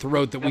down your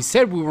throat that we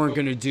said we weren't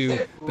going to do,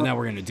 but now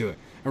we're going to do it.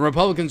 And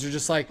Republicans are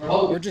just like,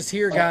 we're just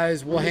here,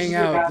 guys. We'll hang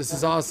out. This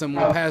is awesome.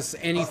 We'll pass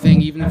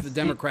anything, even if the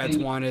Democrats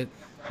want it.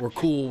 We're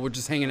cool. We're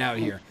just hanging out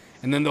here.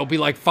 And then there'll be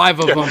like five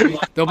of them.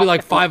 There'll be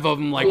like five of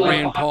them, like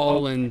Rand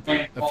Paul and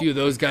a few of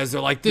those guys. They're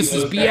like, this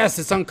is BS.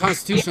 It's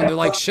unconstitutional. They're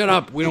like, shut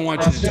up. We don't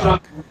want you to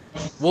talk.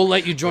 We'll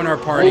let you join our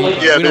party,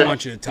 but Yeah, we don't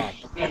want you to talk.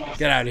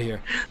 Get out of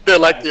here. they're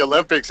like the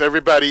Olympics.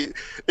 Everybody,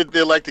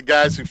 they're like the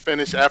guys who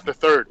finish after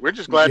third. We're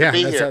just glad to Yeah,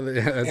 be that's here.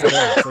 how. That's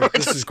how it's like,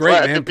 this is Just great,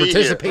 glad to man. be here.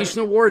 Participation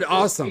award,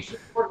 awesome.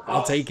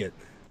 I'll take it.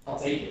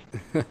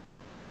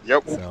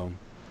 Yep. So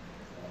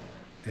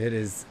it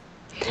is.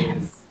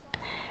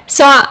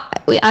 So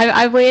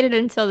I've waited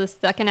until the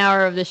second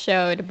hour of the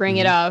show to bring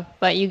it up,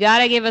 but you got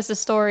to give us a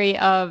story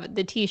of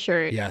the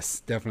T-shirt.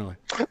 Yes, definitely.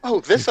 Oh,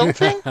 this old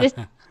thing? This,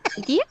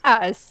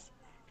 yes,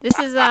 this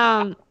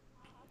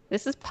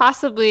is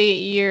possibly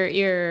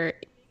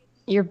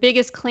your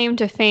biggest claim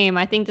to fame.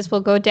 I think this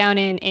will go down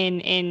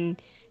in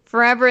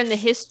forever in the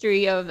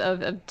history of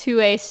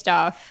 2A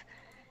stuff.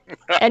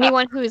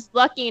 Anyone who is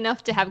lucky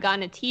enough to have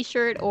gotten a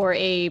T-shirt or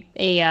a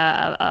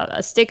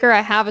sticker,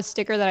 I have a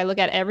sticker that I look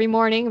at every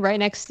morning right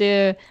next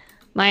to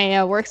my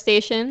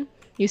workstation.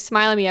 You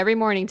smile at me every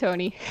morning,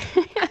 Tony.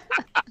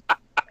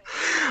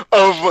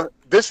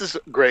 This is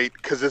great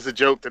because it's a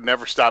joke that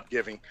never stopped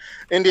giving.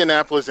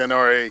 Indianapolis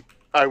NRA,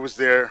 I was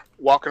there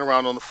walking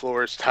around on the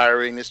floor. It's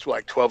tiring. It's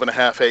like 12 and a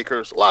half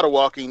acres. A lot of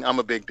walking. I'm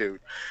a big dude.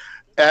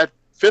 At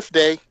fifth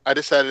day, I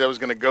decided I was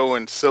going to go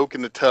and soak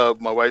in the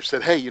tub. My wife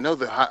said, hey, you know,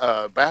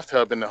 the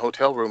bathtub in the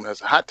hotel room has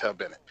a hot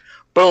tub in it.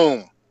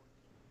 Boom.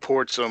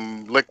 Poured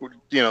some liquid,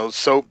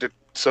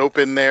 soap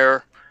in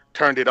there,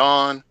 turned it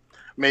on,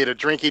 made a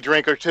drinky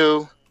drink or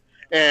two.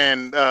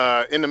 And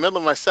in the middle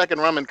of my second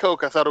rum and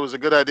coke, I thought it was a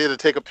good idea to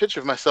take a picture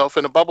of myself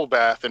in a bubble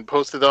bath and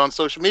post it on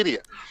social media.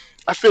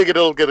 I figured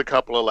it'll get a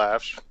couple of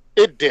laughs.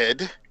 It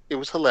did. It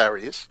was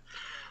hilarious.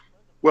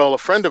 Well, a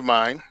friend of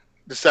mine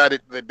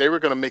decided that they were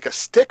going to make a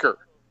sticker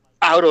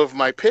out of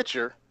my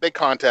picture. They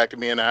contacted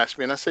me and asked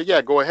me, and I said,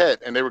 yeah, go ahead.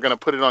 And they were going to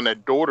put it on their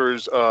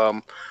daughter's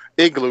not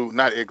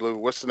Igloo.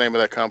 What's the name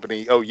of that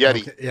company? Oh,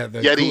 Yeti. Okay, yeah, the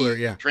Yeti cooler,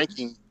 yeah.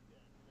 drinking,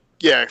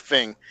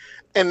 thing.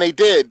 And they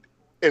did.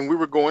 And we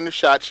were going to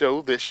SHOT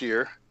Show this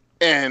year.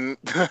 And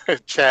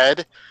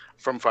Chad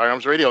from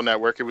Firearms Radio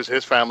Network, it was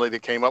his family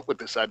that came up with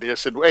this idea.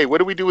 Said, hey, what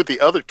do we do with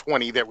the other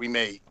 20 that we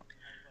made?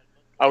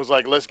 I was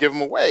like, let's give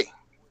them away.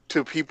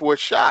 to people with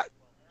shot.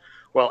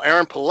 Well,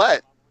 Aaron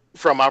Paulette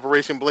from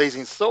Operation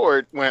Blazing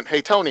Sword went,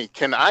 "Hey Tony,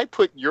 can I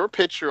put your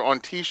picture on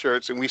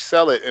T-shirts and we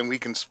sell it and we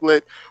can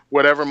split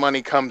whatever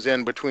money comes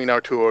in between our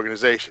two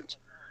organizations?"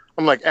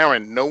 I'm like,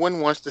 "Aaron, no one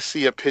wants to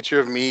see a picture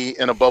of me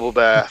in a bubble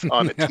bath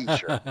on a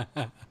T-shirt."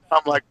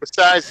 I'm like,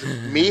 besides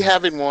me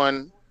having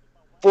one,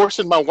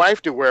 forcing my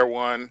wife to wear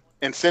one,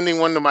 and sending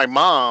one to my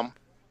mom,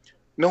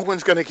 no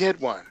one's gonna get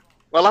one.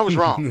 Well, I was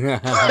wrong,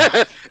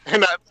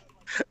 and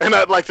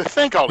I'd like to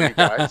thank all of you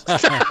guys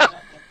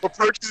for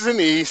purchasing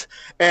these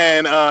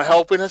and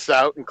helping us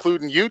out,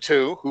 including you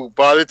two who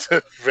bought it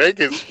to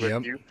Vegas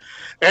with you,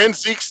 and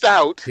Zeke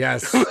Stout,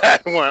 yes, who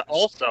had one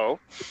also.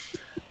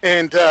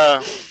 And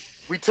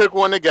we took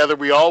one together.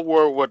 We all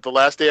wore what the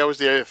last day I was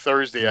there,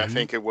 Thursday, I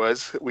think it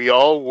was. We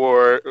all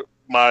wore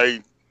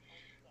my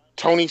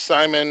Tony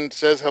Simon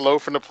Says Hello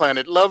from the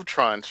Planet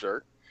Lovetron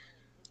shirt.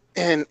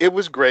 And it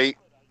was great.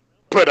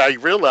 But I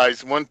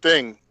realized one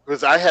thing,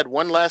 because I had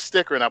one last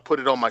sticker and I put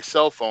it on my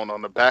cell phone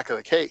on the back of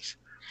the case.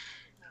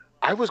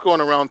 I was going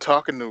around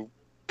talking to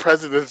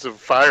presidents of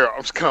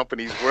firearms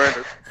companies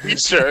wearing a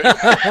t-shirt.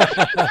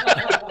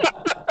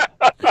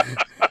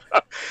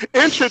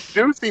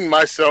 Introducing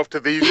myself to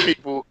these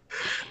people,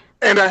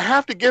 and I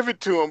have to give it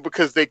to them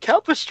because they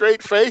kept a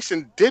straight face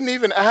and didn't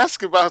even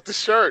ask about the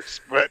shirts,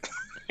 but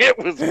it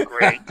was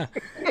great.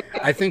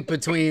 I think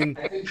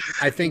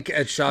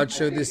at SHOT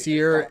Show this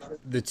year,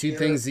 the two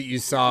things that you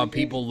saw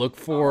people look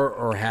for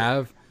or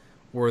have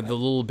were the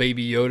little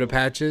baby Yoda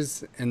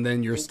patches and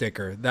then your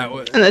sticker. That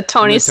was and the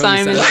Tony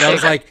Simon. That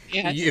was like,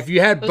 if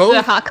you had both,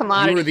 a hot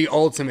commodity. You were the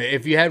ultimate.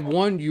 If you had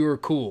one, you were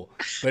cool.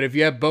 But if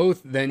you had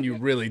both, then you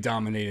really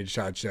dominated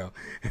SHOT Show.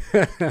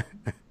 It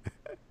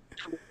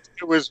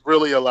was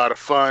really a lot of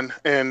fun,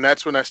 and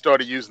that's when I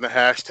started using the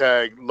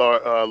hashtag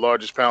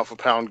largest pound for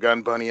pound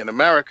gun bunny in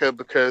America,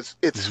 because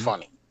it's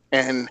funny.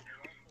 And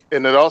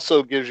it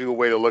also gives you a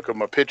way to look at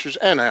my pictures,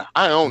 and I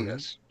own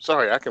this.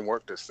 Sorry, I can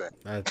work this thing.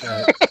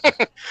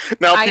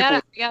 Now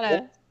I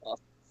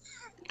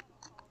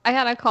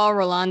gotta call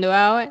Rolando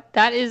out.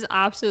 That is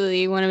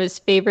absolutely one of his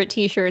favorite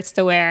T-shirts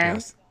to wear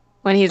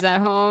when he's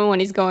at home, when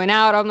he's going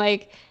out. I'm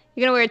like,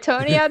 "You gonna wear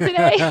Tony out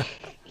today?"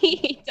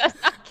 He does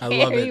not care.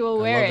 I love it. He will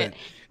wear it.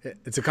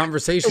 It's a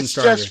conversation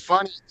starter. It's just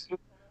funny.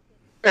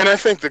 And I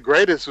think the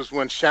greatest was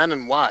when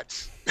Shannon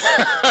Watts.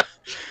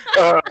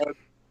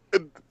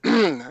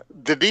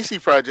 The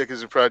DC Project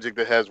is a project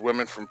that has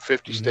women from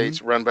 50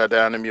 states run by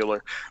Diana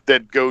Mueller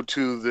that go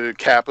to the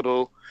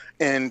Capitol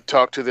and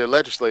talk to their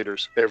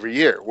legislators every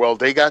year. Well,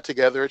 they got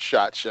together at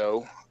SHOT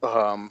Show,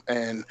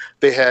 and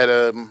they had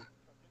a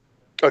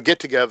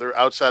get-together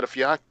outside of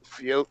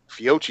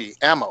Fiocchi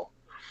Ammo.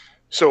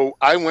 So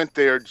I went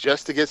there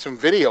just to get some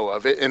video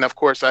of it, and of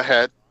course I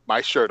had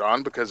my shirt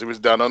on because it was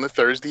done on the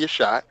Thursday of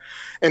SHOT,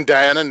 and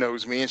Diana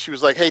knows me, and she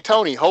was like, "Hey,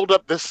 Tony, hold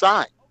up this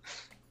sign."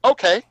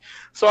 Okay.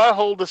 So I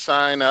hold the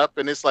sign up,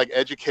 and it's like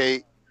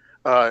education,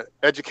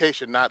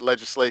 not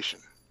legislation.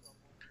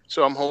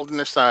 So I'm holding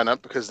the sign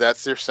up because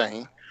that's their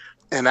saying,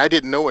 and I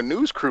didn't know a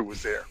news crew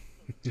was there.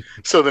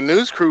 So the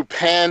news crew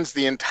pans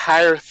the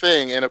entire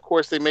thing, and of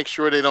course they make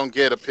sure they don't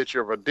get a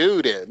picture of a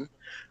dude in,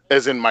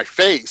 as in my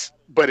face,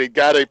 but it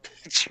got a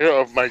picture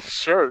of my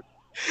shirt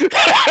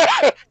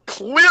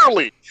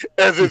clearly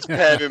as it's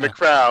panned in the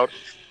crowd.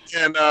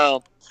 And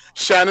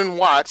Shannon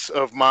Watts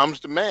of Mom's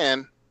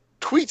Demand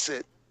tweets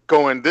it,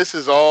 going, "This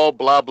is all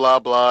blah, blah,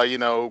 blah,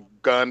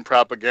 gun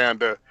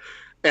propaganda."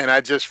 And I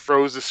just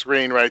froze the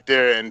screen right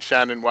there and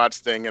Shannon Watts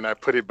thing, and I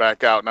put it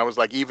back out. And I was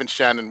like, even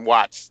Shannon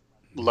Watts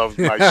loved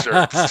my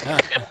shirts.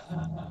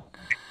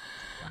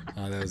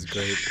 Oh, that was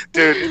great.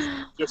 Dude,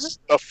 it's just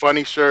a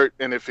funny shirt.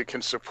 And if it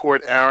can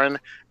support Aaron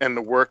and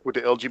the work with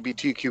the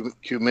LGBTQ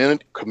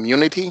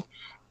community,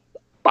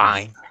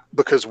 fine.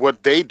 Because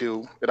what they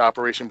do at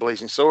Operation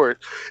Blazing Sword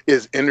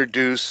is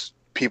introduce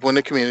people in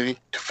the community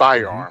to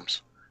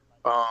firearms.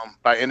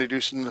 By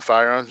introducing the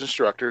firearms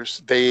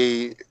instructors,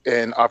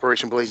 and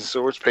Operation Blazing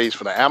Swords pays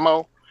for the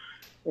ammo,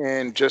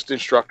 and just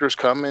instructors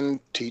come and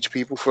teach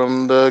people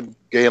from the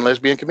gay and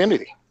lesbian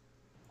community.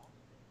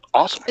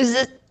 Awesome.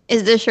 Is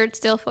this shirt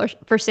still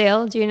for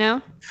sale? Do you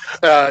know?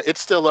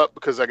 It's still up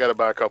because I got to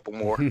buy a couple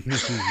more.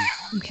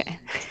 Okay.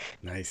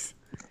 Nice.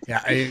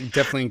 Yeah, I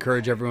definitely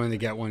encourage everyone to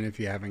get one if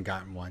you haven't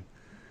gotten one.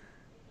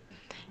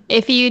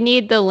 If you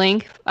need the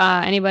link,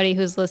 anybody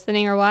who's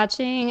listening or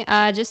watching,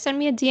 just send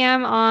me a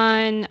DM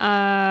on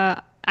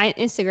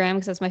Instagram,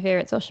 because that's my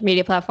favorite social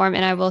media platform,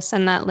 and I will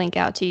send that link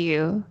out to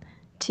you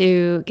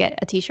to get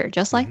a T-shirt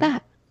just like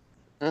that.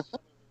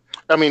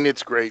 I mean,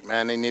 it's great,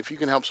 man. And if you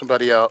can help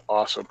somebody out,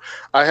 awesome.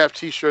 I have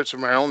T-shirts of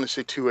my own that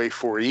say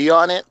 2A4E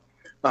on it,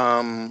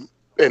 and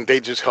they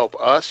just help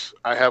us.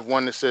 I have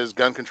one that says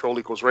gun control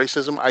equals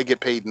racism. I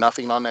get paid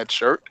nothing on that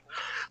shirt.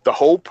 The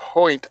whole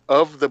point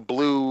of the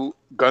blue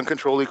gun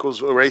control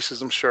equals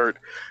racism shirt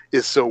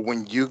is so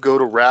when you go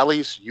to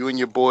rallies, you and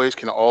your boys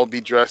can all be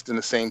dressed in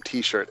the same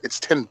T-shirt. It's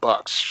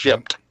 $10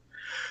 shipped.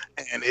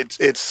 And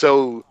it's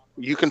so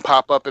you can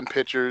pop up in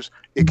pictures.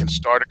 It can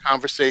start a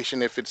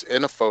conversation if it's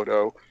in a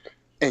photo.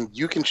 and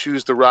you can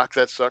choose to rock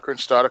that sucker and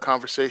start a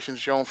conversation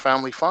at your own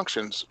family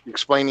functions,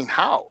 explaining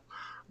how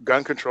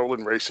gun control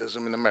and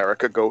racism in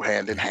America go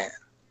hand in hand.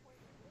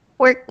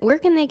 Where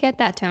can they get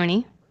that,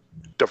 Tony?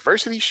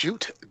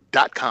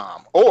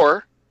 DiversityShoot.com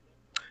or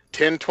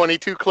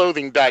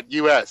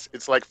 1022clothing.us.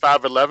 It's like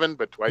 511,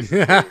 but twice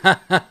as big.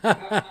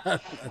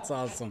 That's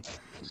awesome.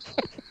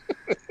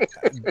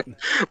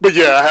 But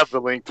yeah, I have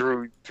the link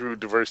through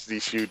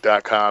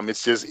diversityshoot.com.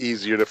 It's just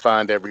easier to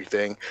find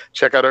everything.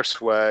 Check out our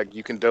swag.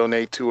 You can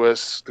donate to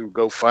us through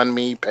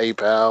GoFundMe,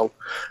 PayPal,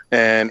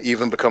 and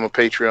even become a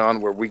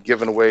Patreon, where we're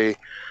giving away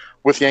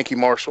with Yankee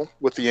Marshall.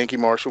 With the Yankee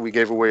Marshall, we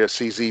gave away a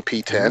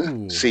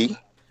CZP-10C.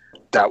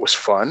 That was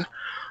fun.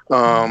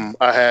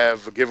 I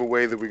have a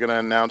giveaway that we're going to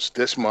announce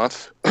this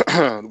month.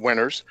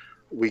 Winners.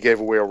 We gave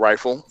away a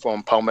rifle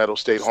from Palmetto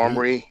State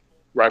Armory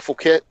rifle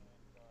kit,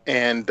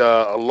 and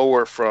a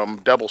lower from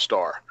Double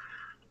Star,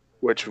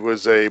 which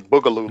was a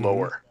Boogaloo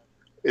lower.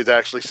 It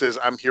actually says,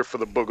 "I'm here for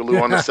the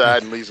Boogaloo" on the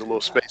side, and leaves a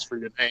little space for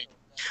your name.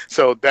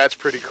 So that's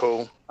pretty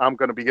cool. I'm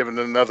going to be giving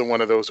another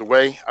one of those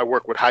away. I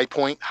work with High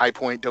Point. High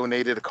Point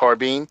donated a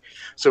carbine.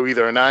 So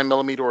either a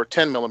 9mm or a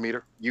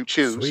 10mm, you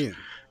choose. Sweet.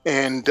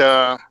 And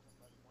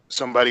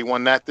somebody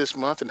won that this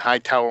month, and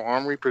Hightower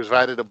Armory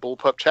provided a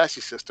bullpup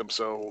chassis system.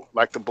 So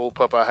like the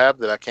bullpup I have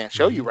that I can't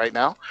show you right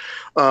now,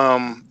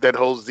 that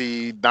holds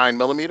the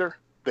 9mm,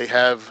 they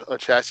have a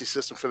chassis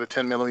system for the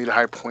 10mm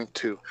High Point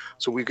too.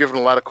 So we've given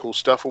a lot of cool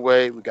stuff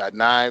away. We got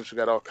knives, we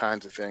got all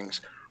kinds of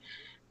things.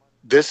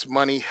 This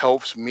money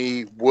helps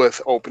me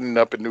with opening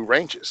up in new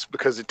ranges,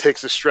 because it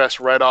takes the stress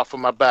right off of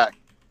my back,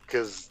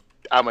 because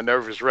I'm a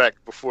nervous wreck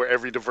before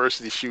every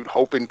diversity shoot,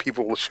 hoping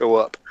people will show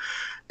up.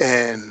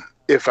 And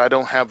if I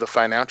don't have the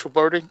financial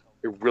burden,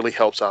 it really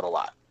helps out a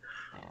lot.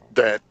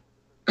 That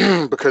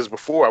because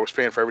before I was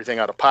paying for everything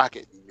out of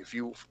pocket. If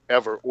you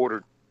ever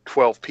ordered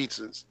 12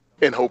 pizzas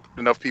and hoped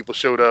enough people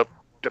showed up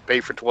to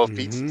pay for 12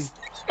 pizzas,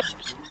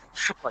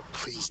 like,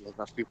 please let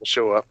enough people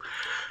show up.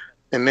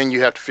 And then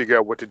you have to figure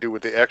out what to do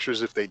with the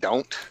extras if they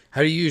don't.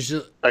 How do you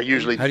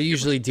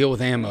usually deal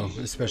with ammo,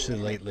 especially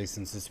lately,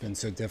 since it's been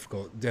so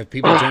difficult? Have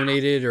people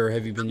donated, or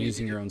have you been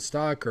using your own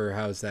stock, or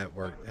how'd that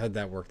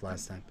work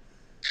last time?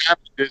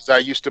 I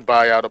used to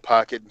buy out of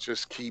pocket and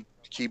just keep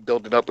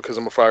building up, because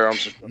I'm a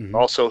firearms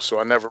also, so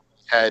I never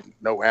had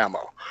no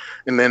ammo.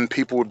 And then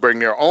people would bring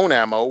their own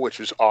ammo, which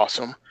was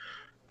awesome.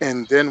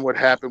 And then what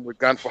happened with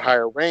Gun for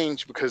Hire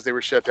Range, because they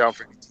were shut down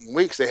for 18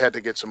 weeks, they had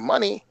to get some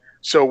money.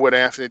 So what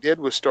Anthony did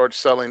was start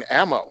selling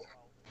ammo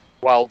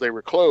while they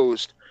were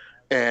closed.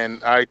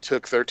 And I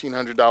took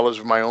 $1,300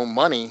 of my own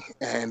money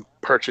and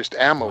purchased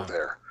ammo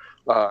there.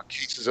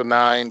 Cases of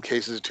 9,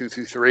 cases of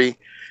 223.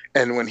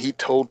 And when he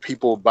told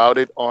people about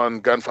it on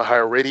Gun for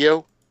Hire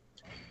Radio,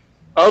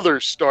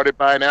 others started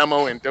buying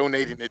ammo and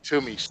donating it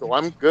to me. So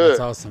I'm good. That's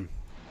awesome.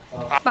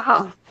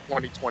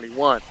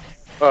 2021.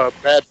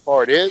 Bad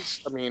part is,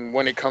 I mean,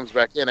 when it comes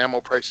back in,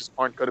 ammo prices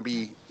aren't going to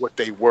be what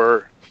they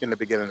were in the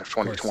beginning of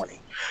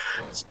 2020.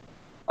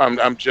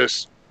 I'm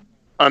just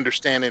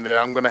understanding that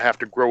I'm going to have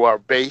to grow our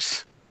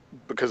base,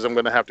 because I'm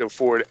going to have to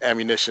afford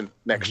ammunition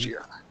next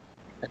year.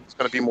 And it's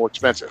going to be more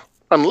expensive.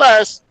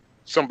 Unless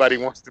somebody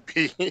wants to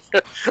be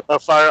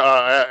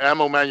a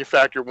ammo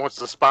manufacturer, wants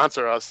to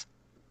sponsor us.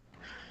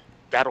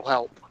 That'll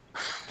help.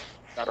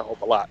 That'll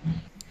help a lot.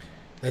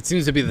 That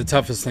seems to be the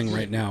toughest thing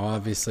right now,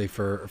 obviously,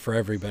 for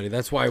everybody.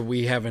 That's why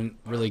we haven't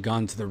really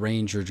gone to the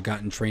range or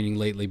gotten training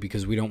lately,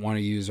 because we don't want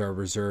to use our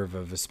reserve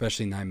of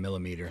especially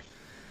 9mm.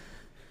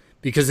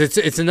 Because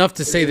it's enough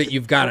to say that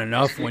you've got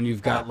enough when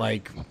you've got,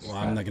 like, well,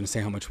 I'm not going to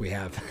say how much we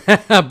have.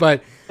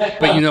 but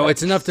you know,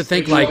 it's enough to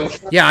think,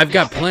 like, yeah, I've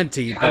got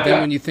plenty. But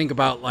then when you think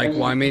about, like,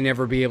 well, I may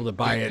never be able to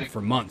buy it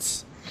for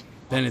months,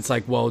 then it's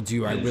like, well,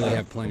 do I really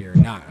have plenty or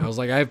not? I was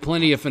like, I have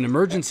plenty if an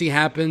emergency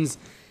happens,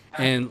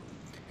 and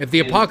if the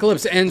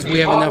apocalypse ends, we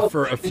have enough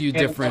for a few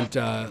different,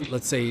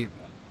 let's say,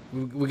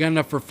 we got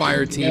enough for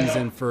fire teams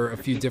and for a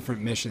few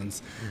different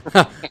missions.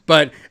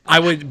 but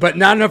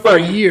not enough for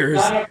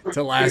years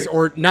to last,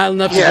 or not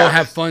enough to go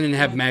have fun and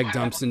have mag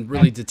dumps and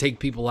really to take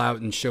people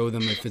out and show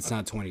them if it's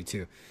not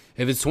 22.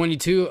 If it's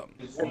 22,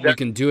 you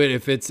can do it.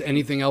 If it's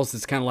anything else,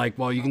 it's kind of like,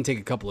 well, you can take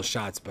a couple of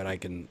shots, but I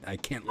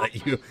can't let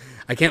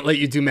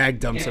you do mag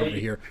dumps over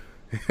here.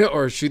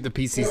 Or shoot the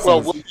PCCs.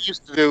 Well, what we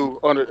used to do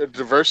on a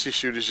diversity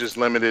shoot is just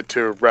limited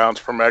to rounds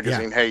per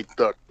magazine. Hey,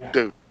 look,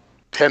 dude,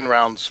 10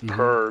 rounds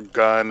per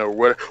gun,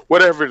 or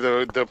whatever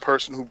the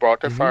person who bought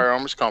their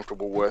firearm is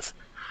comfortable with.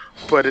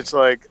 But it's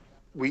like,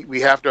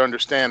 we have to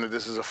understand that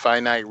this is a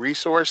finite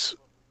resource,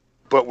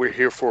 but we're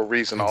here for a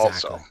reason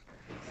also.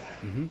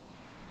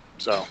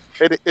 So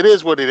it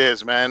is what it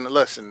is, man.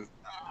 Listen,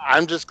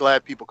 I'm just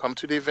glad people come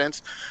to the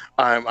events.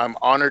 I'm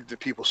honored that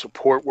people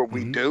support what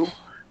we do.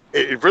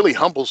 It really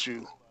humbles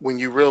you when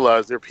you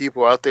realize there are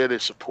people out there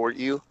that support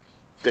you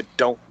that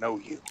don't know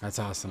you. That's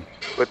awesome.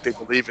 But they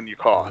believe in your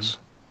cause.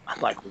 I'm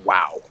like,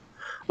 wow.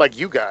 Like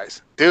you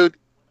guys. Dude,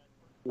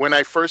 when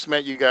I first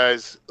met you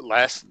guys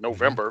last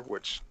November,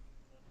 which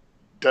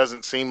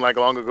doesn't seem like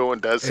long ago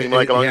and does seem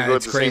like long ago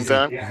at the same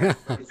time.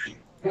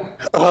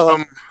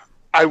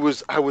 I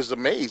was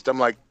amazed. I'm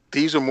like,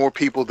 these are more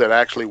people that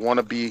actually want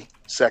to be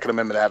Second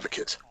Amendment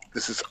advocates.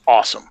 This is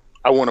awesome.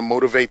 I want to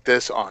motivate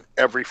this on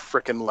every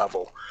freaking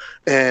level.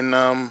 And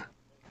I'm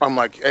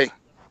like, hey,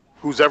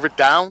 who's ever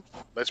down?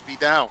 Let's be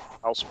down.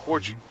 I'll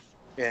support you.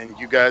 And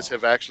you guys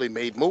have actually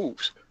made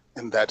moves,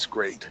 and that's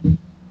great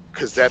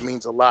because that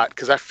means a lot.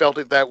 Because I felt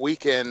it that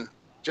weekend,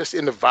 just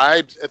in the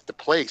vibes at the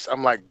place.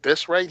 I'm like,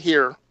 this right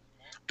here,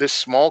 this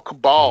small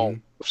cabal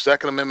of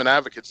Second Amendment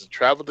advocates that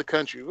traveled the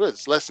country.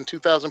 It's less than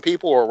 2,000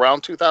 people or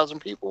around 2,000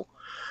 people.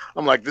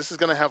 I'm like, this is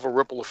going to have a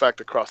ripple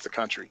effect across the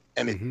country,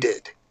 and it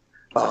did.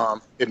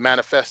 It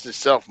manifested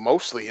itself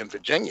mostly in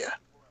Virginia,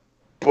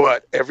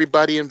 but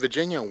everybody in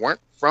Virginia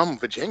weren't from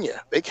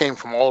Virginia. They came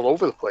from all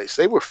over the place.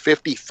 They were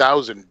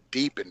 50,000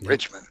 deep in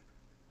Richmond.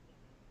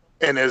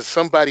 And as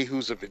somebody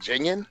who's a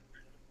Virginian,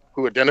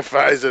 who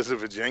identifies as a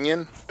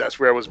Virginian, that's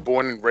where I was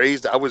born and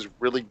raised. I was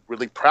really,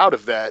 really proud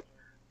of that,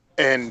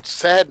 and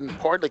saddened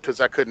partly because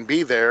I couldn't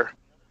be there.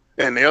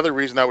 And the other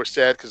reason I was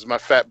sad because my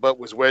fat butt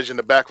was wedged in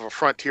the back of a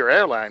Frontier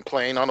airline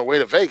plane on the way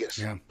to Vegas.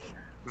 Yeah.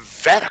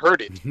 That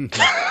hurted.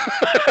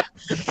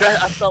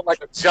 I felt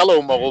like a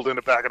Jello mold in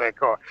the back of that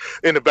car,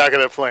 in the back of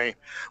that plane.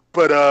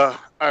 But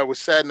I was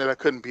saddened that I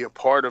couldn't be a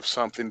part of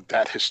something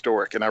that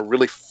historic, and I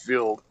really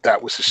feel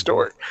that was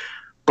historic.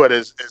 But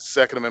as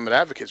Second Amendment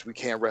advocates, we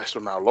can't rest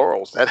on our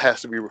laurels. That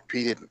has to be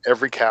repeated in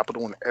every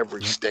capital in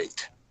every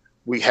state.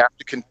 We have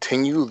to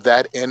continue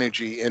that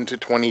energy into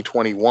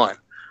 2021.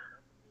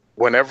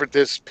 Whenever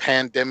this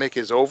pandemic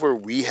is over,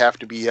 we have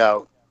to be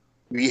out.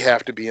 We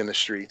have to be in the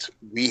streets.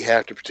 We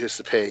have to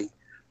participate.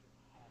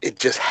 It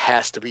just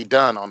has to be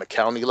done on the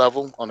county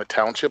level, on the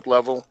township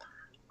level.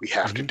 We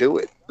have to do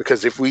it,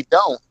 because if we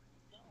don't,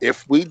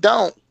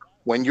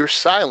 when you're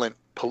silent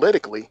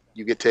politically,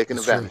 you get taken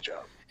advantage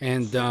of.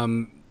 And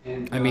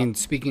I mean,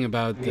 speaking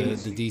about the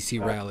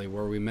DC rally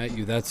where we met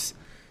you,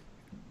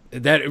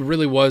 that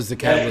really was the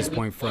catalyst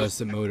point for us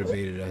that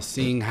motivated us.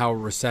 Seeing how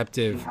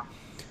receptive,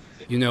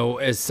 you know,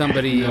 as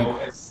somebody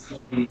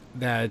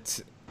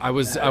that I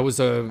was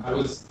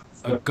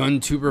a gun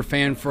tuber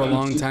fan for a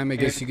long time, I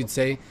guess you could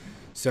say.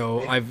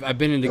 So I've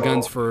been into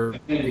guns for,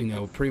 you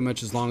know, pretty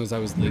much as long as I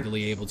was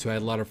legally able to. I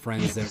had a lot of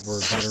friends that were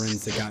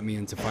veterans that got me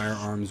into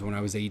firearms when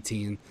I was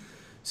 18.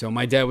 So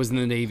my dad was in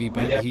the Navy,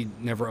 but he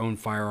never owned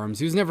firearms.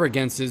 He was never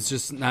against it. It's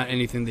just not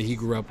anything that he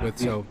grew up with.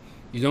 So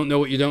you don't know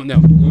what you don't know.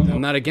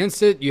 I'm not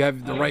against it. You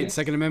have the right,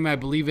 Second Amendment. I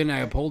believe in it. I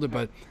uphold it,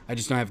 but I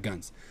just don't have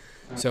guns.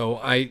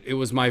 So it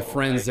was my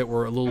friends that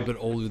were a little bit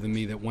older than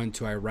me that went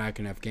to Iraq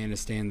and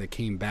Afghanistan that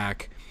came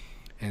back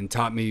and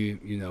taught me,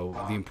 you know,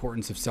 the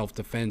importance of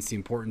self-defense, the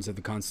importance of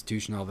the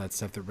Constitution, all that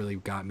stuff that really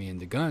got me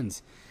into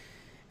guns.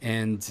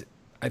 And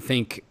I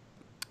think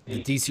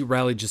the DC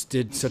rally just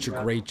did such a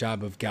great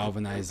job of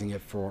galvanizing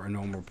it for a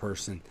normal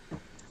person.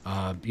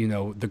 You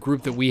know, the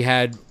group that we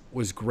had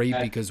was great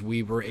because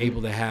we were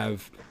able to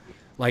have,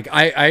 like,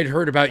 I'd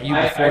heard about you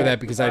before that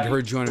because I'd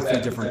heard you on a few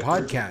different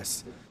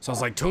podcasts. So I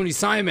was like, Tony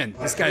Simon,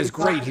 this guy's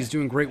great. He's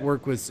doing great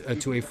work with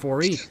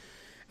 2A4E.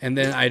 And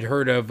then I'd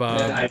heard of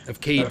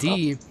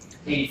KD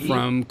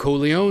from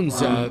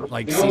Coleone's,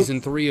 like season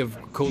 3 of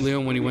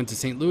Coleone when he went to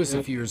St. Louis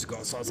a few years ago.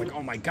 So I was like,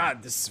 oh my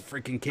God, this is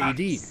freaking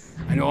KD.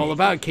 I know all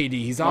about KD.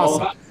 He's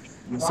awesome.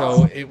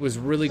 So it was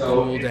really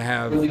cool to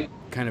have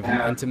kind of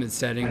an intimate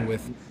setting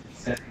with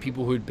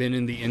people who'd been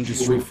in the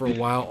industry for a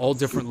while, all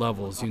different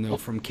levels. You know,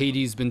 from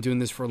KD's been doing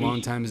this for a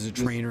long time as a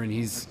trainer, and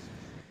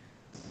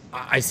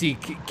I see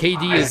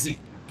KD is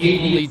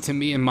equally, to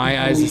me, in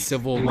my eyes, a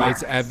civil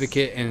rights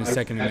advocate and a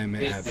Second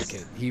Amendment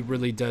advocate. He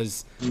really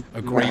does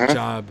a great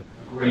job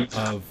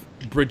of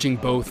bridging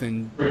both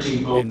and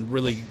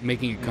really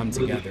making it come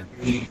together.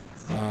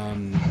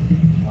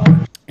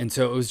 And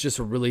so it was just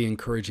a really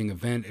encouraging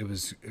event. It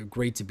was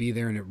great to be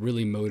there, and it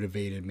really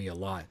motivated me a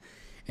lot.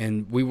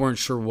 And we weren't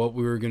sure what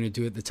we were going to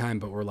do at the time,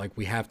 but we're like,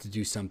 we have to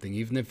do something,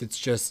 even if it's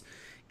just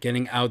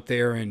getting out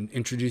there and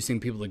introducing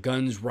people to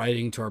guns,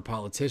 writing to our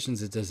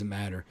politicians, it doesn't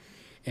matter.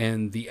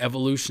 And the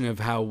evolution of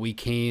how we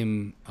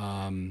came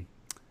from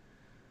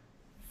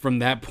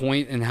that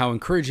point, and how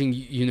encouraging,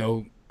 you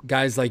know,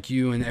 guys like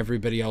you and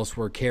everybody else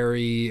were.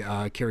 Carrie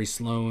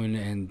Sloan,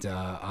 and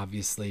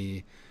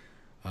obviously,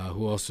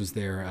 who else was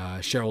there?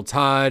 Cheryl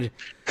Todd.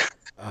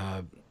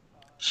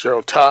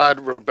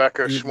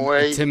 Rebecca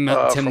Schmoy, Tim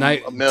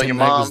Knight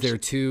was there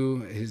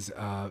too.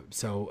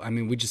 So I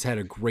mean, we just had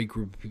a great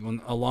group of people,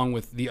 along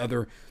with the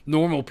other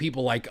normal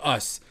people like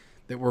us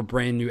that were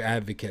brand new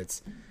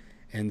advocates.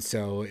 And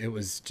so it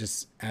was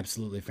just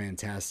absolutely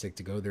fantastic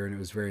to go there, and it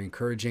was very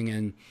encouraging.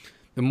 And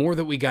the more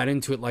that we got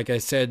into it, like I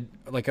said,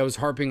 like I was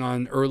harping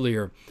on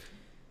earlier,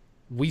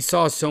 we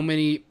saw so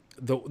many.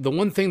 The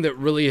one thing that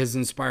really has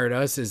inspired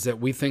us is that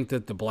we think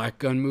that the black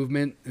gun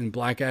movement and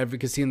black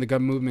advocacy in the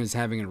gun movement is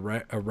having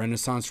a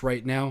renaissance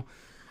right now.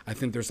 I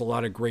think there's a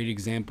lot of great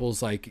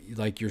examples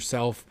like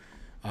yourself,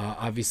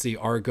 obviously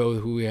Argo,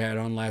 who we had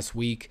on last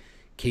week,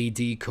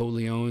 KD,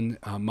 Coleone,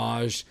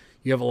 Maj.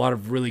 You have a lot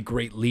of really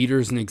great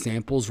leaders and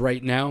examples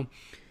right now.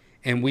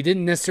 And we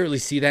didn't necessarily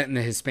see that in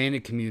the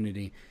Hispanic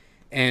community.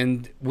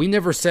 And we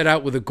never set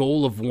out with a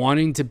goal of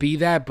wanting to be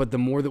that, but the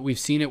more that we've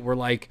seen it, we're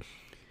like,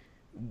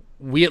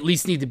 we at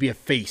least need to be a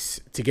face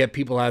to get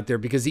people out there,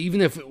 because even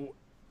if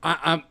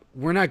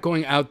we're not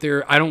going out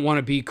there, I don't want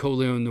to be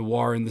Corleone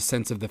Noir in the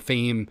sense of the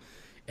fame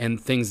and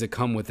things that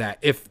come with that.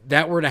 If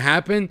that were to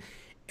happen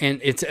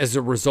and it's as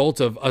a result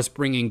of us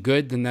bringing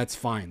good, then that's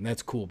fine.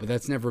 That's cool. But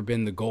that's never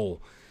been the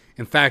goal.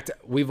 In fact,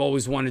 we've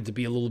always wanted to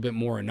be a little bit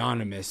more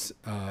anonymous.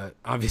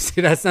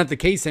 Obviously, that's not the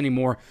case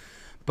anymore.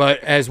 But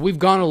as we've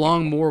gone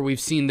along more, we've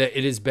seen that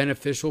it is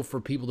beneficial for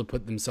people to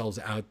put themselves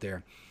out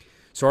there.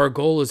 So our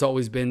goal has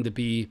always been to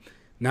be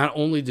not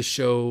only to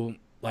show,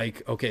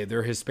 like, okay, there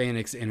are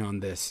Hispanics in on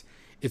this.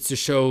 It's to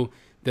show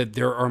that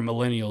there are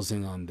millennials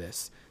in on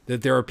this,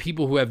 that there are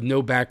people who have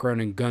no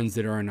background in guns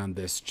that are in on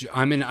this.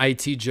 I'm in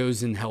IT,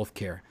 Joe's in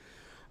healthcare.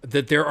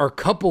 That there are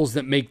couples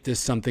that make this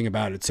something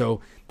about it.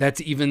 So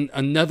that's even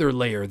another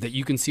layer, that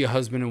you can see a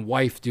husband and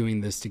wife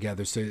doing this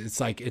together. So it's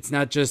like, it's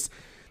not just,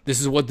 this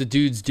is what the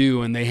dudes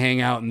do and they hang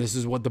out and this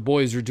is what the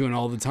boys are doing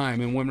all the time.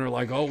 And women are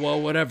like, oh,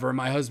 well, whatever.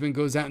 My husband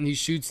goes out and he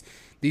shoots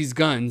these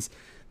guns.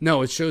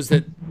 No, it shows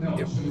that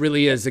it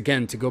really is,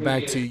 again, to go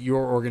back to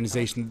your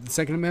organization, the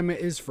Second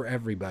Amendment is for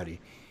everybody.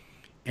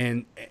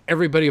 And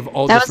everybody of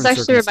all different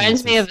circumstances. That actually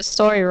reminds me of a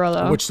story,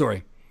 Rollo. Which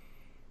story?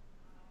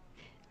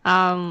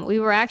 We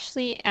were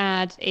actually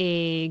at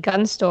a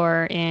gun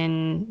store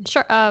in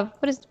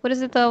what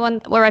is it, the one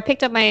where I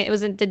picked up it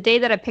was the day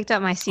that I picked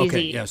up my CZ.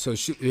 Okay, yeah, so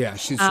shoot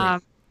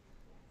straight.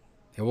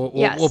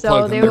 We'll so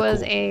plug them. there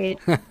was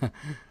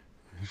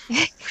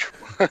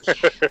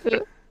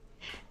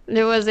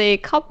there was a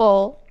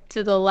couple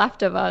to the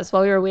left of us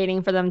while we were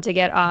waiting for them to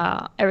get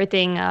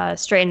everything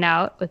straightened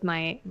out with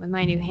my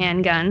new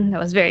handgun that I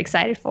was very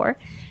excited for.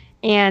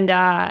 And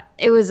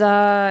it was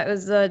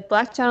a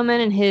black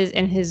gentleman and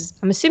his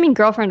I'm assuming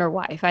girlfriend or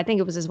wife. I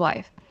think it was his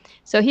wife.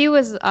 So he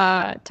was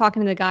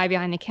talking to the guy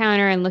behind the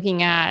counter and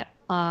looking at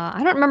I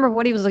don't remember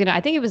what he was looking at.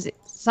 I think it was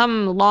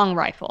some long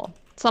rifle,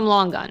 some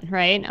long gun,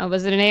 right?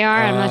 Was it an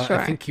AR? I'm not sure.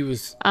 I think he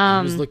was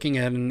looking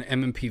at an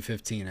M&P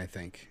 15. I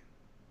think.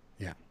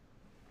 Yeah.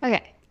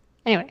 Okay.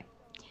 Anyway,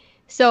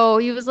 so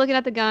he was looking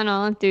at the gun,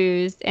 all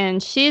enthused,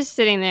 and she's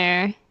standing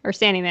there,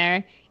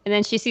 and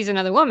then she sees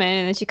another woman,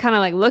 and then she kind of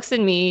like looks at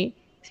me,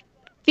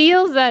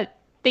 feels that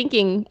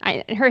thinking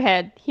in her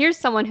head, here's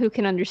someone who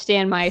can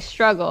understand my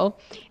struggle,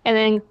 and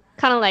then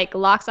kind of like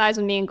locks eyes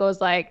with me and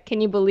goes like,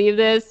 can you believe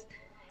this?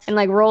 And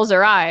like rolls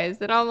her eyes.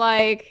 And I'm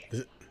like,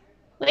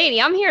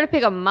 lady, I'm here to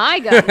pick up my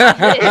gun.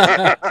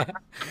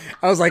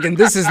 I was like, and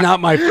this is not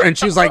my friend.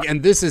 She was like,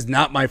 and this is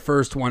not my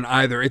first one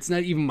either. It's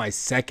not even my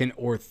second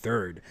or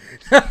third.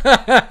 And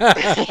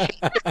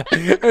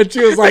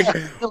she was like,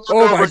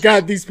 oh my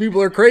God, these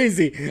people are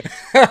crazy.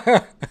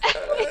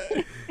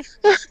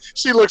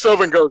 She looks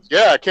over and goes,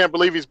 yeah, I can't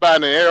believe he's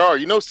buying an AR.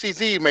 You know,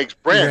 CZ makes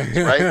brands,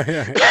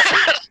 right?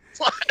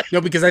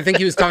 No, because I think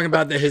he was talking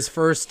about that his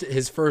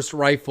first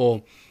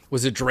rifle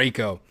was a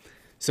Draco.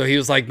 So he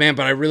was like, man,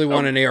 but I really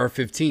want an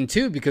AR-15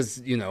 too,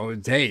 because, you know,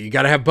 hey, you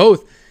got to have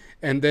both.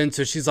 And then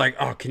so she's like,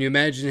 oh, can you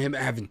imagine him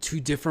having two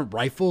different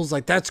rifles?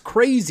 Like, that's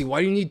crazy.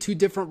 Why do you need two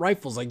different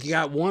rifles? Like, you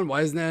got one.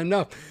 Why isn't that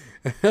enough?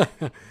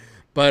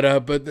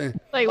 but then,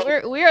 like,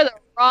 we are the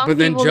wrong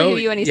people to give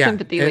you any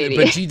sympathy, lady.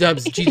 But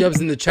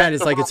G-Dubs in the chat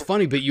is like, it's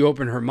funny, but you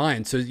open her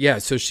mind. So yeah,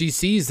 so she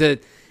sees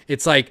that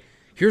it's like,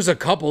 here's a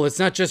couple. It's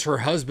not just her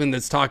husband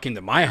that's talking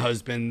to my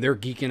husband. They're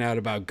geeking out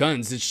about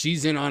guns.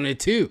 She's in on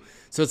it too.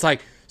 So it's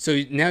like,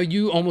 so now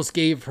you almost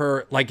gave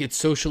her, like, it's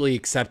socially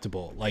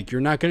acceptable. Like, you're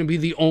not going to be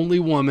the only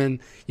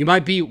woman. You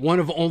might be one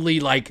of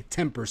only like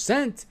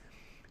 10%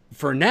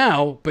 for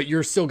now, but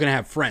you're still going to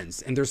have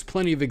friends. And there's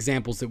plenty of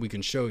examples that we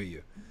can show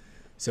you.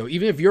 So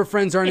even if your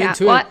friends aren't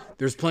into it,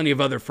 there's plenty of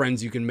other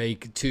friends you can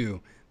make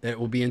too that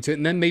will be into it.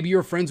 And then maybe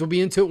your friends will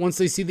be into it once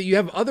they see that you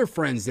have other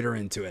friends that are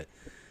into it.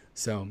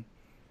 So.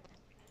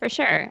 For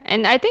sure.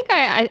 And I think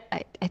I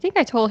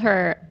told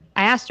her,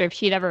 I asked her if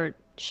she'd ever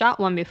shot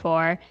one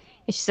before.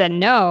 And she said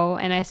no.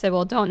 And I said,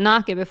 well, don't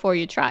knock it before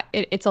you try.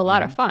 It's a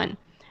lot of fun.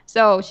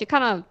 So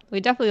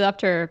we definitely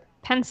left her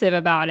pensive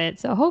about it.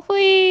 So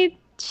hopefully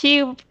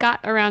she got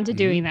around to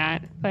doing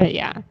that. But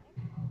yeah,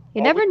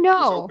 you never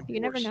know. You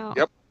never know.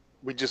 Yep.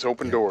 We just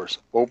open doors.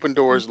 Open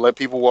doors, let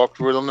people walk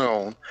through it on their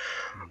own.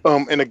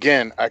 And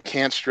again, I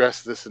can't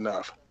stress this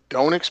enough.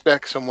 Don't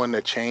expect someone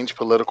to change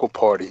political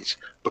parties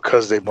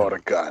because they bought a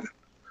gun.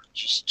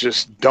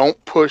 Just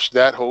don't push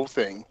that whole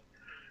thing.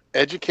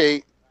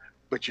 Educate,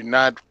 but you're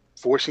not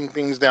forcing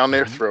things down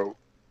their throat.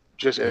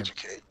 Just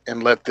educate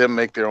and let them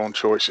make their own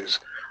choices.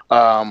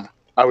 I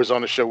was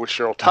on a show with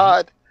Cheryl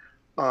Todd,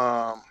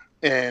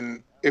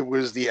 and it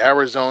was the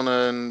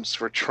Arizonans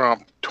for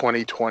Trump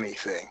 2020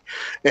 thing.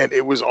 And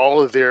it was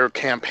all of their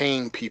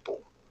campaign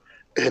people.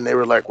 And they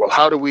were like, well,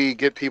 how do we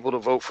get people to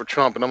vote for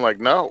Trump? And I'm like,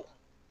 no.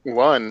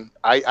 One,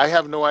 I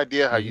have no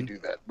idea how you do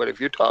that. But if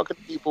you're talking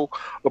to people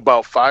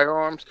about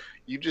firearms,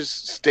 you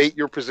just state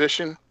your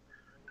position.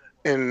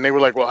 And they were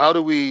like, well, how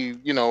do we,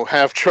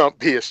 have Trump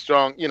be a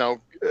strong,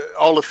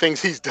 all the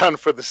things he's done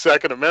for the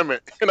Second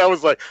Amendment? And I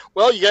was like,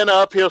 well, you got an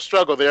uphill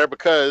struggle there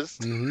because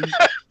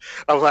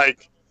I'm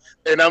like,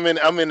 and I'm in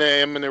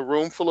a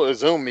room full of a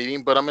Zoom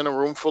meeting, but I'm in a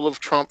room full of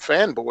Trump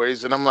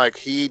fanboys, and I'm like,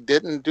 he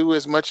didn't do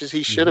as much as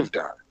he should Mm-hmm. have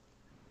done.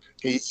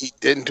 He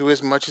didn't do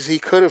as much as he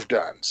could have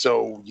done.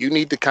 So you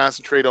need to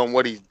concentrate on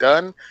what he's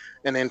done,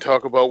 and then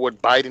talk about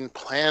what Biden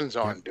plans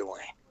Yep. on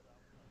doing.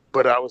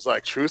 But I was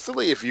like,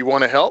 truthfully, if you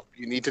want to help,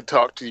 you need to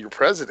talk to your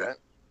president,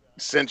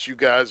 since you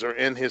guys are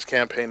in his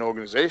campaign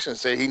organization.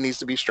 Say he needs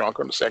to be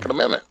stronger on the Second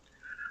Amendment.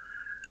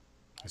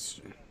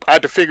 I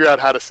had to figure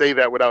out how to say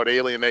that without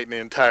alienating the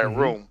entire Mm-hmm.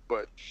 room,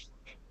 but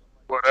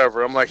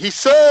whatever. I'm like, he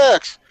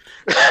sucks.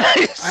 He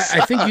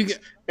I think you.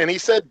 sucks. And he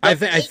said, I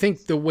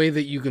think the way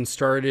that you can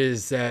start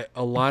is that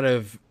a lot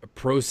of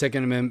pro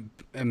Second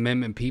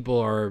Amendment people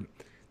are,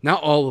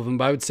 not all of them,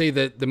 but I would say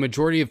that the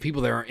majority of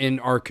people that are in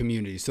our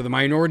community, so the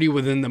minority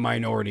within the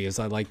minority, as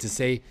I like to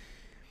say,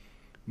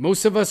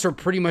 most of us are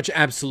pretty much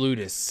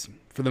absolutists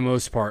for the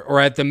most part, or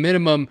at the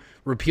minimum,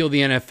 repeal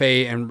the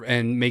NFA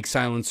and make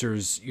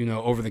silencers,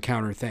 over the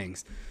counter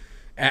things.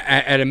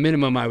 At a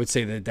minimum, I would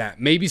say that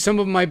maybe some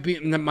of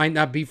them might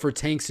not be for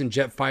tanks and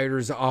jet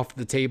fighters off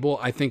the table.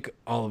 I think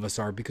all of us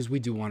are, because we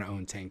do want to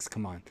own tanks.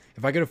 Come on,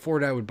 if I could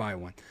afford it, I would buy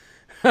one,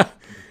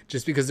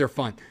 just because they're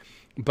fun.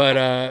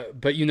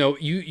 But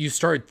you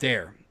start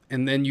there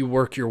and then you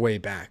work your way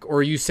back,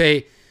 or you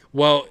say,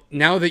 well,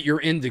 now that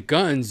you're into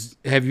guns,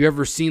 have you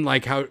ever seen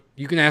like how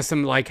you can ask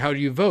them like, how do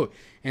you vote?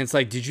 And it's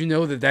like, did you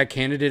know that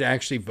candidate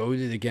actually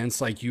voted against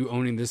like you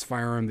owning this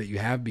firearm that you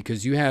have,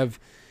 because you have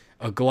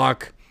a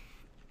Glock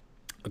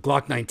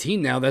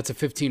 19 now, that's a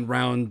 15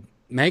 round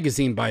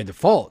magazine by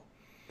default.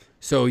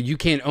 So you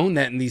can't own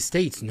that in these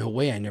states. No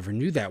way. I never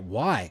knew that.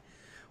 Why?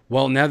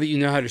 Well, now that you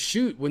know how to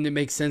shoot, wouldn't it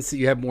make sense that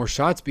you have more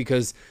shots?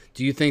 Because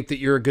do you think that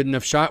you're a good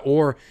enough shot?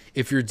 Or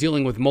if you're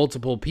dealing with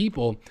multiple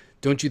people,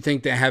 don't you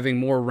think that having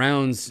more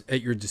rounds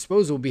at your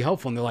disposal would be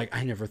helpful? And they're like,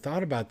 I never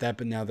thought about that,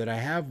 but now that I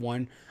have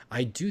one,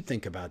 I do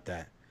think about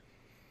that.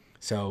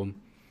 So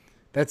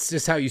that's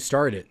just how you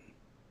start it.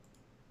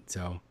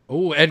 So,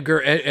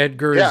 Edgar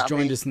has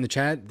joined us in the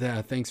chat.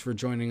 Thanks for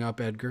joining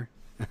up, Edgar,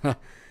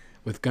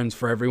 with Guns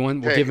for Everyone.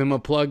 We'll give him a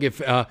plug.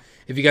 If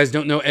you guys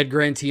don't know Edgar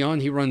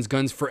Antillon, he runs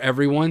Guns for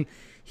Everyone.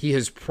 He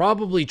has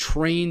probably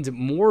trained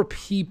more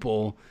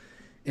people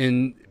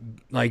in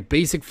like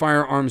basic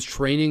firearms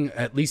training,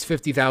 at least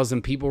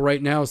 50,000 people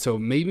right now. So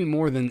maybe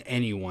more than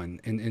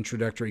anyone in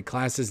introductory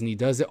classes, and he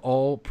does it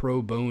all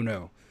pro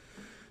bono.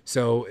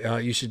 So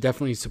you should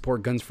definitely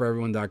support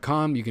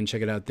gunsforeveryone.com. You can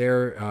check it out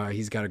there.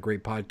 He's got a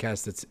great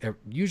podcast that's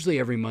usually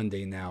every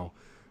Monday now,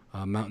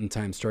 Mountain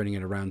Time, starting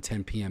at around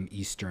 10 p.m.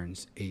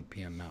 Easterns, 8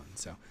 p.m. Mountain.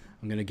 So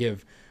I'm going to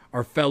give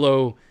our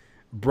fellow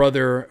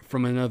brother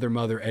from another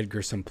mother,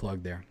 Edgar, some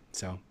plug there.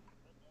 So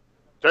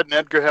doesn't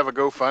Edgar have a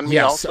GoFundMe?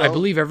 Yes, also? I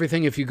believe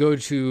everything. If you go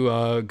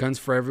to Guns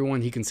for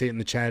Everyone, he can say it in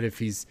the chat if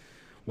he's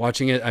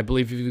watching it. I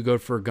believe if you go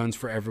for Guns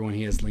for Everyone,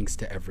 he has links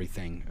to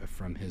everything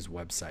from his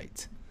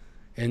website.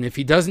 And if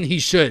he doesn't, he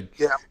should.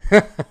 Yeah.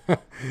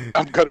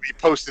 I'm going to be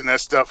posting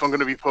that stuff. I'm going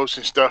to be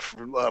posting stuff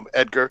from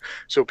Edgar,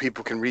 so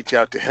people can reach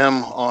out to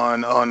him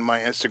on my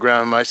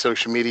Instagram, my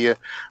social media.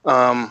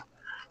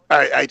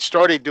 I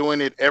started doing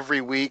it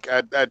every week.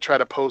 I try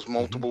to post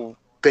multiple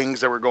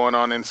things that were going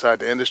on inside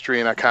the industry,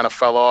 and I kind of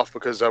fell off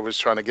because I was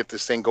trying to get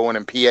this thing going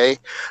in PA,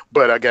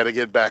 but I got to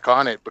get back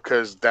on it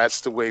because that's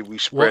the way we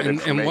spread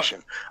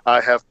information. I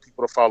have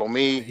people to follow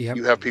me. Yep.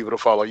 You have people to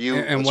follow you.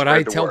 And what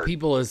I tell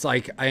people is,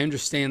 like, I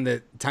understand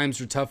that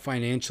times are tough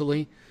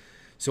financially.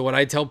 So what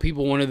I tell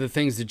people, one of the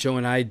things that Joe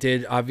and I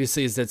did,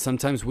 obviously, is that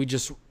sometimes we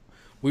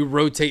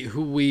rotate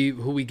who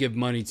we give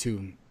money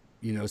to,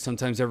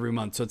 sometimes every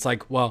month. So it's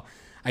like, well,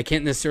 I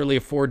can't necessarily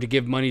afford to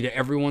give money to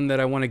everyone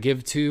that I want to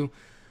give to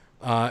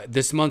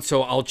this month.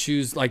 So I'll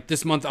choose, like,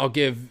 this month I'll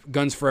give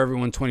Guns for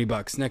Everyone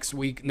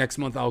 $20. Next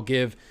month I'll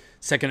give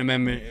Second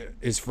Amendment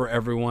is for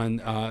Everyone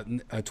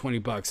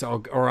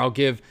 $20. I'll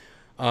give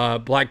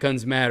Black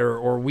Guns Matter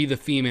or We the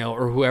Female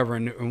or whoever,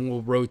 and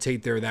we'll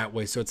rotate there that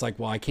way. So it's like,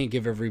 well, I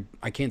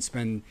can't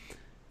spend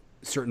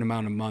a certain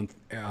amount a month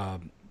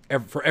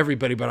for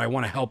everybody, but I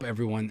want to help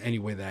everyone any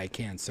way that I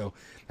can. So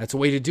that's a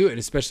way to do it,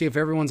 especially if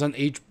everyone's on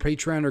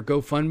Patreon or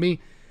GoFundMe.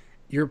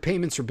 Your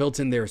payments are built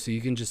in there, so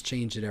you can just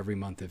change it every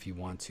month if you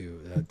want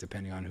to,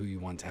 depending on who you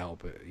want to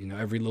help.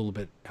 Every little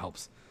bit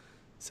helps.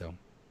 So.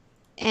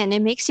 And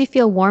it makes you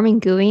feel warm and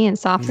gooey and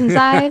soft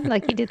inside,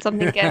 like you did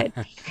something good.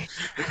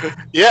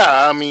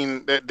 Yeah, I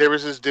mean, there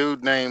was this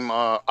dude named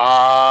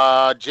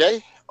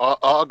Jay,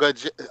 Aga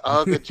J.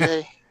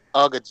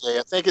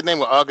 I think his name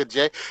was Aga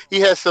J. He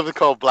has something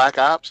called Black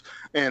Ops,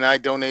 and I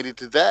donated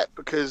to that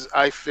because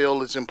I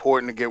feel it's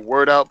important to get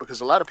word out because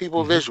a lot of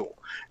people are visual.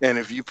 And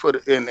if you put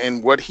it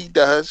in what he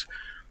does,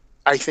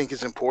 I think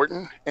is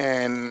important,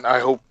 and I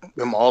hope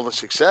him all the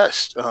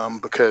success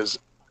because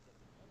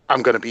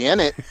I'm going to be in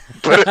it.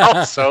 But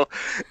also,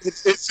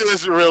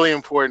 it's really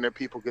important that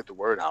people get the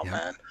word out,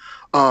 man.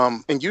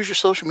 And use your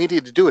social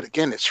media to do it.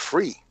 Again, it's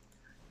free.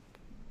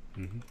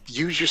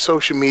 use your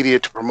social media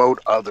to promote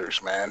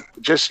others, man.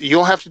 Just you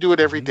don't have to do it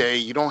every day.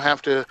 You don't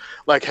have to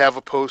like have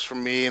a post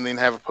from me and then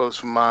have a post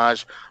from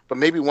Maj, but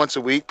maybe once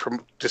a week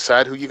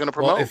decide who you're going to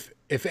Well, promote.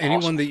 if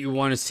anyone that you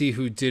want to see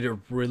who did a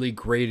really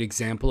great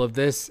example of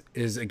this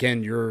is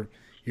again your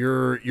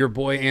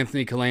boy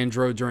Anthony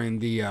Calandro during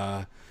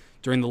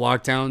the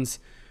lockdowns.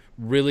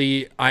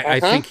 Really, I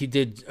think he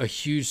did a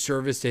huge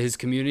service to his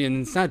community,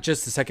 and it's not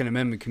just the Second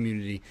Amendment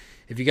community.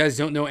 If you guys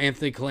don't know,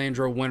 Anthony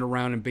Calandro went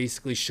around and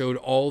basically showed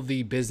all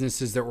the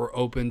businesses that were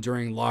open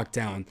during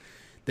lockdown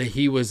that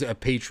he was a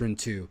patron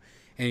to,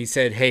 and he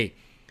said, "Hey,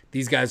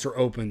 these guys are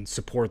open.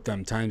 Support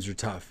them. Times are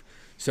tough."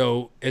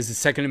 So, as a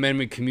Second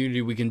Amendment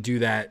community, we can do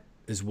that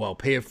as well.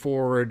 Pay it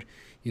forward.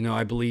 You know,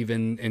 I believe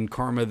in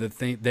karma.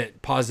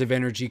 That positive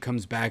energy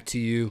comes back to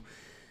you.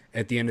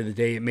 At the end of the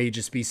day, it may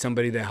just be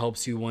somebody that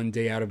helps you one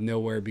day out of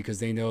nowhere because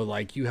they know,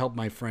 like, you helped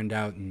my friend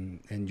out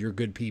and you're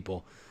good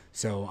people.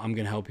 So I'm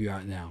going to help you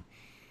out now.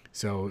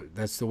 So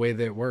that's the way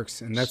that it works.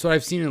 And that's what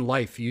I've seen in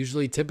life.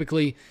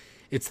 Typically,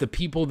 it's the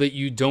people that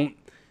you don't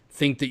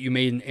think that you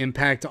made an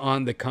impact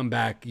on that come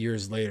back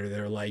years later.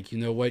 They're like, you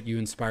know what? You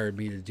inspired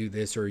me to do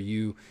this, or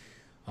you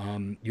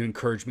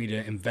encouraged me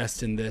to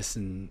invest in this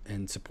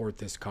and support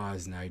this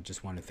cause. And I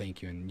just want to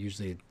thank you. And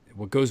usually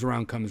what goes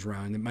around comes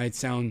around. It might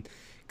sound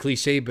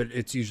cliche, but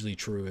it's usually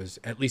true, as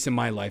at least in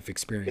my life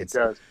experience. It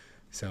does.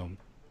 So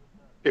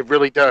it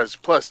really does.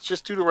 Plus,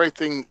 just do the right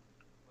thing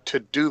to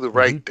do the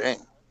right thing.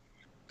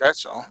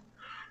 That's all.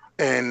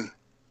 And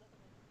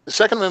the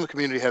Second Amendment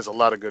community has a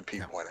lot of good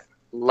people in it.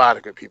 A lot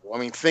of good people. I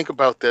mean, think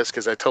about this,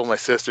 because I told my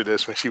sister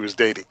this when she was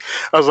dating.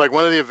 I was like,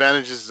 one of the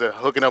advantages of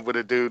hooking up with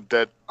a dude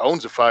that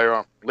owns a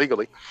firearm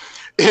legally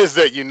is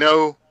that you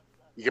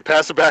can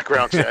pass a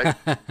background check.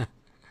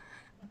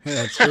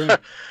 That's true.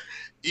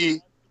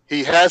 He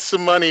has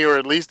some money, or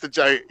at least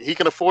he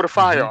can afford a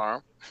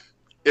firearm.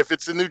 If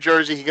it's in New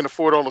Jersey, he can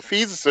afford all the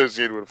fees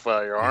associated with a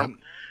firearm.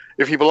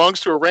 If he belongs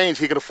to a range,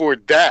 he can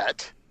afford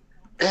that,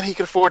 and he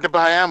can afford to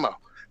buy ammo.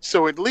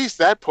 So at least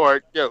that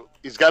part,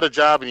 he's got a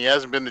job and he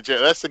hasn't been to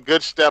jail. That's a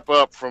good step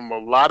up from a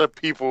lot of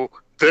people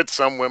that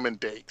some women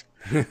date.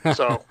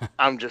 So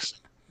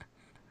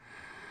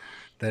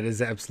that is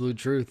absolute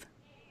truth.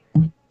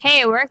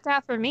 Hey, it worked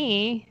out for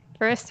me.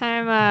 First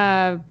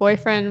time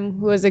boyfriend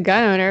who was a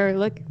gun owner.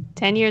 Look,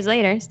 10 years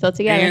later, still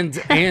together.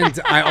 And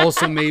I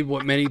also made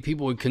what many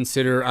people would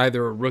consider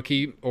either a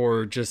rookie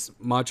or just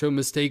macho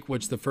mistake,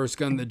 which the first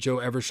gun that Joe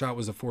ever shot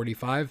was a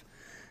 45.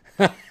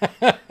 But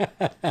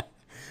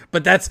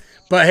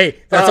hey,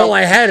 that's all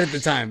I had at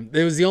the time.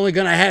 It was the only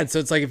gun I had. So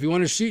it's like, if you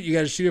want to shoot, you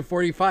got to shoot a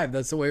 45.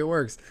 That's the way it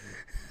works.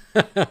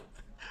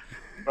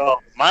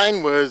 Well,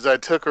 mine was, I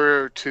took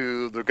her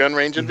to the gun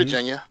range in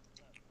Virginia,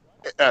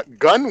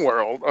 Gun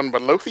World on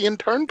Midlothian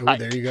Turnpike.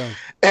 There you go.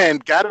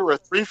 And got her a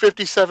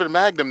 357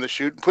 Magnum to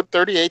shoot and put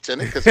 38s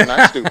in it, because I'm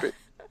not stupid.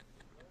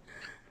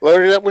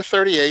 Loaded it up with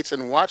 38s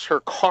and watched her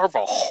carve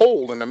a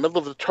hole in the middle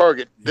of the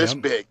target this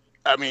big.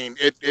 I mean,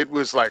 it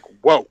was like,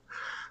 whoa.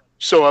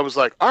 So I was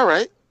like, all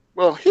right,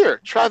 well, here,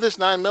 try this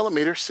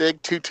 9mm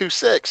SIG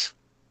 226.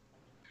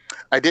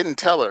 I didn't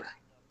tell her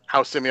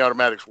how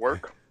semi-automatics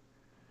work.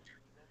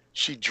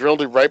 She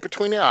drilled it right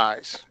between the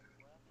eyes.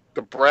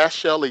 The brass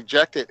shell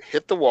ejected,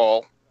 hit the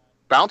wall,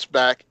 bounced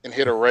back, and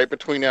hit her right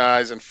between the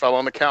eyes and fell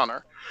on the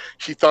counter.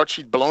 She thought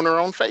she'd blown her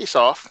own face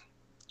off.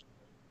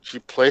 She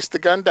placed the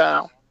gun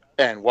down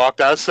and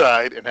walked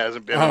outside and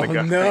hasn't been on the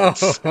gun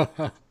since.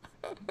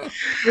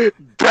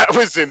 That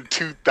was in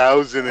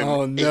 2008.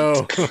 Oh,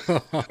 no.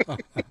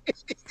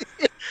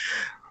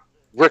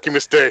 Rookie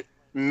mistake.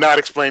 Not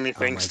explaining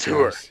things to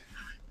her.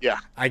 Yeah.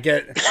 I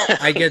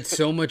get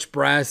so much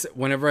brass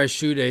whenever I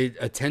shoot a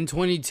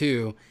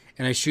 1022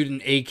 and I shoot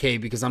an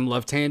AK, because I'm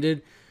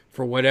left-handed.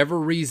 For whatever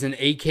reason,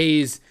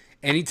 AKs,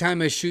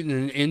 anytime I shoot in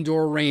an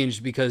indoor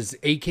range, because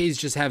AKs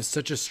just have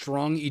such a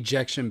strong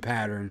ejection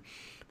pattern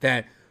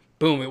that,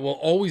 boom, it will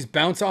always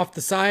bounce off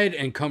the side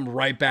and come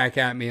right back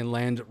at me and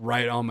land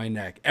right on my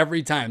neck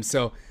every time.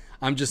 So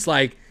I'm just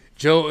like,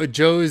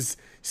 Joe's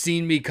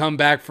seen me come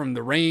back from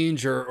the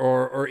range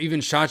or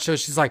even SHOT Show.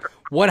 She's like,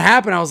 what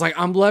happened? I was like,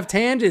 I'm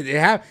left-handed.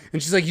 And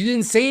she's like, you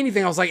didn't say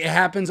anything. I was like, it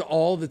happens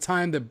all the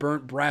time. That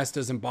burnt brass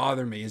doesn't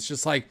bother me. It's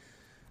just like,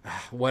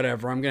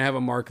 whatever. I'm going to have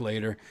a mark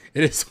later.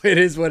 It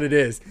is what it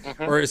is.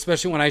 Or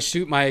especially when I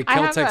shoot my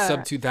Kel-Tec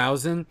Sub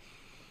 2000,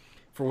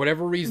 for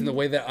whatever reason, the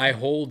way that I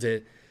hold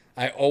it,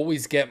 I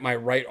always get my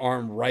right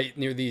arm right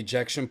near the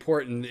ejection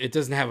port, and it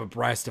doesn't have a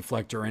brass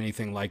deflector or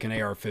anything like an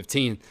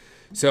AR-15.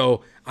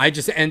 So I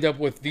just end up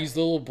with these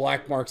little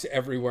black marks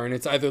everywhere, and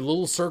it's either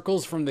little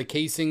circles from the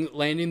casing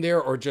landing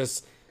there or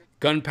just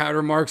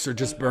gunpowder marks or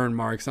just burn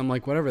marks. I'm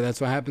like, whatever, that's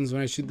what happens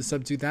when I shoot the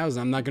Sub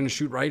 2000. I'm not going to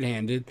shoot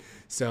right-handed,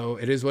 so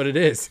it is what it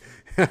is.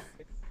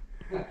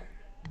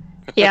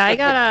 Yeah, I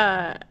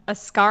got a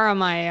scar on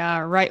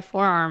my right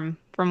forearm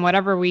from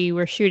whatever we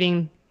were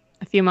shooting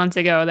a few months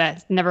ago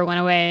that never went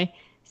away.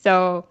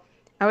 So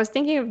I was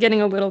thinking of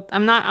getting a little.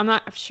 I'm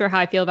not sure how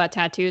I feel about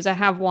tattoos. I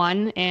have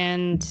one,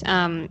 and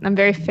I'm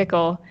very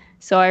fickle.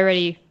 So I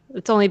already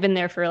it's only been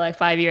there for like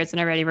 5 years and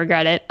I already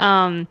regret it.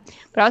 But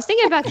I was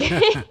thinking about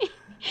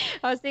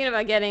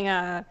getting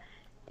a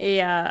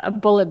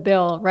bullet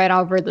bill right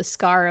over the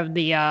scar of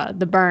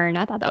the burn.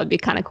 I thought that would be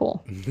kind of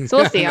cool. So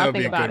we'll see. I'll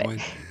think about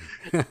it.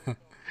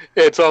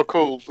 It's all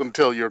cool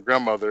until your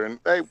grandmother and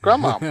hey,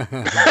 grandma,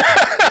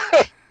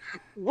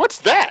 what's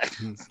that?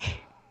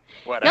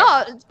 Whatever.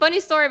 No, it's a funny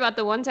story about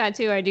the one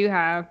tattoo I do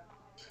have.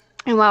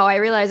 And wow, I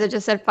realized I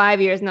just said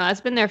 5 years. No,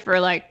 it's been there for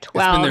like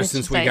 12. It's been there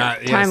since we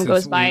got time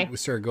goes by. We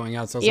started going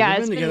out. So I was yeah, like,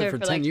 it's we've been been there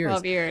together for like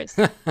 10 12 years.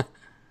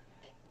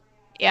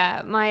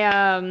 Yeah,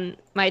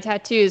 my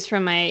tattoos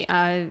from my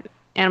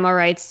animal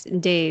rights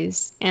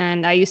days,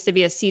 and I used to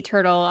be a sea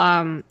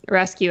turtle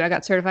rescue. I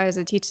got certified as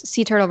a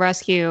sea turtle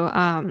rescue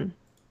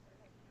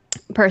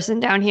person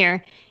down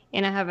here,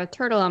 and I have a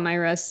turtle on my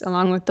wrist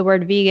along with the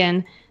word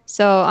vegan.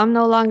 So I'm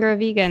no longer a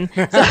vegan.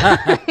 So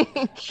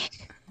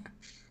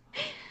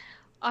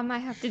I might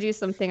have to do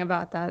something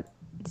about that.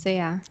 So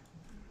yeah.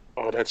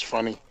 Oh, that's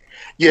funny.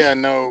 Yeah,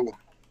 no.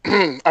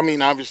 I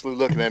mean, obviously,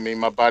 looking at me,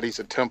 my body's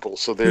a temple,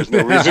 so there's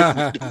no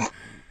reason.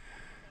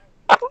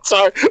 I'm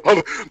sorry.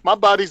 My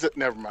body's a...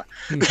 Never mind.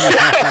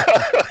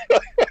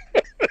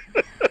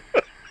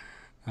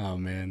 Oh,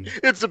 man.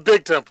 It's a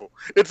big temple.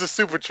 It's a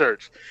super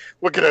church.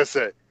 What can I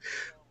say?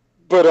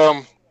 But,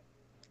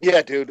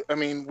 yeah, dude. I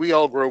mean, we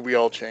all grow, we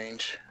all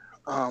change.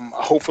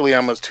 Hopefully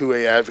I'm a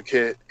 2A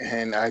advocate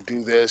and I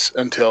do this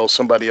until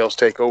somebody else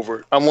take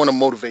over. I want to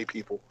motivate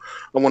people.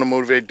 I want to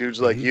motivate dudes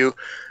like you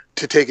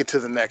to take it to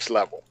the next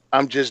level.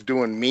 I'm just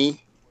doing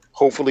me,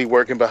 hopefully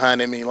working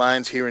behind enemy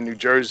lines here in New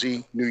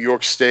Jersey, New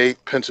York State,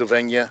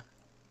 Pennsylvania.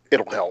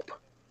 It'll help.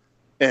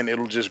 And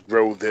it'll just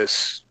grow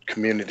this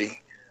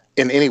community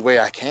in any way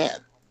I can.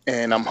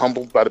 And I'm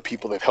humbled by the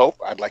people that help.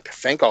 I'd like to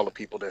thank all the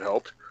people that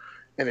helped.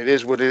 And it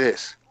is what it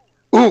is.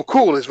 Ooh,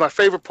 cool. It's my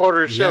favorite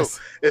part of the show. Yes.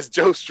 Is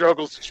Joe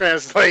struggles to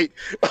translate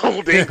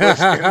old English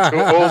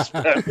into old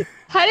Spanish.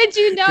 How did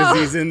you know? Because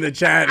he's in the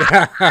chat.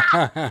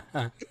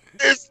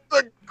 It's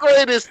the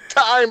greatest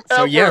time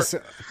ever. So yes,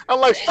 I'm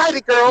like, fight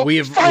it, girl.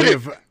 we've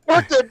reached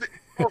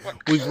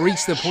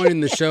the point in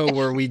the show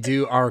where we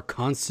do our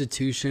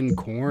Constitution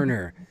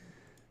Corner.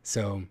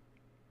 So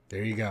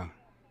there you go.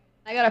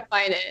 I gotta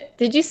find it.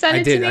 Did you send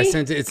it to me? I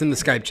sent it. It's in the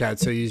Skype chat,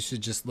 so you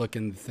should just look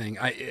in the thing.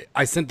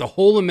 I sent the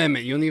whole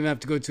amendment. You don't even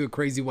have to go to a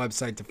crazy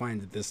website to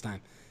find it this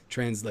time.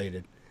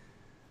 Translated.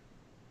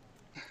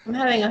 I'm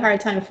having a hard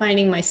time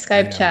finding my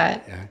Skype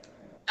chat. Yeah.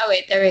 Oh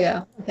wait, there we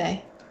go.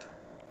 Okay.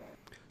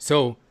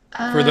 So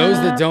for those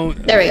that don't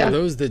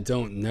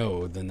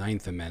know the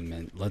 9th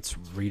Amendment, let's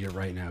read it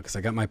right now because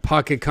I got my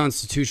pocket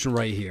Constitution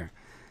right here.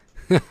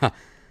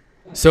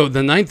 So the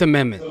 9th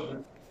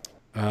Amendment.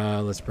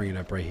 Let's bring it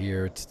up right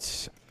here.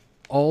 Is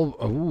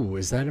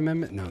that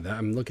amendment? No,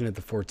 I'm looking at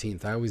the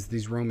 14th.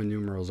 These Roman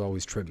numerals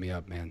always trip me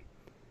up, man.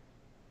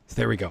 So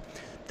there we go.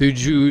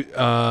 Okay,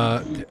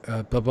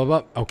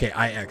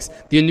 IX.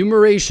 The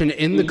enumeration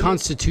in the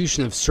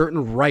Constitution of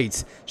certain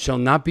rights shall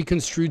not be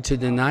construed to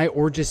deny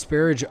or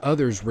disparage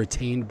others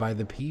retained by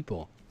the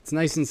people. It's a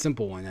nice and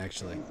simple one,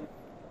 actually.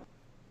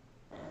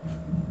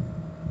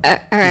 All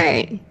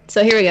right.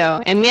 So here we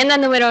go. Enmienda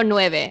número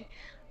 9.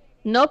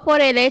 No por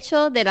el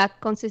hecho de la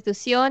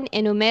Constitución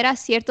enumera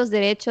ciertos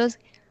derechos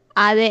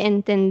ha de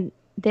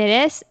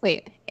entenderse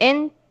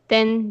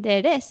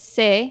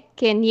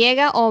que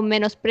niega o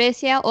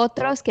menosprecia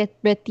otros que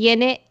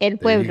retiene el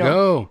pueblo. There you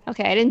go.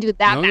 Okay, I didn't do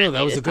that. No,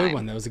 that was a good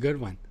one. That was a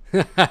good one.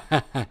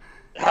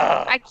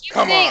 I keep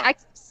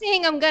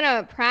saying I'm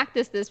gonna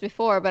practice this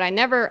before, but I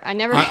never.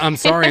 I'm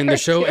sorry. In the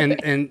show,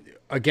 and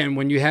again,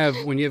 when you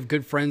have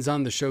good friends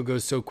on, the show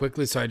goes so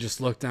quickly. So I just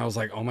looked and I was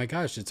like, oh my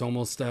gosh, it's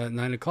almost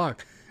 9:00.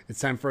 It's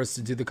time for us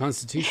to do the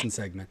Constitution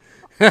segment.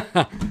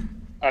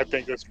 I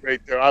think that's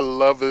great, though. I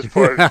love this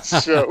part of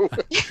the show.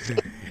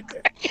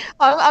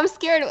 I'm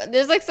scared.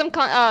 There's like some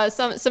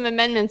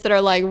amendments that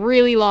are like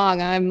really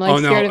long. I'm like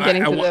scared of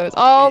getting to those.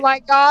 Oh my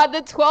God,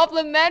 the 12th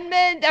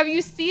Amendment. Have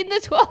you seen the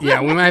 12th?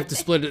 Yeah, we might have to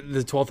split the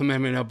 12th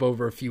Amendment up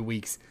over a few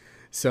weeks.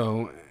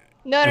 So.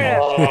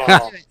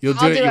 No. You'll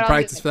do it. You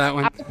practice for that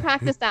one. I'll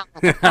practice that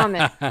one. I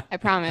promise. I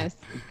promise.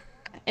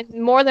 And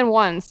more than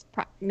once,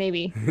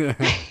 maybe.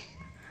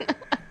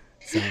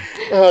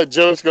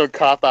 Joe's gonna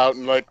cop out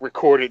and like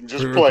record it and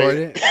just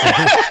play it.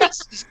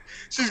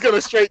 She's gonna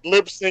straight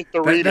lip sync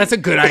the reading. That's a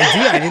good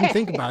idea. I didn't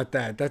think about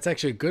that. That's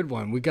actually a good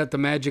one. We got the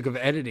magic of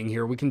editing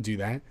here. We can do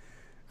that.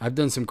 I've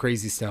done some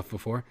crazy stuff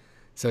before.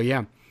 So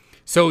yeah.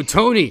 So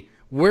Tony,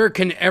 where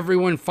can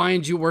everyone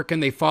find you? Where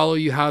can they follow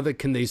you? How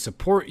can they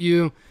support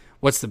you?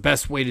 What's the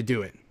best way to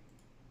do it?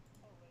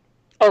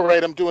 All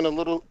right, I'm doing a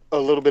little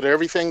bit of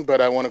everything,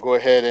 but I want to go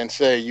ahead and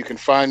say you can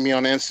find me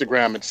on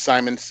Instagram at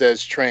Simon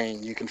Says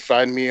Train. You can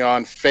find me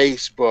on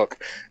Facebook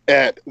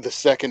at The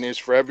Second Is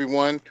For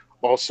Everyone,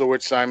 also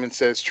at Simon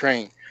Says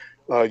Train.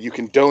 You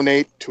can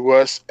donate to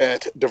us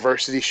at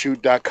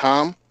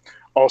diversityshoot.com.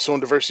 Also on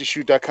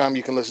diversityshoot.com,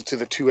 you can listen to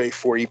the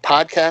 2A4E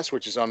podcast,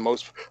 which is on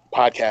most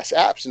podcast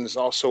apps, and is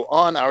also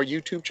on our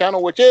YouTube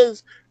channel, which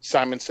is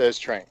Simon Says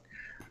Train.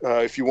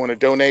 If you want to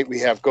donate, we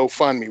have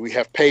GoFundMe, we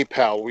have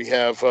PayPal, we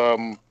have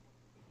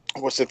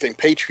what's the thing?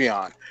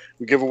 Patreon.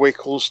 We give away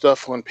cool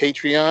stuff on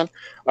Patreon.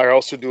 I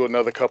also do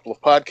another couple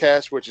of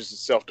podcasts, which is the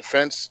self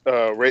defense.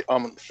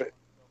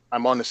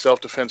 I'm on the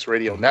Self Defense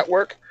Radio Mm-hmm.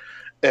 Network,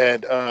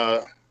 and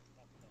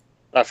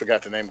I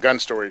forgot the name. Gun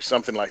Stories,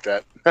 something like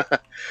that.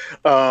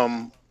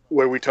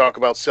 Where we talk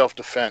about self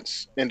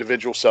defense,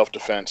 individual self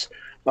defense,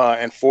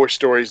 and 4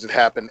 stories that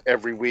happen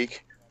every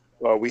week.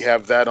 We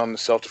have that on the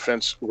Self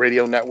Defense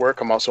Radio Network.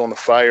 I'm also on the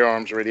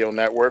Firearms Radio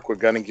Network with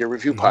Gun and Gear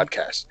Review Mm-hmm.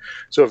 podcast.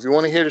 So if you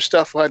want to hear the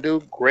stuff I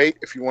do, great.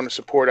 If you want to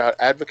support our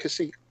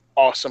advocacy,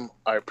 awesome.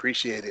 I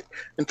appreciate it.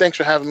 And thanks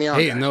for having me on.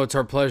 Hey, guys. no, it's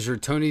our pleasure.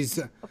 Tony's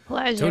A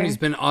pleasure. Tony's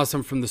been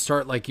awesome from the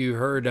start, like you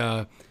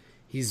heard.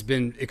 He's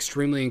been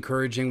extremely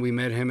encouraging. We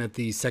met him at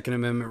the Second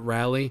Amendment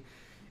rally,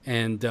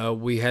 and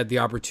we had the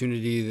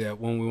opportunity that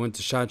when we went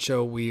to SHOT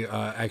Show, we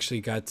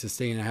actually got to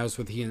stay in a house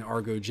with he and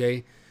Argo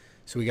J.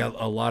 So we got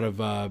a lot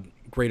of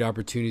great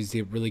opportunities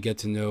to really get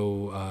to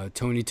know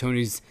Tony.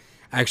 Tony's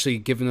actually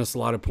given us a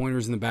lot of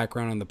pointers in the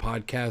background on the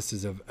podcast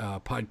as a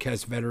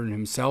podcast veteran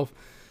himself.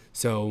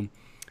 So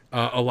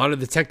a lot of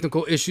the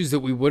technical issues that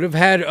we would have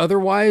had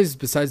otherwise,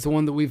 besides the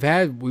one that we've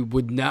had,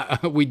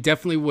 we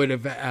definitely would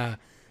have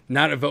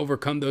not have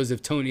overcome those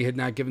if Tony had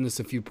not given us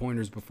a few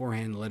pointers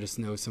beforehand and let us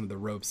know some of the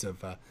ropes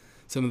of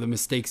some of the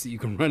mistakes that you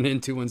can run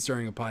into when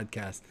starting a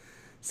podcast.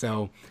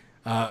 So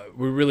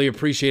we really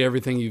appreciate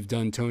everything you've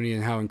done, Tony,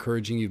 and how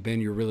encouraging you've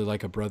been. You're really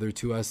like a brother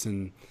to us,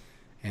 and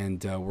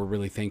we're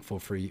really thankful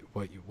for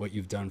what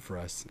you've done for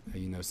us,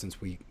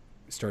 since we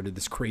started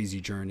this crazy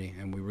journey,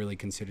 and we really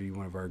consider you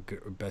one of our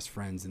best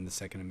friends in the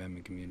Second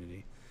Amendment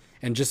community,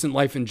 and just in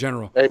life in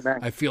general. Amen.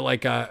 I feel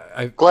like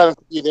I Glad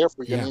to be there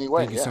for you yeah, in any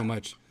way. thank you so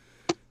much.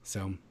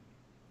 So,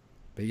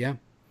 but yeah.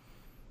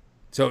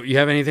 So you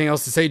have anything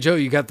else to say, Joe?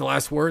 You got the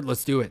last word.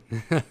 Let's do it.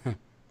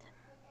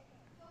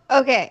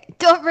 Okay,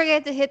 don't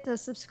forget to hit the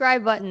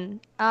subscribe button.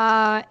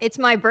 It's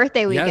my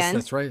birthday weekend. Yes,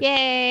 that's right.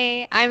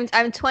 Yay!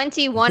 I'm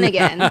 21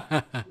 again.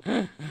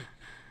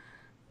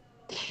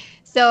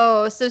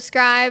 So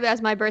subscribe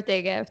as my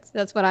birthday gift.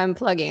 That's what I'm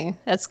plugging.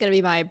 That's gonna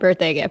be my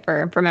birthday gift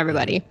from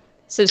everybody.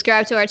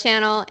 Subscribe to our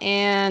channel,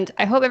 and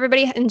I hope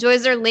everybody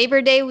enjoys their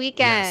Labor Day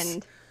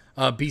weekend.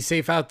 Yes. Be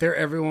safe out there,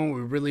 everyone.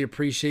 We really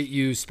appreciate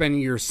you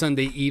spending your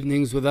Sunday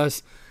evenings with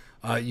us.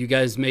 You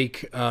guys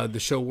make the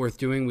show worth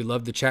doing. We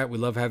love the chat. We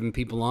love having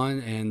people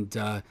on,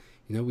 and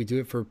we do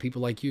it for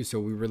people like you. So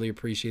we really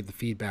appreciate the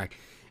feedback.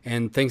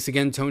 And thanks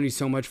again, Tony,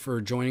 so much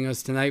for joining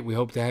us tonight. We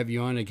hope to have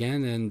you on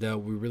again, and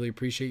we really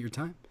appreciate your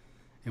time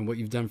and what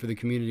you've done for the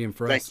community and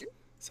for us. Thank you.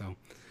 So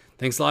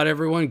thanks a lot,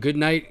 everyone. Good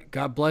night.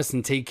 God bless,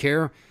 and take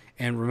care.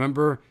 And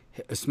remember,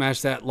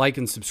 smash that like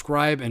and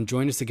subscribe, and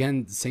join us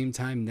again at the same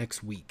time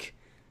next week.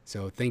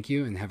 So thank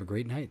you, and have a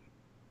great night.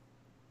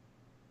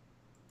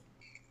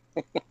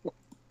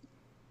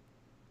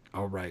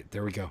 All right,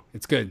 there we go.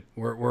 It's good.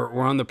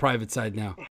 We're on the private side now.